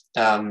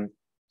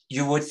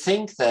 you would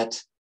think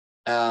that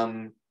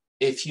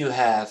if you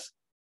have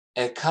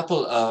a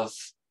couple of,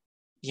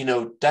 you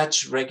know,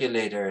 Dutch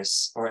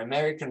regulators or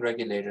American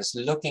regulators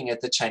looking at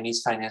the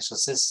Chinese financial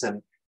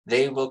system,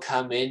 they will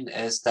come in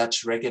as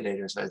Dutch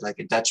regulators, right?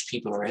 Like Dutch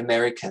people or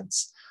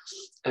Americans.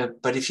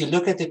 But if you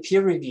look at the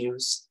peer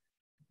reviews,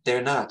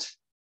 they're not.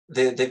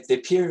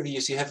 The peer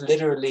reviews, you have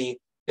literally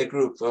a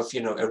group of,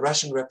 you know, a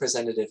Russian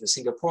representative, a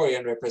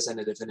Singaporean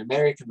representative, an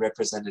American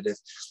representative,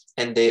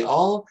 and they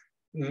all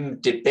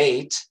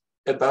debate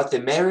about the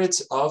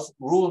merits of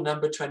rule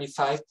number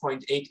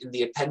 25.8 in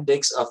the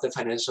appendix of the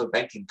financial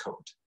banking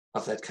code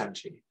of that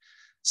country.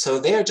 So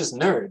they're just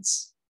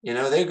nerds, you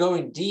know, they're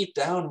going deep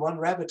down one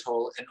rabbit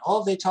hole, and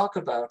all they talk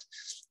about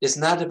is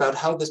not about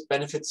how this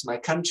benefits my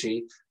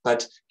country,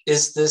 but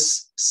is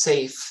this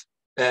safe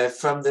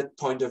from the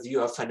point of view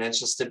of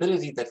financial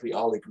stability that we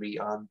all agree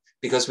on,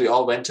 because we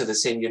all went to the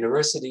same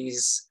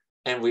universities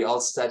and we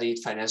all studied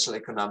financial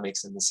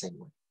economics in the same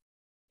way.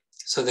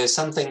 So there's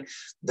something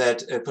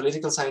that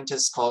political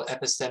scientists call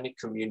epistemic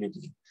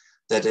community,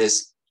 that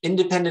is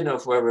independent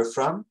of where we're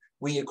from,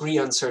 we agree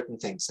on certain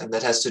things. And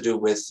that has to do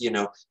with, you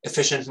know,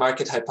 efficient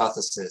market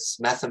hypothesis,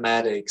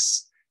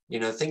 mathematics, you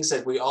know, things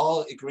that we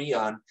all agree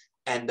on,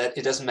 and that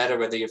it doesn't matter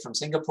whether you're from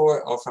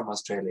Singapore or from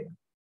Australia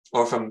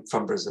or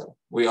from Brazil.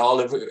 We all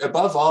agree.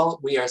 Above all,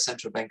 we are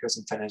central bankers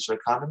and financial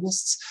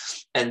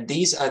economists. And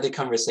these are the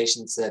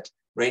conversations that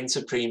reign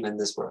supreme in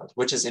this world,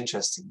 which is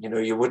interesting. You know,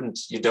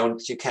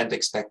 you can't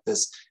expect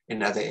this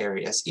in other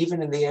areas,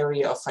 even in the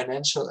area of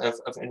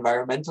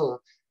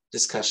environmental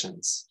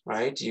discussions,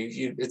 right?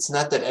 It's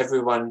not that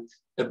everyone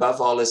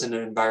above all is an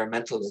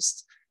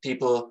environmentalist.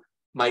 People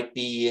might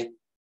be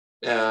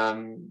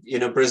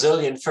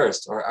Brazilian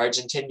first or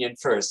Argentinian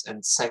first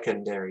and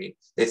secondary.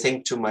 They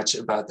think too much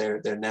about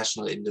their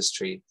national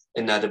industry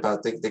and not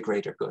about the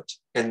greater good.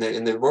 In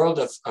the world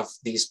of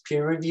these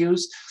peer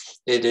reviews,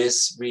 it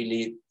is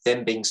really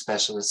them being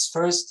specialists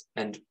first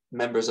and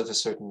members of a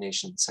certain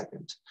nation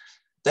second.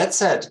 That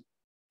said,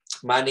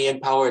 money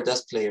and power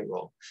does play a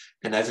role.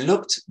 And I've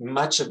looked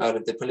much about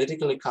it. The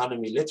political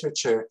economy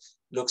literature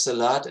looks a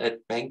lot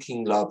at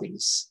banking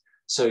lobbies.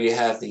 So you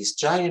have these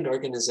giant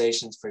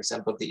organizations, for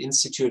example, the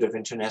Institute of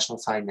International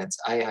Finance,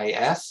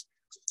 IIF.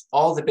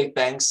 All the big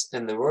banks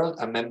in the world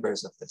are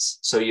members of this.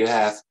 So you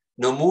have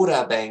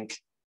Nomura Bank,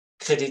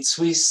 Credit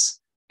Suisse,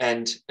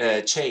 and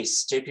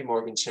Chase, JP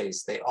Morgan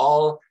Chase. They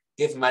all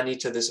give money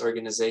to this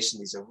organization.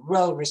 These are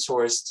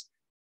well-resourced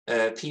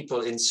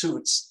people in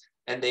suits,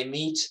 and they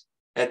meet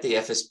at the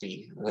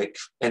FSB.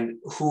 And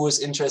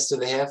whose interest do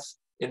they have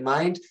in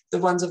mind? The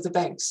ones of the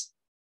banks.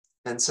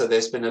 And so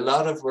there's been a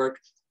lot of work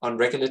on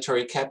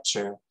regulatory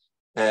capture,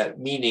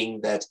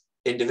 meaning that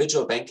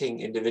individual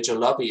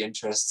lobby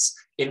interests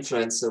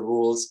influence the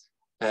rules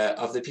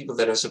of the people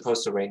that are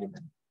supposed to rein them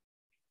in.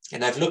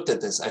 And I've looked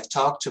at this. I've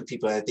talked to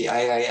people at the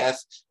IIF,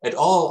 at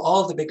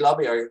all the big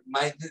lobby.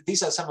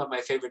 These are some of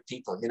my favorite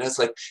people.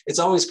 It's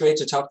always great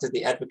to talk to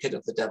the advocate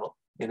of the devil.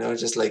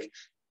 Just like,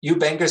 you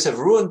bankers have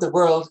ruined the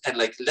world, and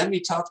let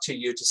me talk to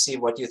you to see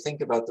what you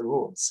think about the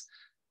rules.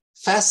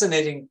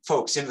 Fascinating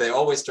folks. They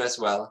always dress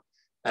well.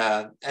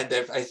 And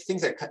I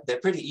think they're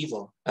pretty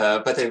evil,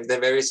 but they're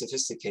very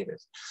sophisticated.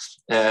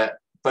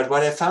 But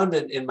what I found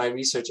in my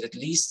research, at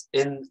least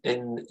in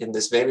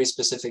this very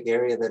specific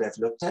area that I've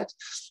looked at,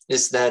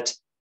 is that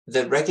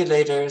the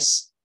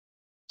regulators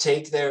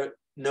take their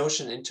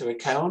notion into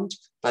account,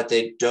 but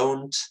they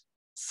don't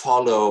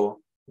follow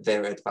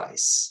their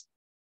advice.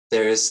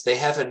 They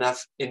have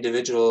enough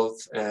individual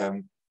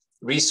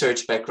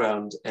research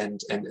background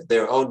and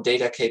their own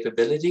data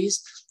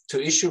capabilities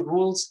to issue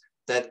rules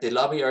that the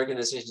lobby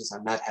organizations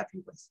are not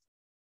happy with.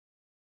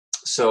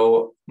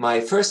 So my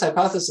first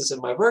hypothesis in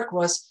my work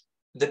was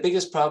the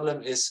biggest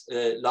problem is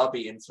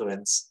lobby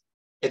influence.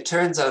 It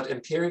turns out,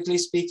 empirically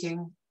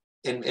speaking,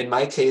 in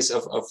my case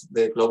of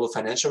the global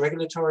financial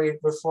regulatory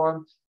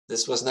reform,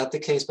 this was not the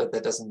case, but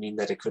that doesn't mean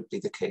that it could be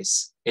the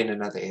case in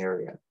another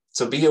area.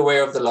 So be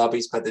aware of the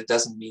lobbies, but it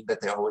doesn't mean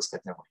that they always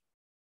get their way.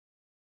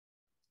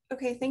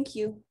 Okay, thank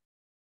you.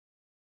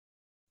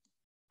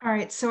 All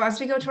right, so as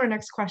we go to our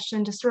next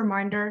question, just a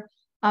reminder,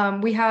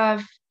 we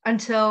have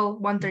until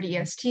 1:30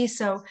 EST.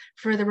 So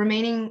for the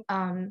remaining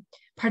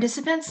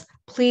participants,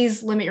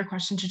 please limit your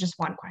question to just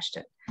one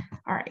question.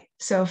 All right,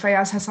 so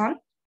Fayaz Hassan.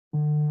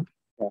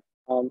 Yeah,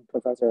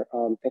 Professor,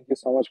 thank you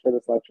so much for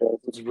this lecture.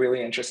 This was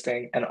really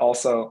interesting. And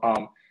also,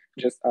 I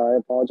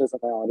apologize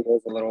if my audio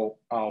is a little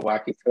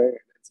wacky today.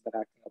 It's been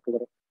acting up a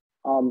little.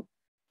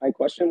 My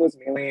question was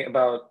mainly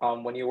about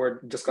when you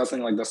were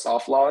discussing the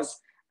soft laws.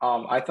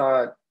 I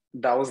thought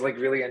that was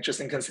really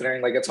interesting,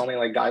 considering it's only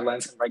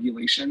guidelines and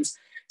regulations.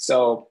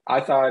 So I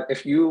thought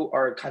if you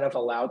are kind of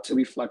allowed to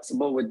be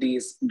flexible with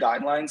these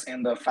guidelines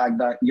and the fact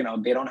that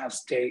they don't have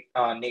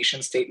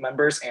nation state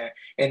members and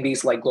in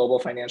these global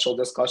financial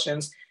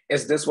discussions,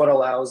 is this what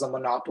allows a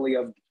monopoly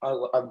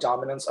of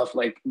dominance of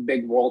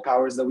big world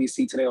powers that we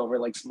see today over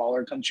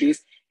smaller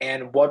countries?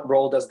 And what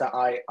role does the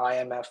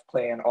IMF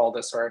play in all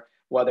this, or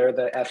whether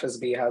the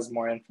FSB has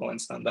more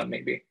influence than them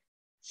maybe?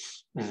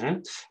 Mm-hmm.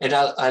 And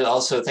I'll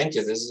also, thank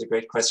you, this is a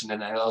great question,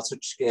 and I'll also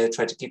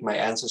try to keep my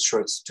answers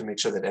short to make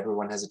sure that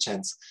everyone has a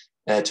chance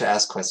to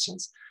ask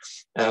questions.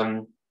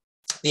 The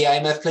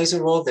IMF plays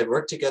a role. They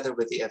work together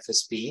with the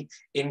FSB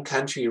in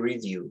country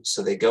review.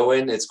 So they go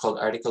in, it's called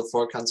Article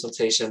 4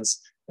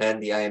 consultations,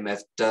 and the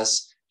IMF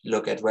does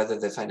look at whether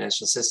the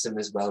financial system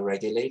is well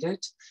regulated.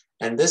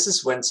 And this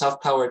is when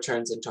soft power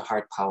turns into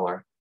hard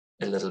power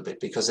a little bit,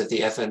 because if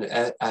the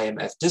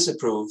IMF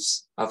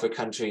disapproves of a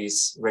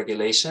country's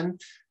regulation,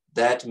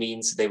 that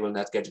means they will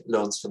not get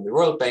loans from the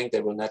World Bank,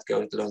 they will not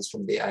get loans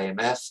from the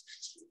IMF,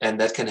 and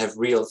that can have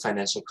real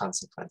financial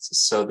consequences.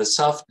 So the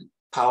soft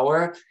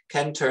power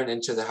can turn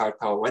into the hard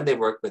power when they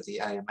work with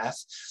the IMF.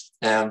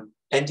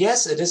 And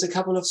yes, it is a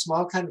couple of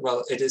small countries,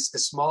 well, it is a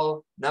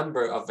small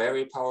number of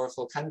very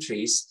powerful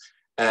countries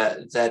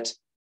that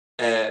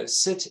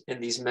sit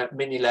in these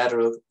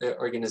minilateral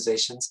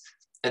organizations,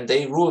 and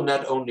they rule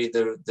not only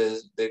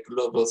the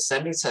global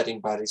standard setting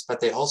bodies, but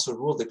they also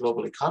rule the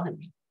global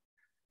economy.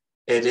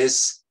 It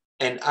is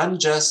an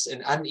unjust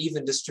and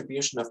uneven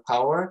distribution of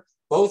power,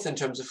 both in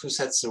terms of who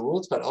sets the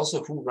rules, but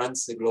also who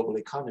runs the global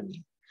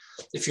economy.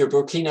 If you're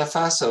Burkina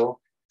Faso,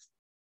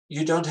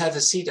 you don't have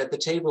a seat at the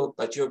table,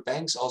 but your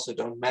banks also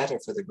don't matter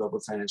for the global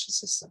financial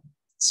system.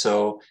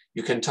 So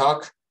you can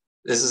talk,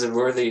 this is a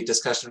worthy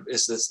discussion,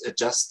 is this a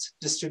just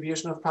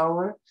distribution of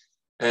power?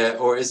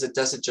 Or does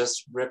it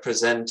just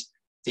represent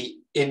the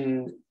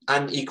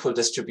unequal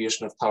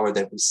distribution of power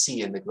that we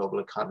see in the global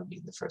economy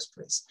in the first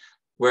place,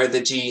 where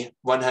the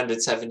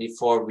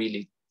G174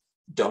 really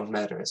don't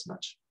matter as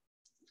much?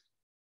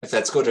 If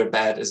that's good or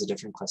bad is a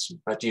different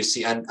question, but you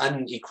see an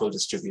unequal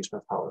distribution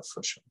of power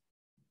for sure.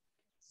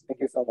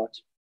 Thank you so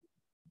much.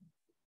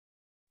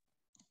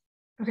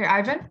 Okay,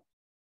 Ivan?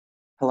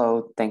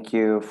 Hello, thank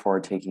you for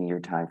taking your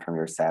time from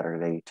your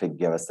Saturday to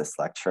give us this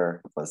lecture.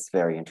 It was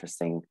very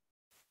interesting.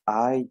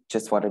 I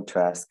just wanted to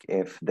ask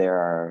if there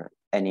are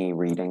any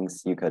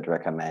readings you could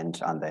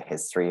recommend on the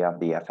history of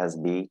the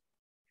FSB.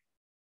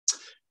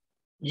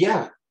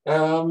 Yeah,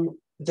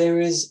 there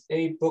is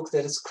a book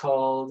that is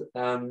called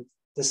The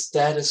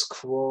Status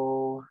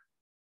Quo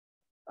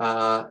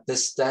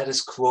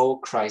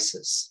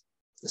Crisis.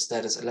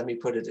 Let me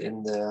put it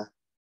in the,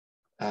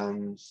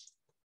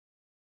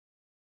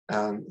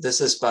 this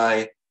is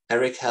by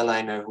Eric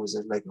Helleiner, who's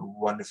a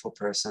wonderful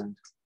person.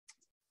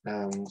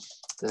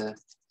 The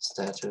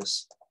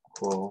Status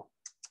Quo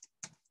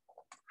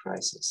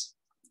Crisis.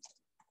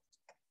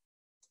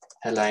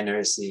 Helleiner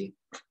is the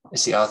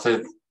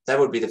author. That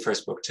would be the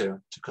first book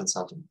to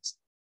consult on this.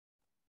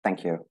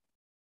 Thank you.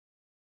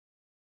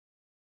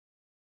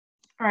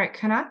 All right,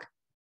 Knaack?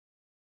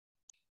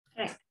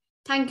 Right.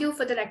 Thank you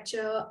for the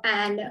lecture.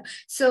 And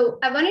so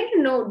I wanted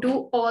to know,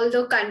 do all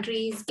the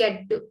countries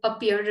get a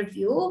peer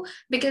review?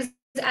 Because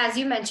as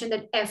you mentioned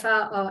that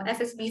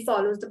FSB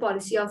follows the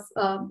policy of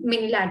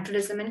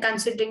minilateralism, and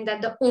considering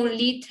that the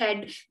only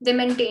thread they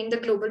maintain the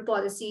global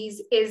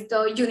policies is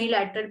the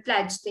unilateral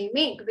pledge they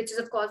make, which is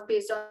of course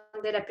based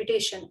on their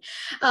reputation.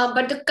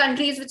 But the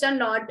countries which are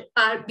not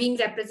are being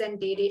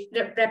represented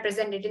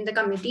in the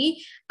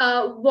committee,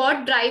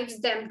 what drives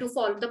them to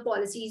follow the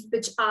policies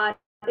which are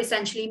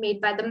essentially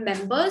made by the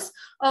members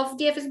of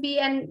the FSB,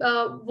 and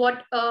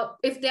what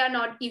if they are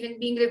not even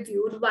being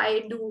reviewed,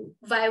 why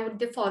would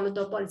they follow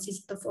the policies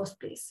in the first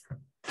place?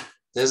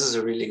 This is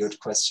a really good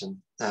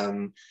question.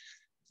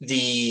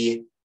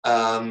 The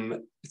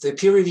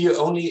peer review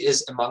only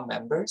is among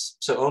members,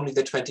 so only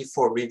the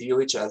 24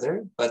 review each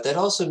other, but that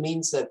also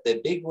means that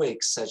the big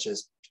wigs such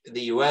as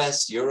the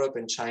US, Europe,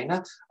 and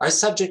China are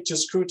subject to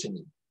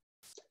scrutiny.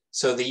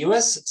 So the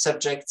US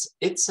subjects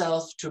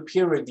itself to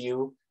peer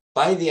review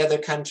by the other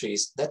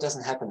countries. That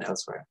doesn't happen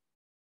elsewhere.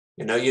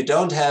 You know, you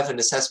don't have an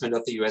assessment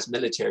of the US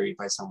military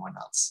by someone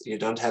else. You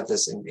don't have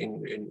this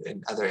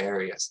in other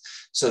areas.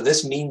 So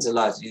this means a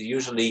lot.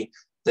 Usually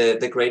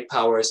the great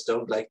powers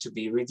don't like to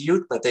be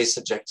reviewed, but they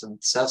subject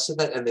themselves to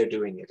that, and they're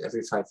doing it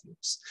every 5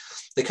 years.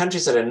 The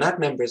countries that are not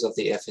members of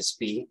the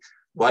FSB,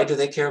 why do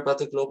they care about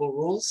the global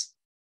rules?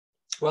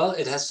 Well,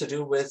 it has to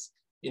do with,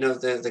 you know,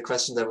 the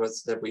question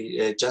that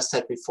we just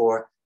had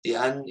before, the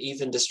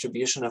uneven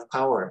distribution of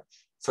power.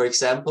 For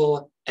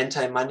example,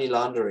 anti-money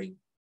laundering.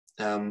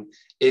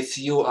 If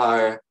you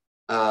are,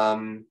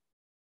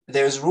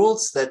 there's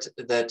rules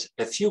that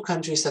a few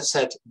countries have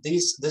said,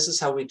 this is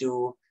how we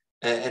do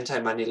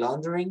anti-money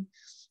laundering,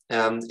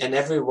 and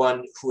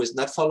everyone who is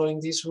not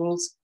following these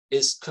rules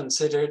is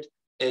considered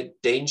a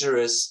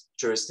dangerous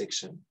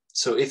jurisdiction.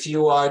 So if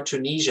you are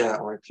Tunisia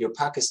or if you're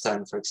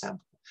Pakistan, for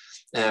example,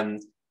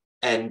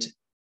 and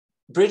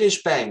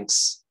British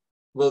banks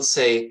will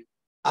say,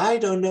 I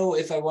don't know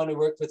if I want to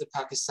work with a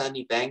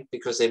Pakistani bank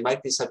because they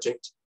might be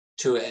subject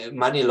to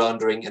money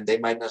laundering and they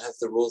might not have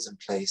the rules in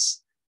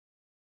place.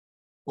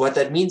 What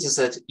that means is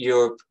that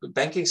your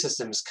banking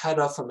system is cut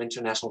off from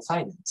international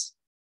finance.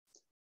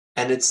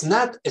 And it's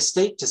not a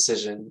state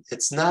decision.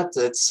 It's not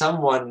that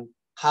someone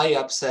high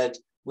up said,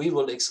 we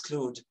will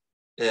exclude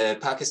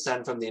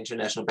Pakistan from the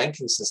international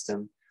banking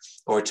system,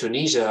 or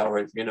Tunisia,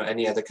 or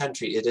any other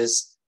country. It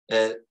is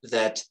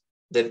that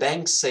the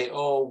banks say,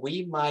 oh,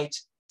 we might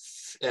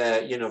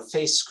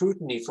face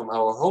scrutiny from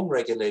our home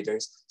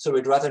regulators, so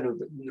we'd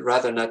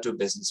rather not do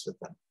business with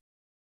them.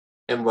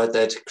 And what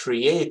that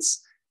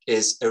creates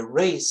is a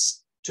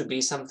race to be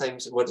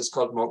sometimes what is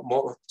called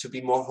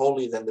more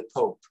holy than the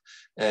Pope.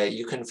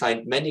 You can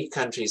find many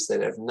countries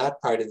that are not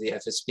part of the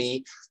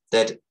FSB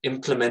that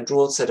implement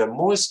rules that are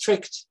more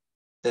strict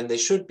than they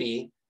should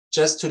be,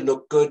 just to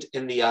look good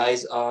in the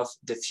eyes of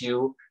the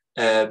few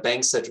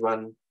banks that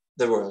run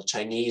the world,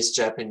 Chinese,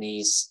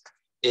 Japanese,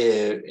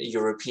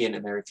 European,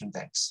 American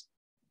banks.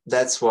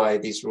 That's why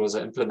these rules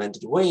are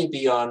implemented way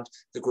beyond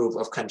the group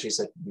of countries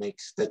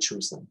that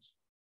choose them.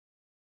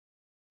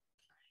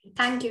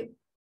 Thank you.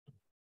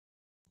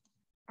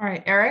 All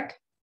right, Eric.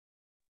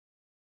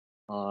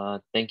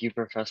 Thank you,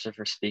 Professor,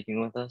 for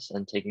speaking with us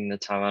and taking the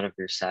time out of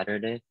your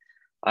Saturday.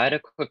 I had a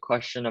quick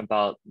question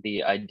about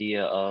the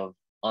idea of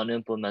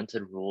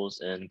unimplemented rules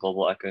in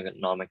global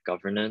economic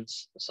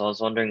governance. So I was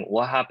wondering,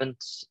 what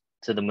happens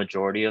to the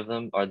majority of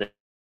them? Are they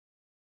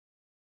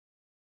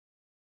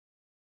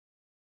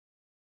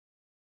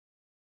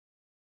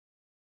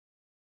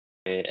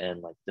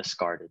and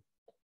discarded?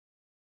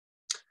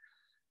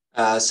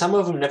 Some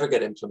of them never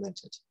get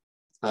implemented,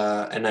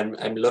 and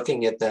I'm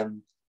looking at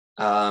them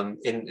in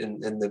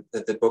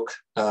the book.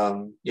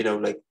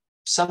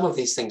 Some of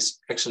these things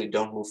actually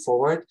don't move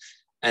forward,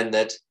 and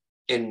that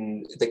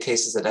in the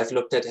cases that I've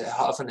looked at, it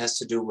often has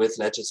to do with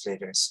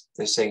legislators.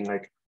 They're saying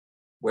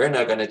we're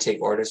not going to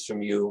take orders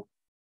from you.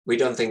 We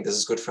don't think this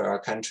is good for our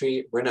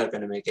country. We're not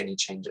going to make any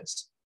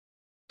changes.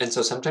 And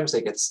so sometimes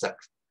they get stuck.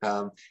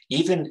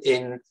 Even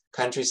in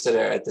countries that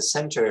are at the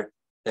center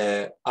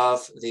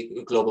of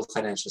the global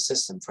financial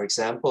system. For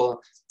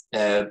example,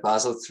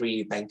 Basel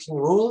III banking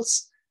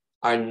rules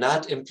are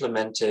not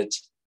implemented,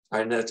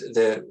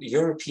 the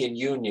European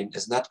Union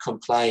is not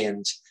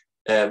compliant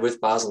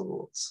with Basel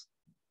rules,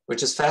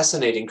 which is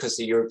fascinating because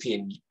the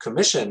European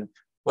Commission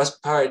was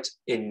part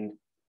in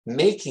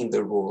making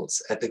the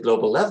rules at the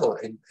global level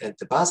at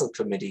the Basel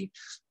Committee.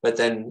 But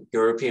then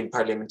European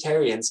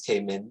parliamentarians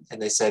came in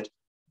and they said,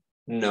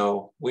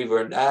 no, we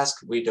weren't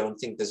asked. We don't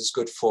think this is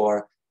good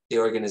for the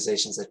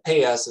organizations that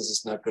pay us. This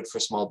is not good for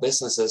small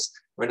businesses.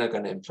 We're not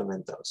going to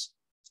implement those.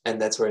 And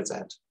that's where it's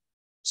at.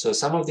 So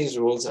some of these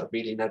rules are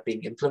really not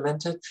being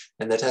implemented.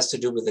 And that has to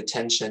do with the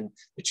tension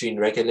between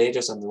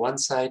regulators on the one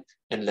side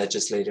and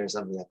legislators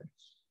on the other.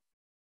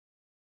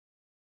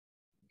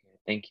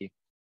 Thank you.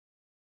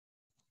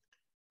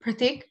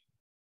 Pratik?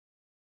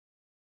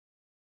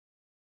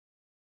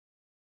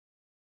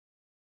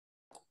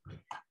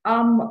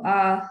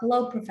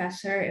 Hello,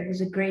 Professor. It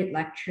was a great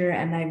lecture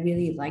and I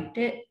really liked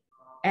it.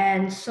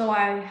 And so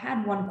I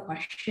had one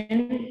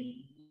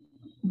question.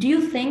 Do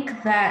you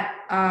think that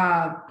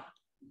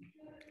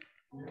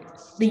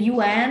the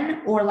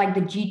UN or like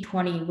the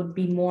G20 would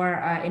be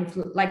more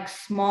like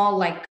small,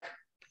 like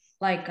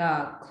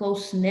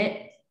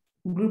close-knit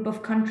group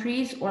of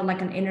countries, or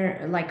like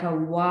like a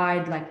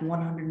wide, like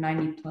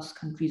 190 plus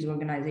countries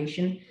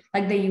organization?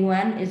 Like the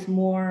UN is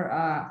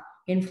more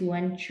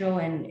influential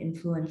and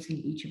influencing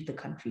each of the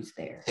countries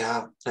there.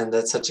 Yeah, and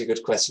that's such a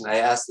good question. I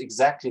asked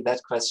exactly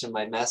that question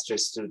my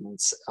master's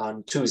students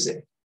on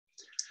Tuesday.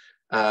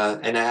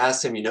 And I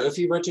asked him, if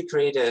you were to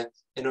create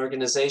an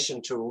organization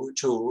to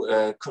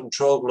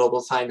control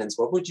global finance,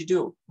 what would you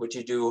do? Would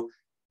you do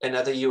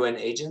another UN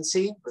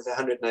agency with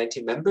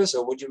 190 members,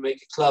 or would you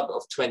make a club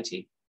of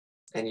 20?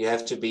 And you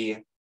have to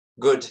be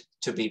good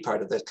to be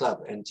part of that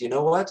club. And you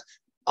know what?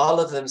 All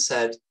of them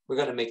said, we're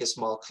going to make a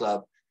small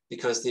club,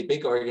 because the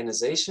big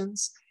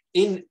organizations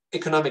in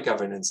economic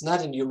governance,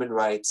 not in human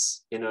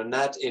rights,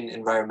 not in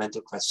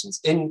environmental questions,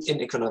 in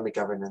economic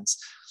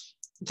governance,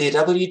 the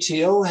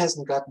WTO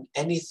hasn't gotten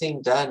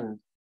anything done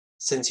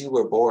since you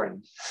were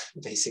born,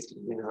 basically,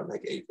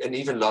 and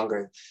even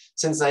longer.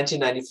 Since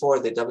 1994,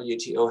 the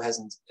WTO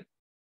hasn't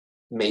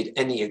made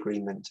any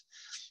agreement.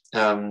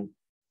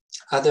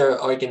 Other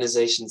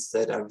organizations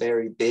that are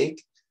very big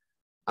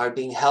are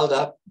being held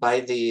up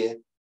by the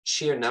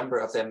sheer number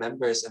of their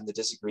members and the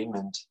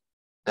disagreement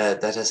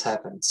that has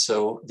happened.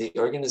 So the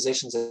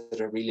organizations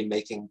that are really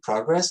making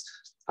progress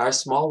are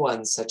small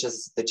ones, such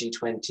as the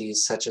G20,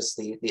 such as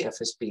the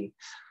FSB.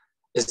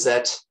 Is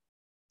that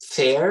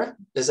fair?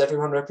 Is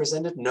everyone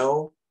represented?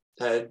 No.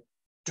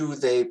 Do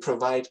they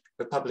provide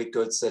the public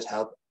goods that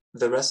help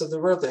the rest of the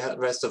world, the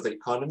rest of the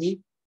economy?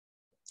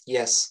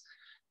 Yes.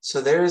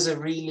 So there is a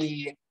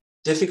really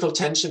difficult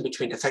tension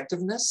between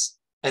effectiveness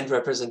and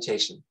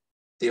representation.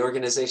 The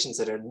organizations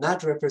that are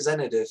not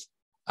representative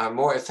are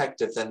more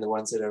effective than the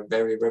ones that are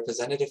very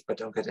representative but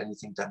don't get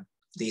anything done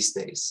these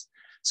days.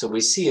 So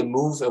we see a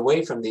move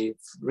away from the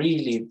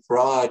really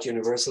broad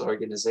universal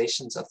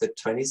organizations of the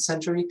 20th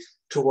century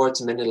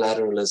towards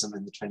multilateralism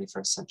in the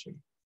 21st century.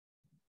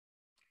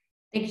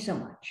 Thank you so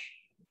much.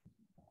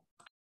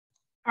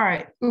 All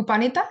right,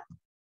 Upanita?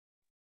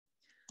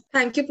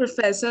 Thank you,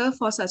 Professor,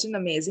 for such an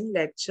amazing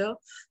lecture.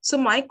 So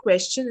my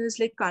question is,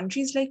 like,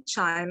 countries like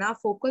China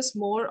focus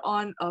more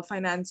on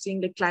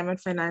financing, like climate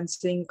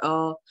financing,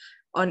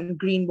 on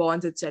green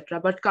bonds, etc.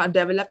 But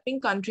developing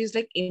countries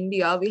like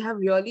India, we have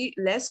really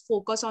less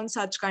focus on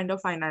such kind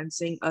of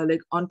financing,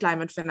 like on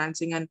climate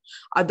financing and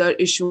other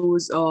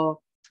issues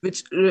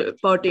which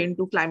pertain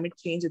to climate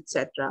change,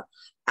 etc.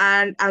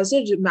 And as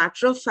a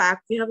matter of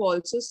fact, we have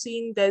also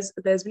seen there's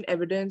been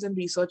evidence and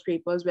research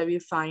papers where we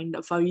find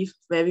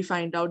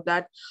out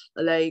that,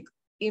 like,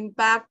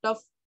 impact of,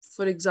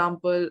 for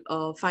example,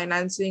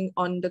 financing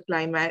on the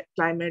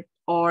climate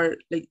or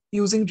like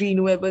using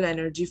renewable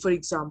energy, for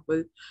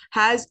example,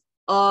 has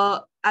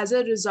as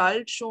a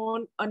result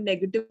shown a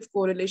negative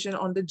correlation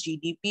on the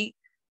GDP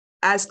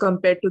as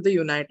compared to the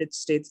United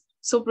States.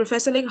 So,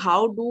 Professor, like,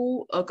 how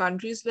do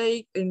countries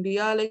like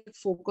India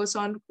focus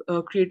on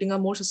creating a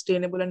more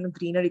sustainable and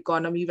greener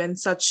economy when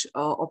such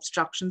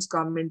obstructions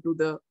come into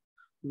the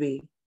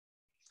way?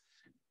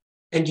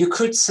 And you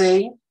could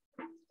say,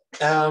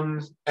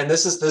 and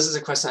this is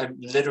a question, I'm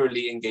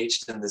literally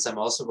engaged in this. I'm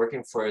also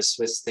working for a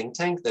Swiss think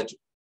tank that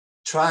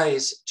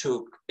tries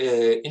to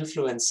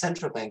influence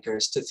central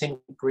bankers to think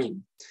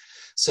green.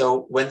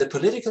 So when the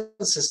political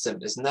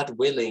system is not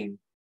willing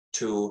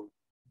to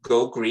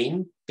go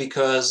green,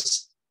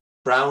 because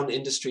brown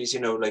industries,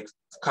 like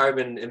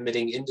carbon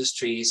emitting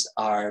industries,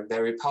 are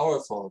very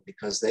powerful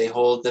because they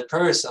hold the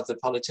purse of the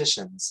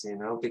politicians,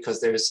 because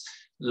there's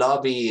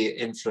lobby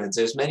influence.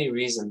 There's many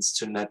reasons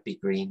to not be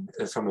green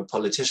from a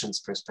politician's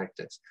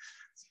perspective.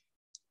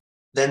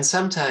 Then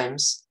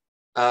sometimes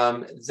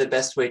the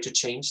best way to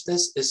change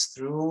this is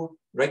through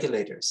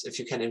regulators. If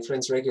you can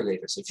influence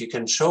regulators, if you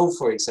can show,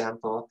 for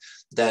example,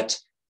 that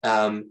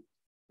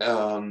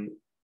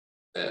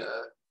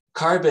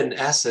carbon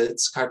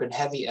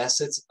heavy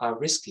assets are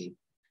risky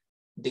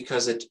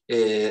because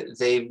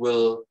they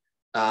will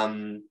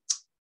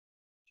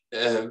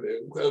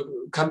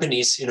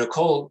companies,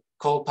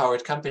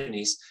 coal-powered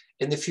companies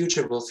in the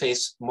future will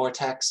face more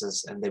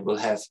taxes, and they will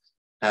have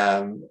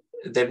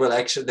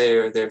actually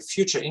their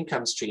future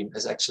income stream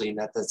is actually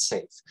not that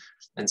safe.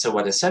 And so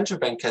what a central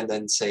bank can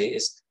then say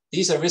is,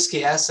 these are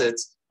risky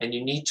assets, and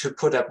you need to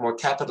put up more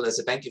capital as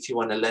a bank if you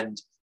want to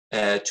lend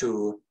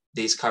to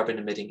these carbon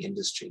emitting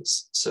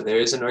industries. So there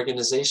is an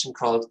organization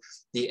called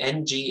the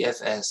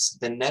NGFS,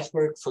 the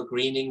Network for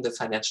Greening the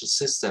Financial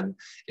System.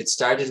 It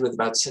started with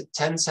about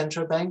 10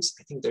 central banks.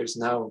 I think there's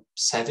now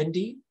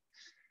 70.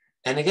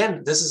 And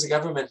again, this is a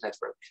government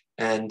network.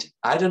 And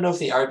I don't know if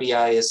the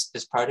RBI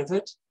is part of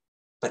it,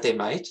 but they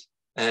might.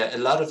 A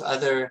lot of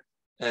other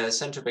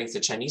central banks, the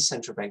Chinese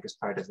central bank is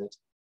part of it,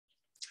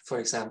 for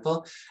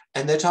example.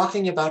 And they're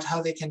talking about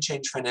how they can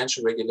change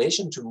financial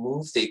regulation to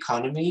move the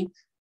economy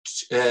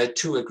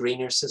to a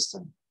greener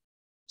system.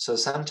 So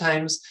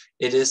sometimes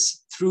it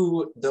is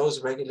through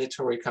those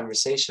regulatory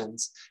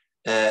conversations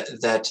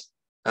that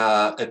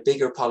a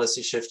bigger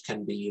policy shift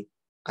can be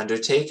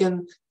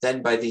undertaken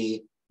than by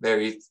the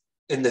very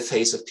in the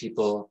face of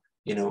people,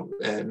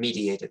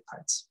 mediated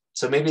parts.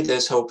 So maybe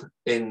there's hope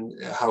in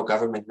how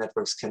government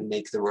networks can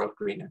make the world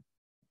greener.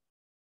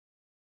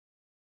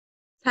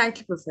 Thank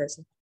you,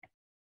 Professor.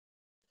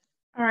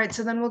 All right,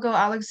 so then we'll go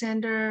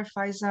Alexander,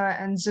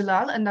 Faiza, and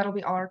Zulal, and that'll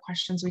be all our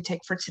questions we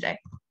take for today.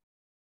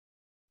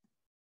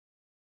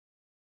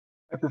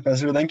 Hi,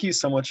 Professor. Thank you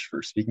so much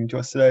for speaking to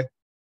us today.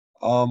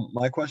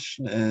 My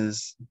question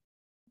is,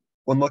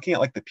 when looking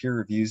at the peer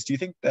reviews, do you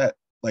think that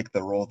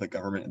the role of the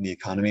government in the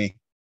economy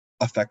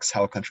affects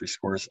how a country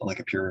scores on a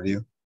peer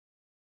review?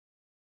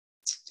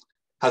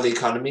 How the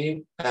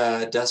economy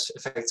does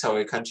affects how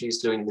a country is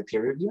doing the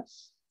peer review?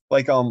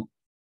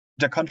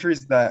 Do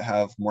countries that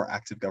have more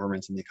active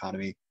governments in the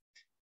economy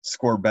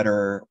score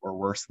better or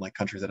worse than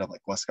countries that have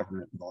less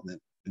government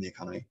involvement in the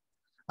economy?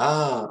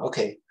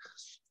 Okay.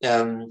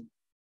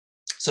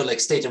 So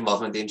state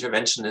involvement, the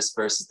interventionist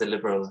versus the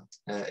liberal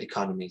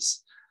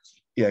economies.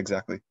 Yeah,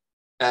 exactly.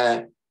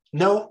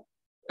 No,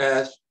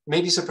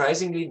 maybe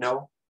surprisingly,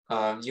 no.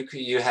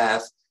 You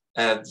have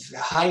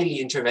highly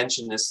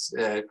interventionist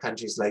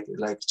countries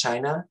like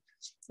China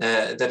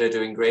that are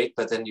doing great,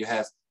 but then you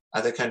have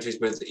other countries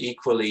with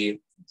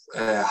equally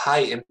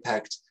high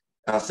impact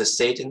of the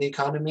state in the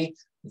economy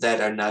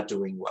that are not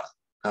doing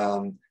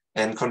well.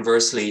 And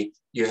conversely,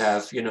 you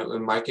have a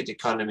market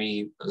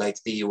economy like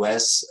the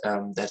US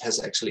that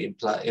has actually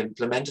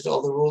implemented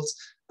all the rules,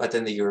 but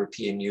then the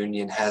European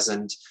Union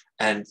hasn't.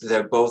 And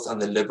they're both on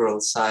the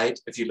liberal side.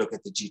 If you look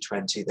at the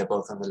G20, they're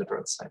both on the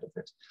liberal side of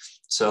it.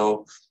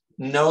 So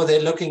no,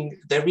 they're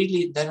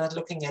not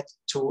looking at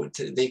to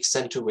the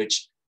extent to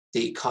which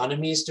the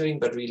economy is doing,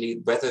 but really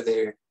whether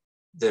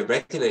the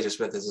regulators,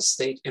 whether the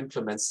state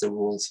implements the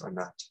rules or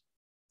not.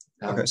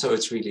 Okay. So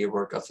it's really a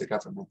work of the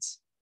governments.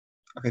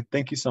 Okay,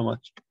 thank you so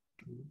much.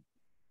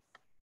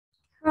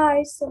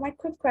 Hi, so my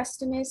quick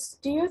question is,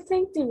 do you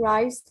think the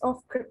rise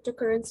of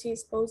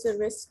cryptocurrencies pose a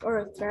risk or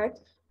a threat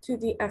to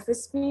the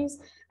FSBs?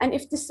 And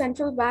if the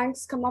central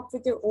banks come up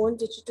with their own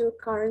digital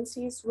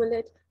currencies, will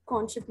it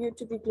contribute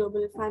to the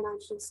global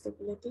financial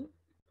stability?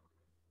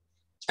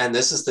 And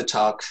this is the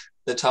talk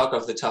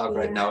of the talk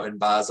right now in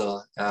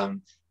Basel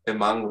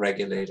among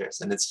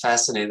regulators. And it's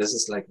fascinating. This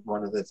is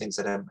one of the things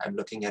that I'm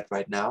looking at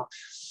right now.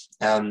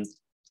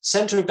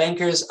 Central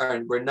bankers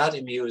were not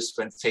amused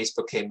when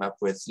Facebook came up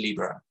with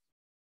Libra.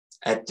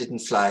 It didn't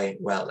fly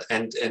well.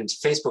 And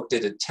Facebook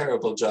did a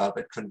terrible job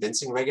at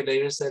convincing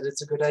regulators that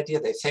it's a good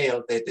idea. They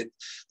failed.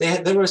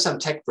 There were some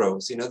tech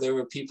bros, there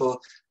were people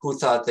who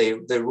thought they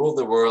rule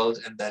the world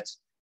and that,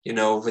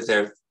 with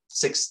their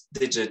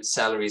 6-digit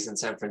salaries in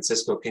San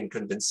Francisco can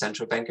convince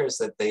central bankers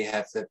that they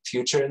have the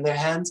future in their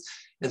hands.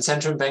 And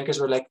central bankers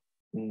were like,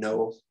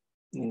 no,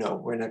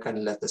 we're not going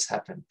to let this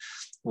happen.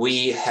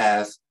 We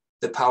have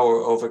the power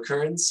over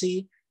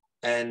currency.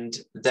 And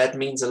that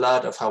means a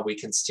lot of how we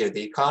can steer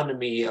the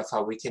economy, of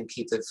how we can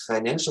keep the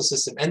financial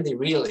system and the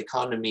real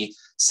economy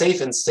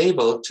safe and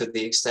stable to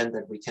the extent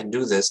that we can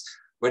do this.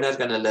 We're not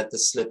going to let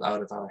this slip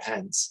out of our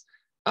hands.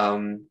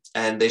 And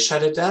they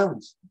shut it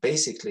down,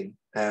 basically.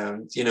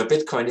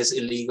 Bitcoin is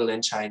illegal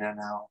in China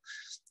now,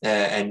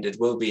 and it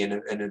will be in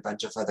a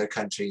bunch of other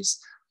countries.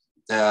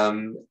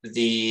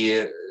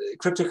 The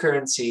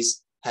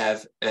cryptocurrencies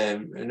have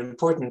an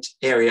important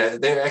area.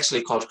 They're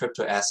actually called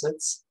crypto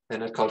assets. They're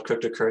not called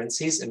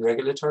cryptocurrencies in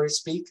regulatory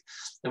speak.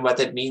 And what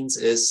that means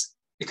is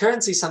a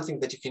currency is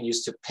something that you can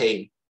use to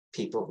pay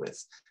people with.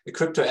 A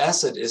crypto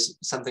asset is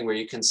something where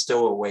you can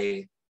stow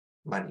away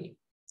money,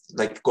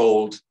 like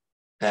gold,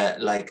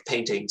 like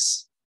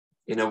paintings,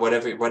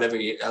 whatever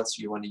else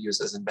you want to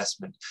use as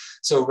investment.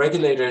 So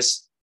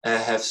regulators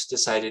have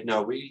decided,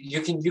 no,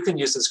 you can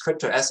use this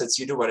crypto assets.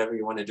 You do whatever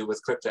you want to do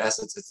with crypto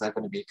assets. It's not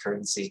going to be a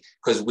currency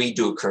because we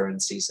do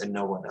currencies and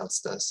no one else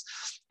does.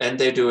 And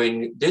they're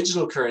doing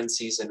digital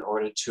currencies in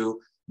order to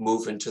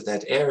move into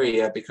that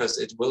area because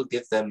it will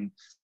give them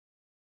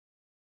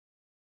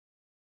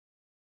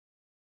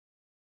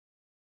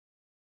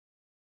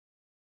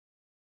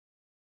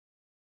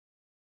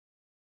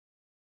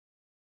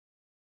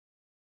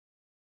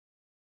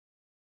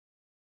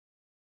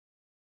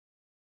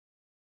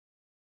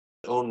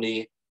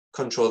only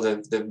control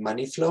the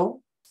money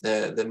flow,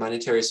 the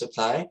monetary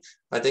supply,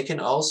 but they can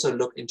also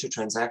look into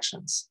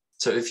transactions.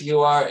 So if you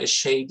are a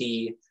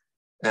shady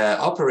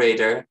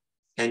operator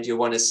and you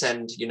want to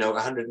send,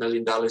 $100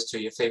 million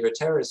to your favorite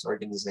terrorist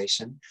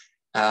organization,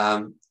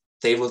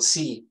 they will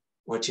see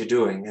what you're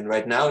doing. And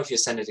right now, if you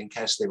send it in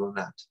cash, they will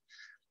not.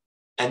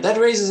 And that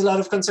raises a lot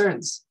of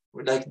concerns.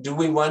 Like, do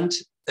we want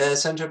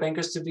central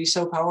bankers to be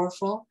so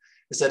powerful?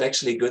 Is that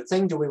actually a good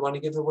thing? Do we want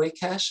to give away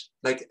cash?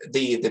 Like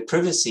the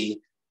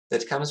privacy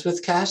that comes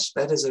with cash,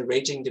 that is a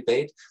raging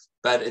debate,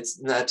 but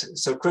it's not.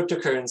 So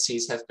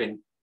cryptocurrencies have been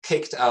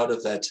kicked out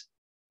of that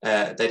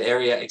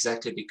area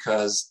exactly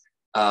because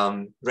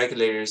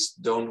regulators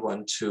don't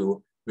want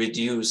to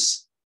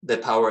reduce the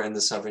power and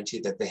the sovereignty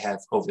that they have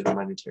over the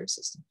monetary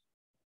system.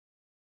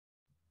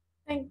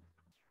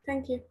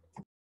 Thank you.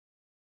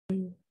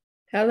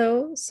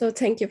 Hello, so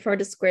thank you for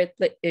this great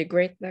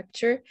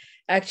lecture.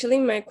 Actually,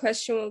 my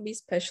question will be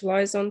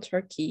specialized on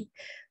Turkey.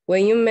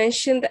 When you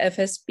mentioned the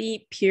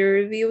FSB peer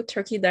review,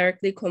 Turkey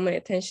directly caught my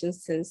attention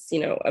since,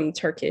 I'm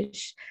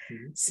Turkish.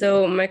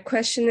 So my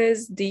question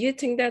is, do you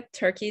think that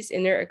Turkey's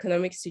inner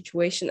economic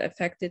situation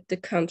affected the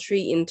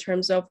country in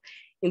terms of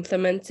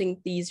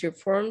implementing these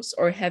reforms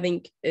or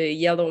having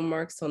yellow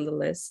marks on the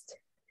list?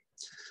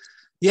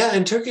 Yeah,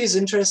 and Turkey is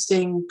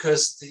interesting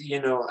because,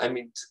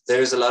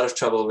 there's a lot of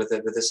trouble with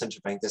the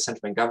central bank. The central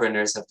bank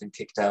governors have been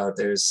kicked out.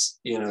 There's,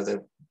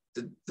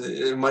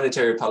 the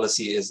monetary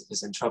policy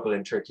is in trouble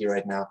in Turkey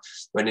right now.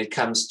 When it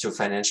comes to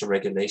financial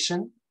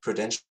regulation,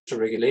 prudential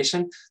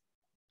regulation,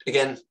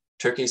 again,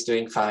 Turkey is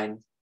doing fine.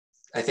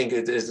 I think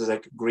it is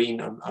like green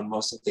on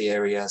most of the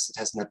areas. It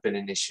has not been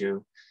an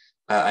issue.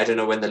 I don't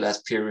know when the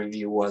last peer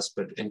review was,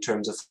 but in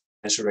terms of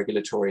financial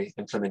regulatory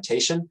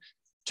implementation,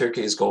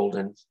 Turkey is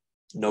golden.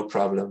 No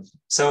problem.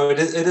 So it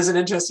is an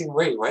interesting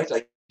way, right?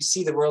 Like you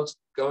see the world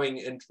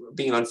going and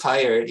being on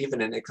fire,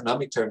 even in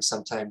economic terms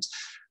sometimes,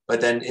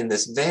 but then in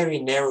this very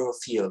narrow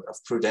field of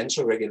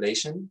prudential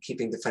regulation,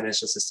 keeping the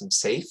financial system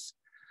safe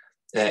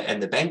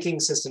and the banking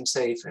system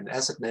safe and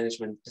asset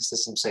management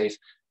system safe,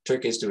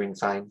 Turkey is doing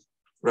fine.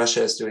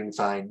 Russia is doing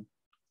fine.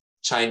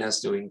 China is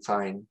doing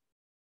fine.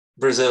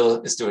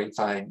 Brazil is doing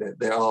fine.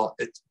 They're all,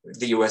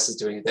 the US is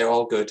doing it. They're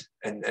all good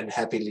and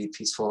happily,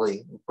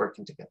 peacefully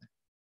working together.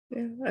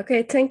 Yeah.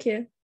 Okay, thank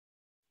you.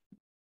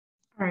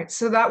 All right,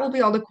 so that will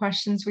be all the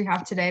questions we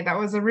have today. That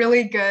was a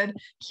really good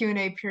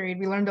Q&A period.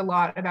 We learned a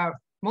lot about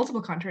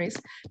multiple countries.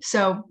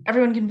 So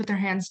everyone can put their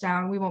hands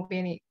down. We won't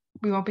be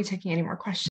taking any more questions.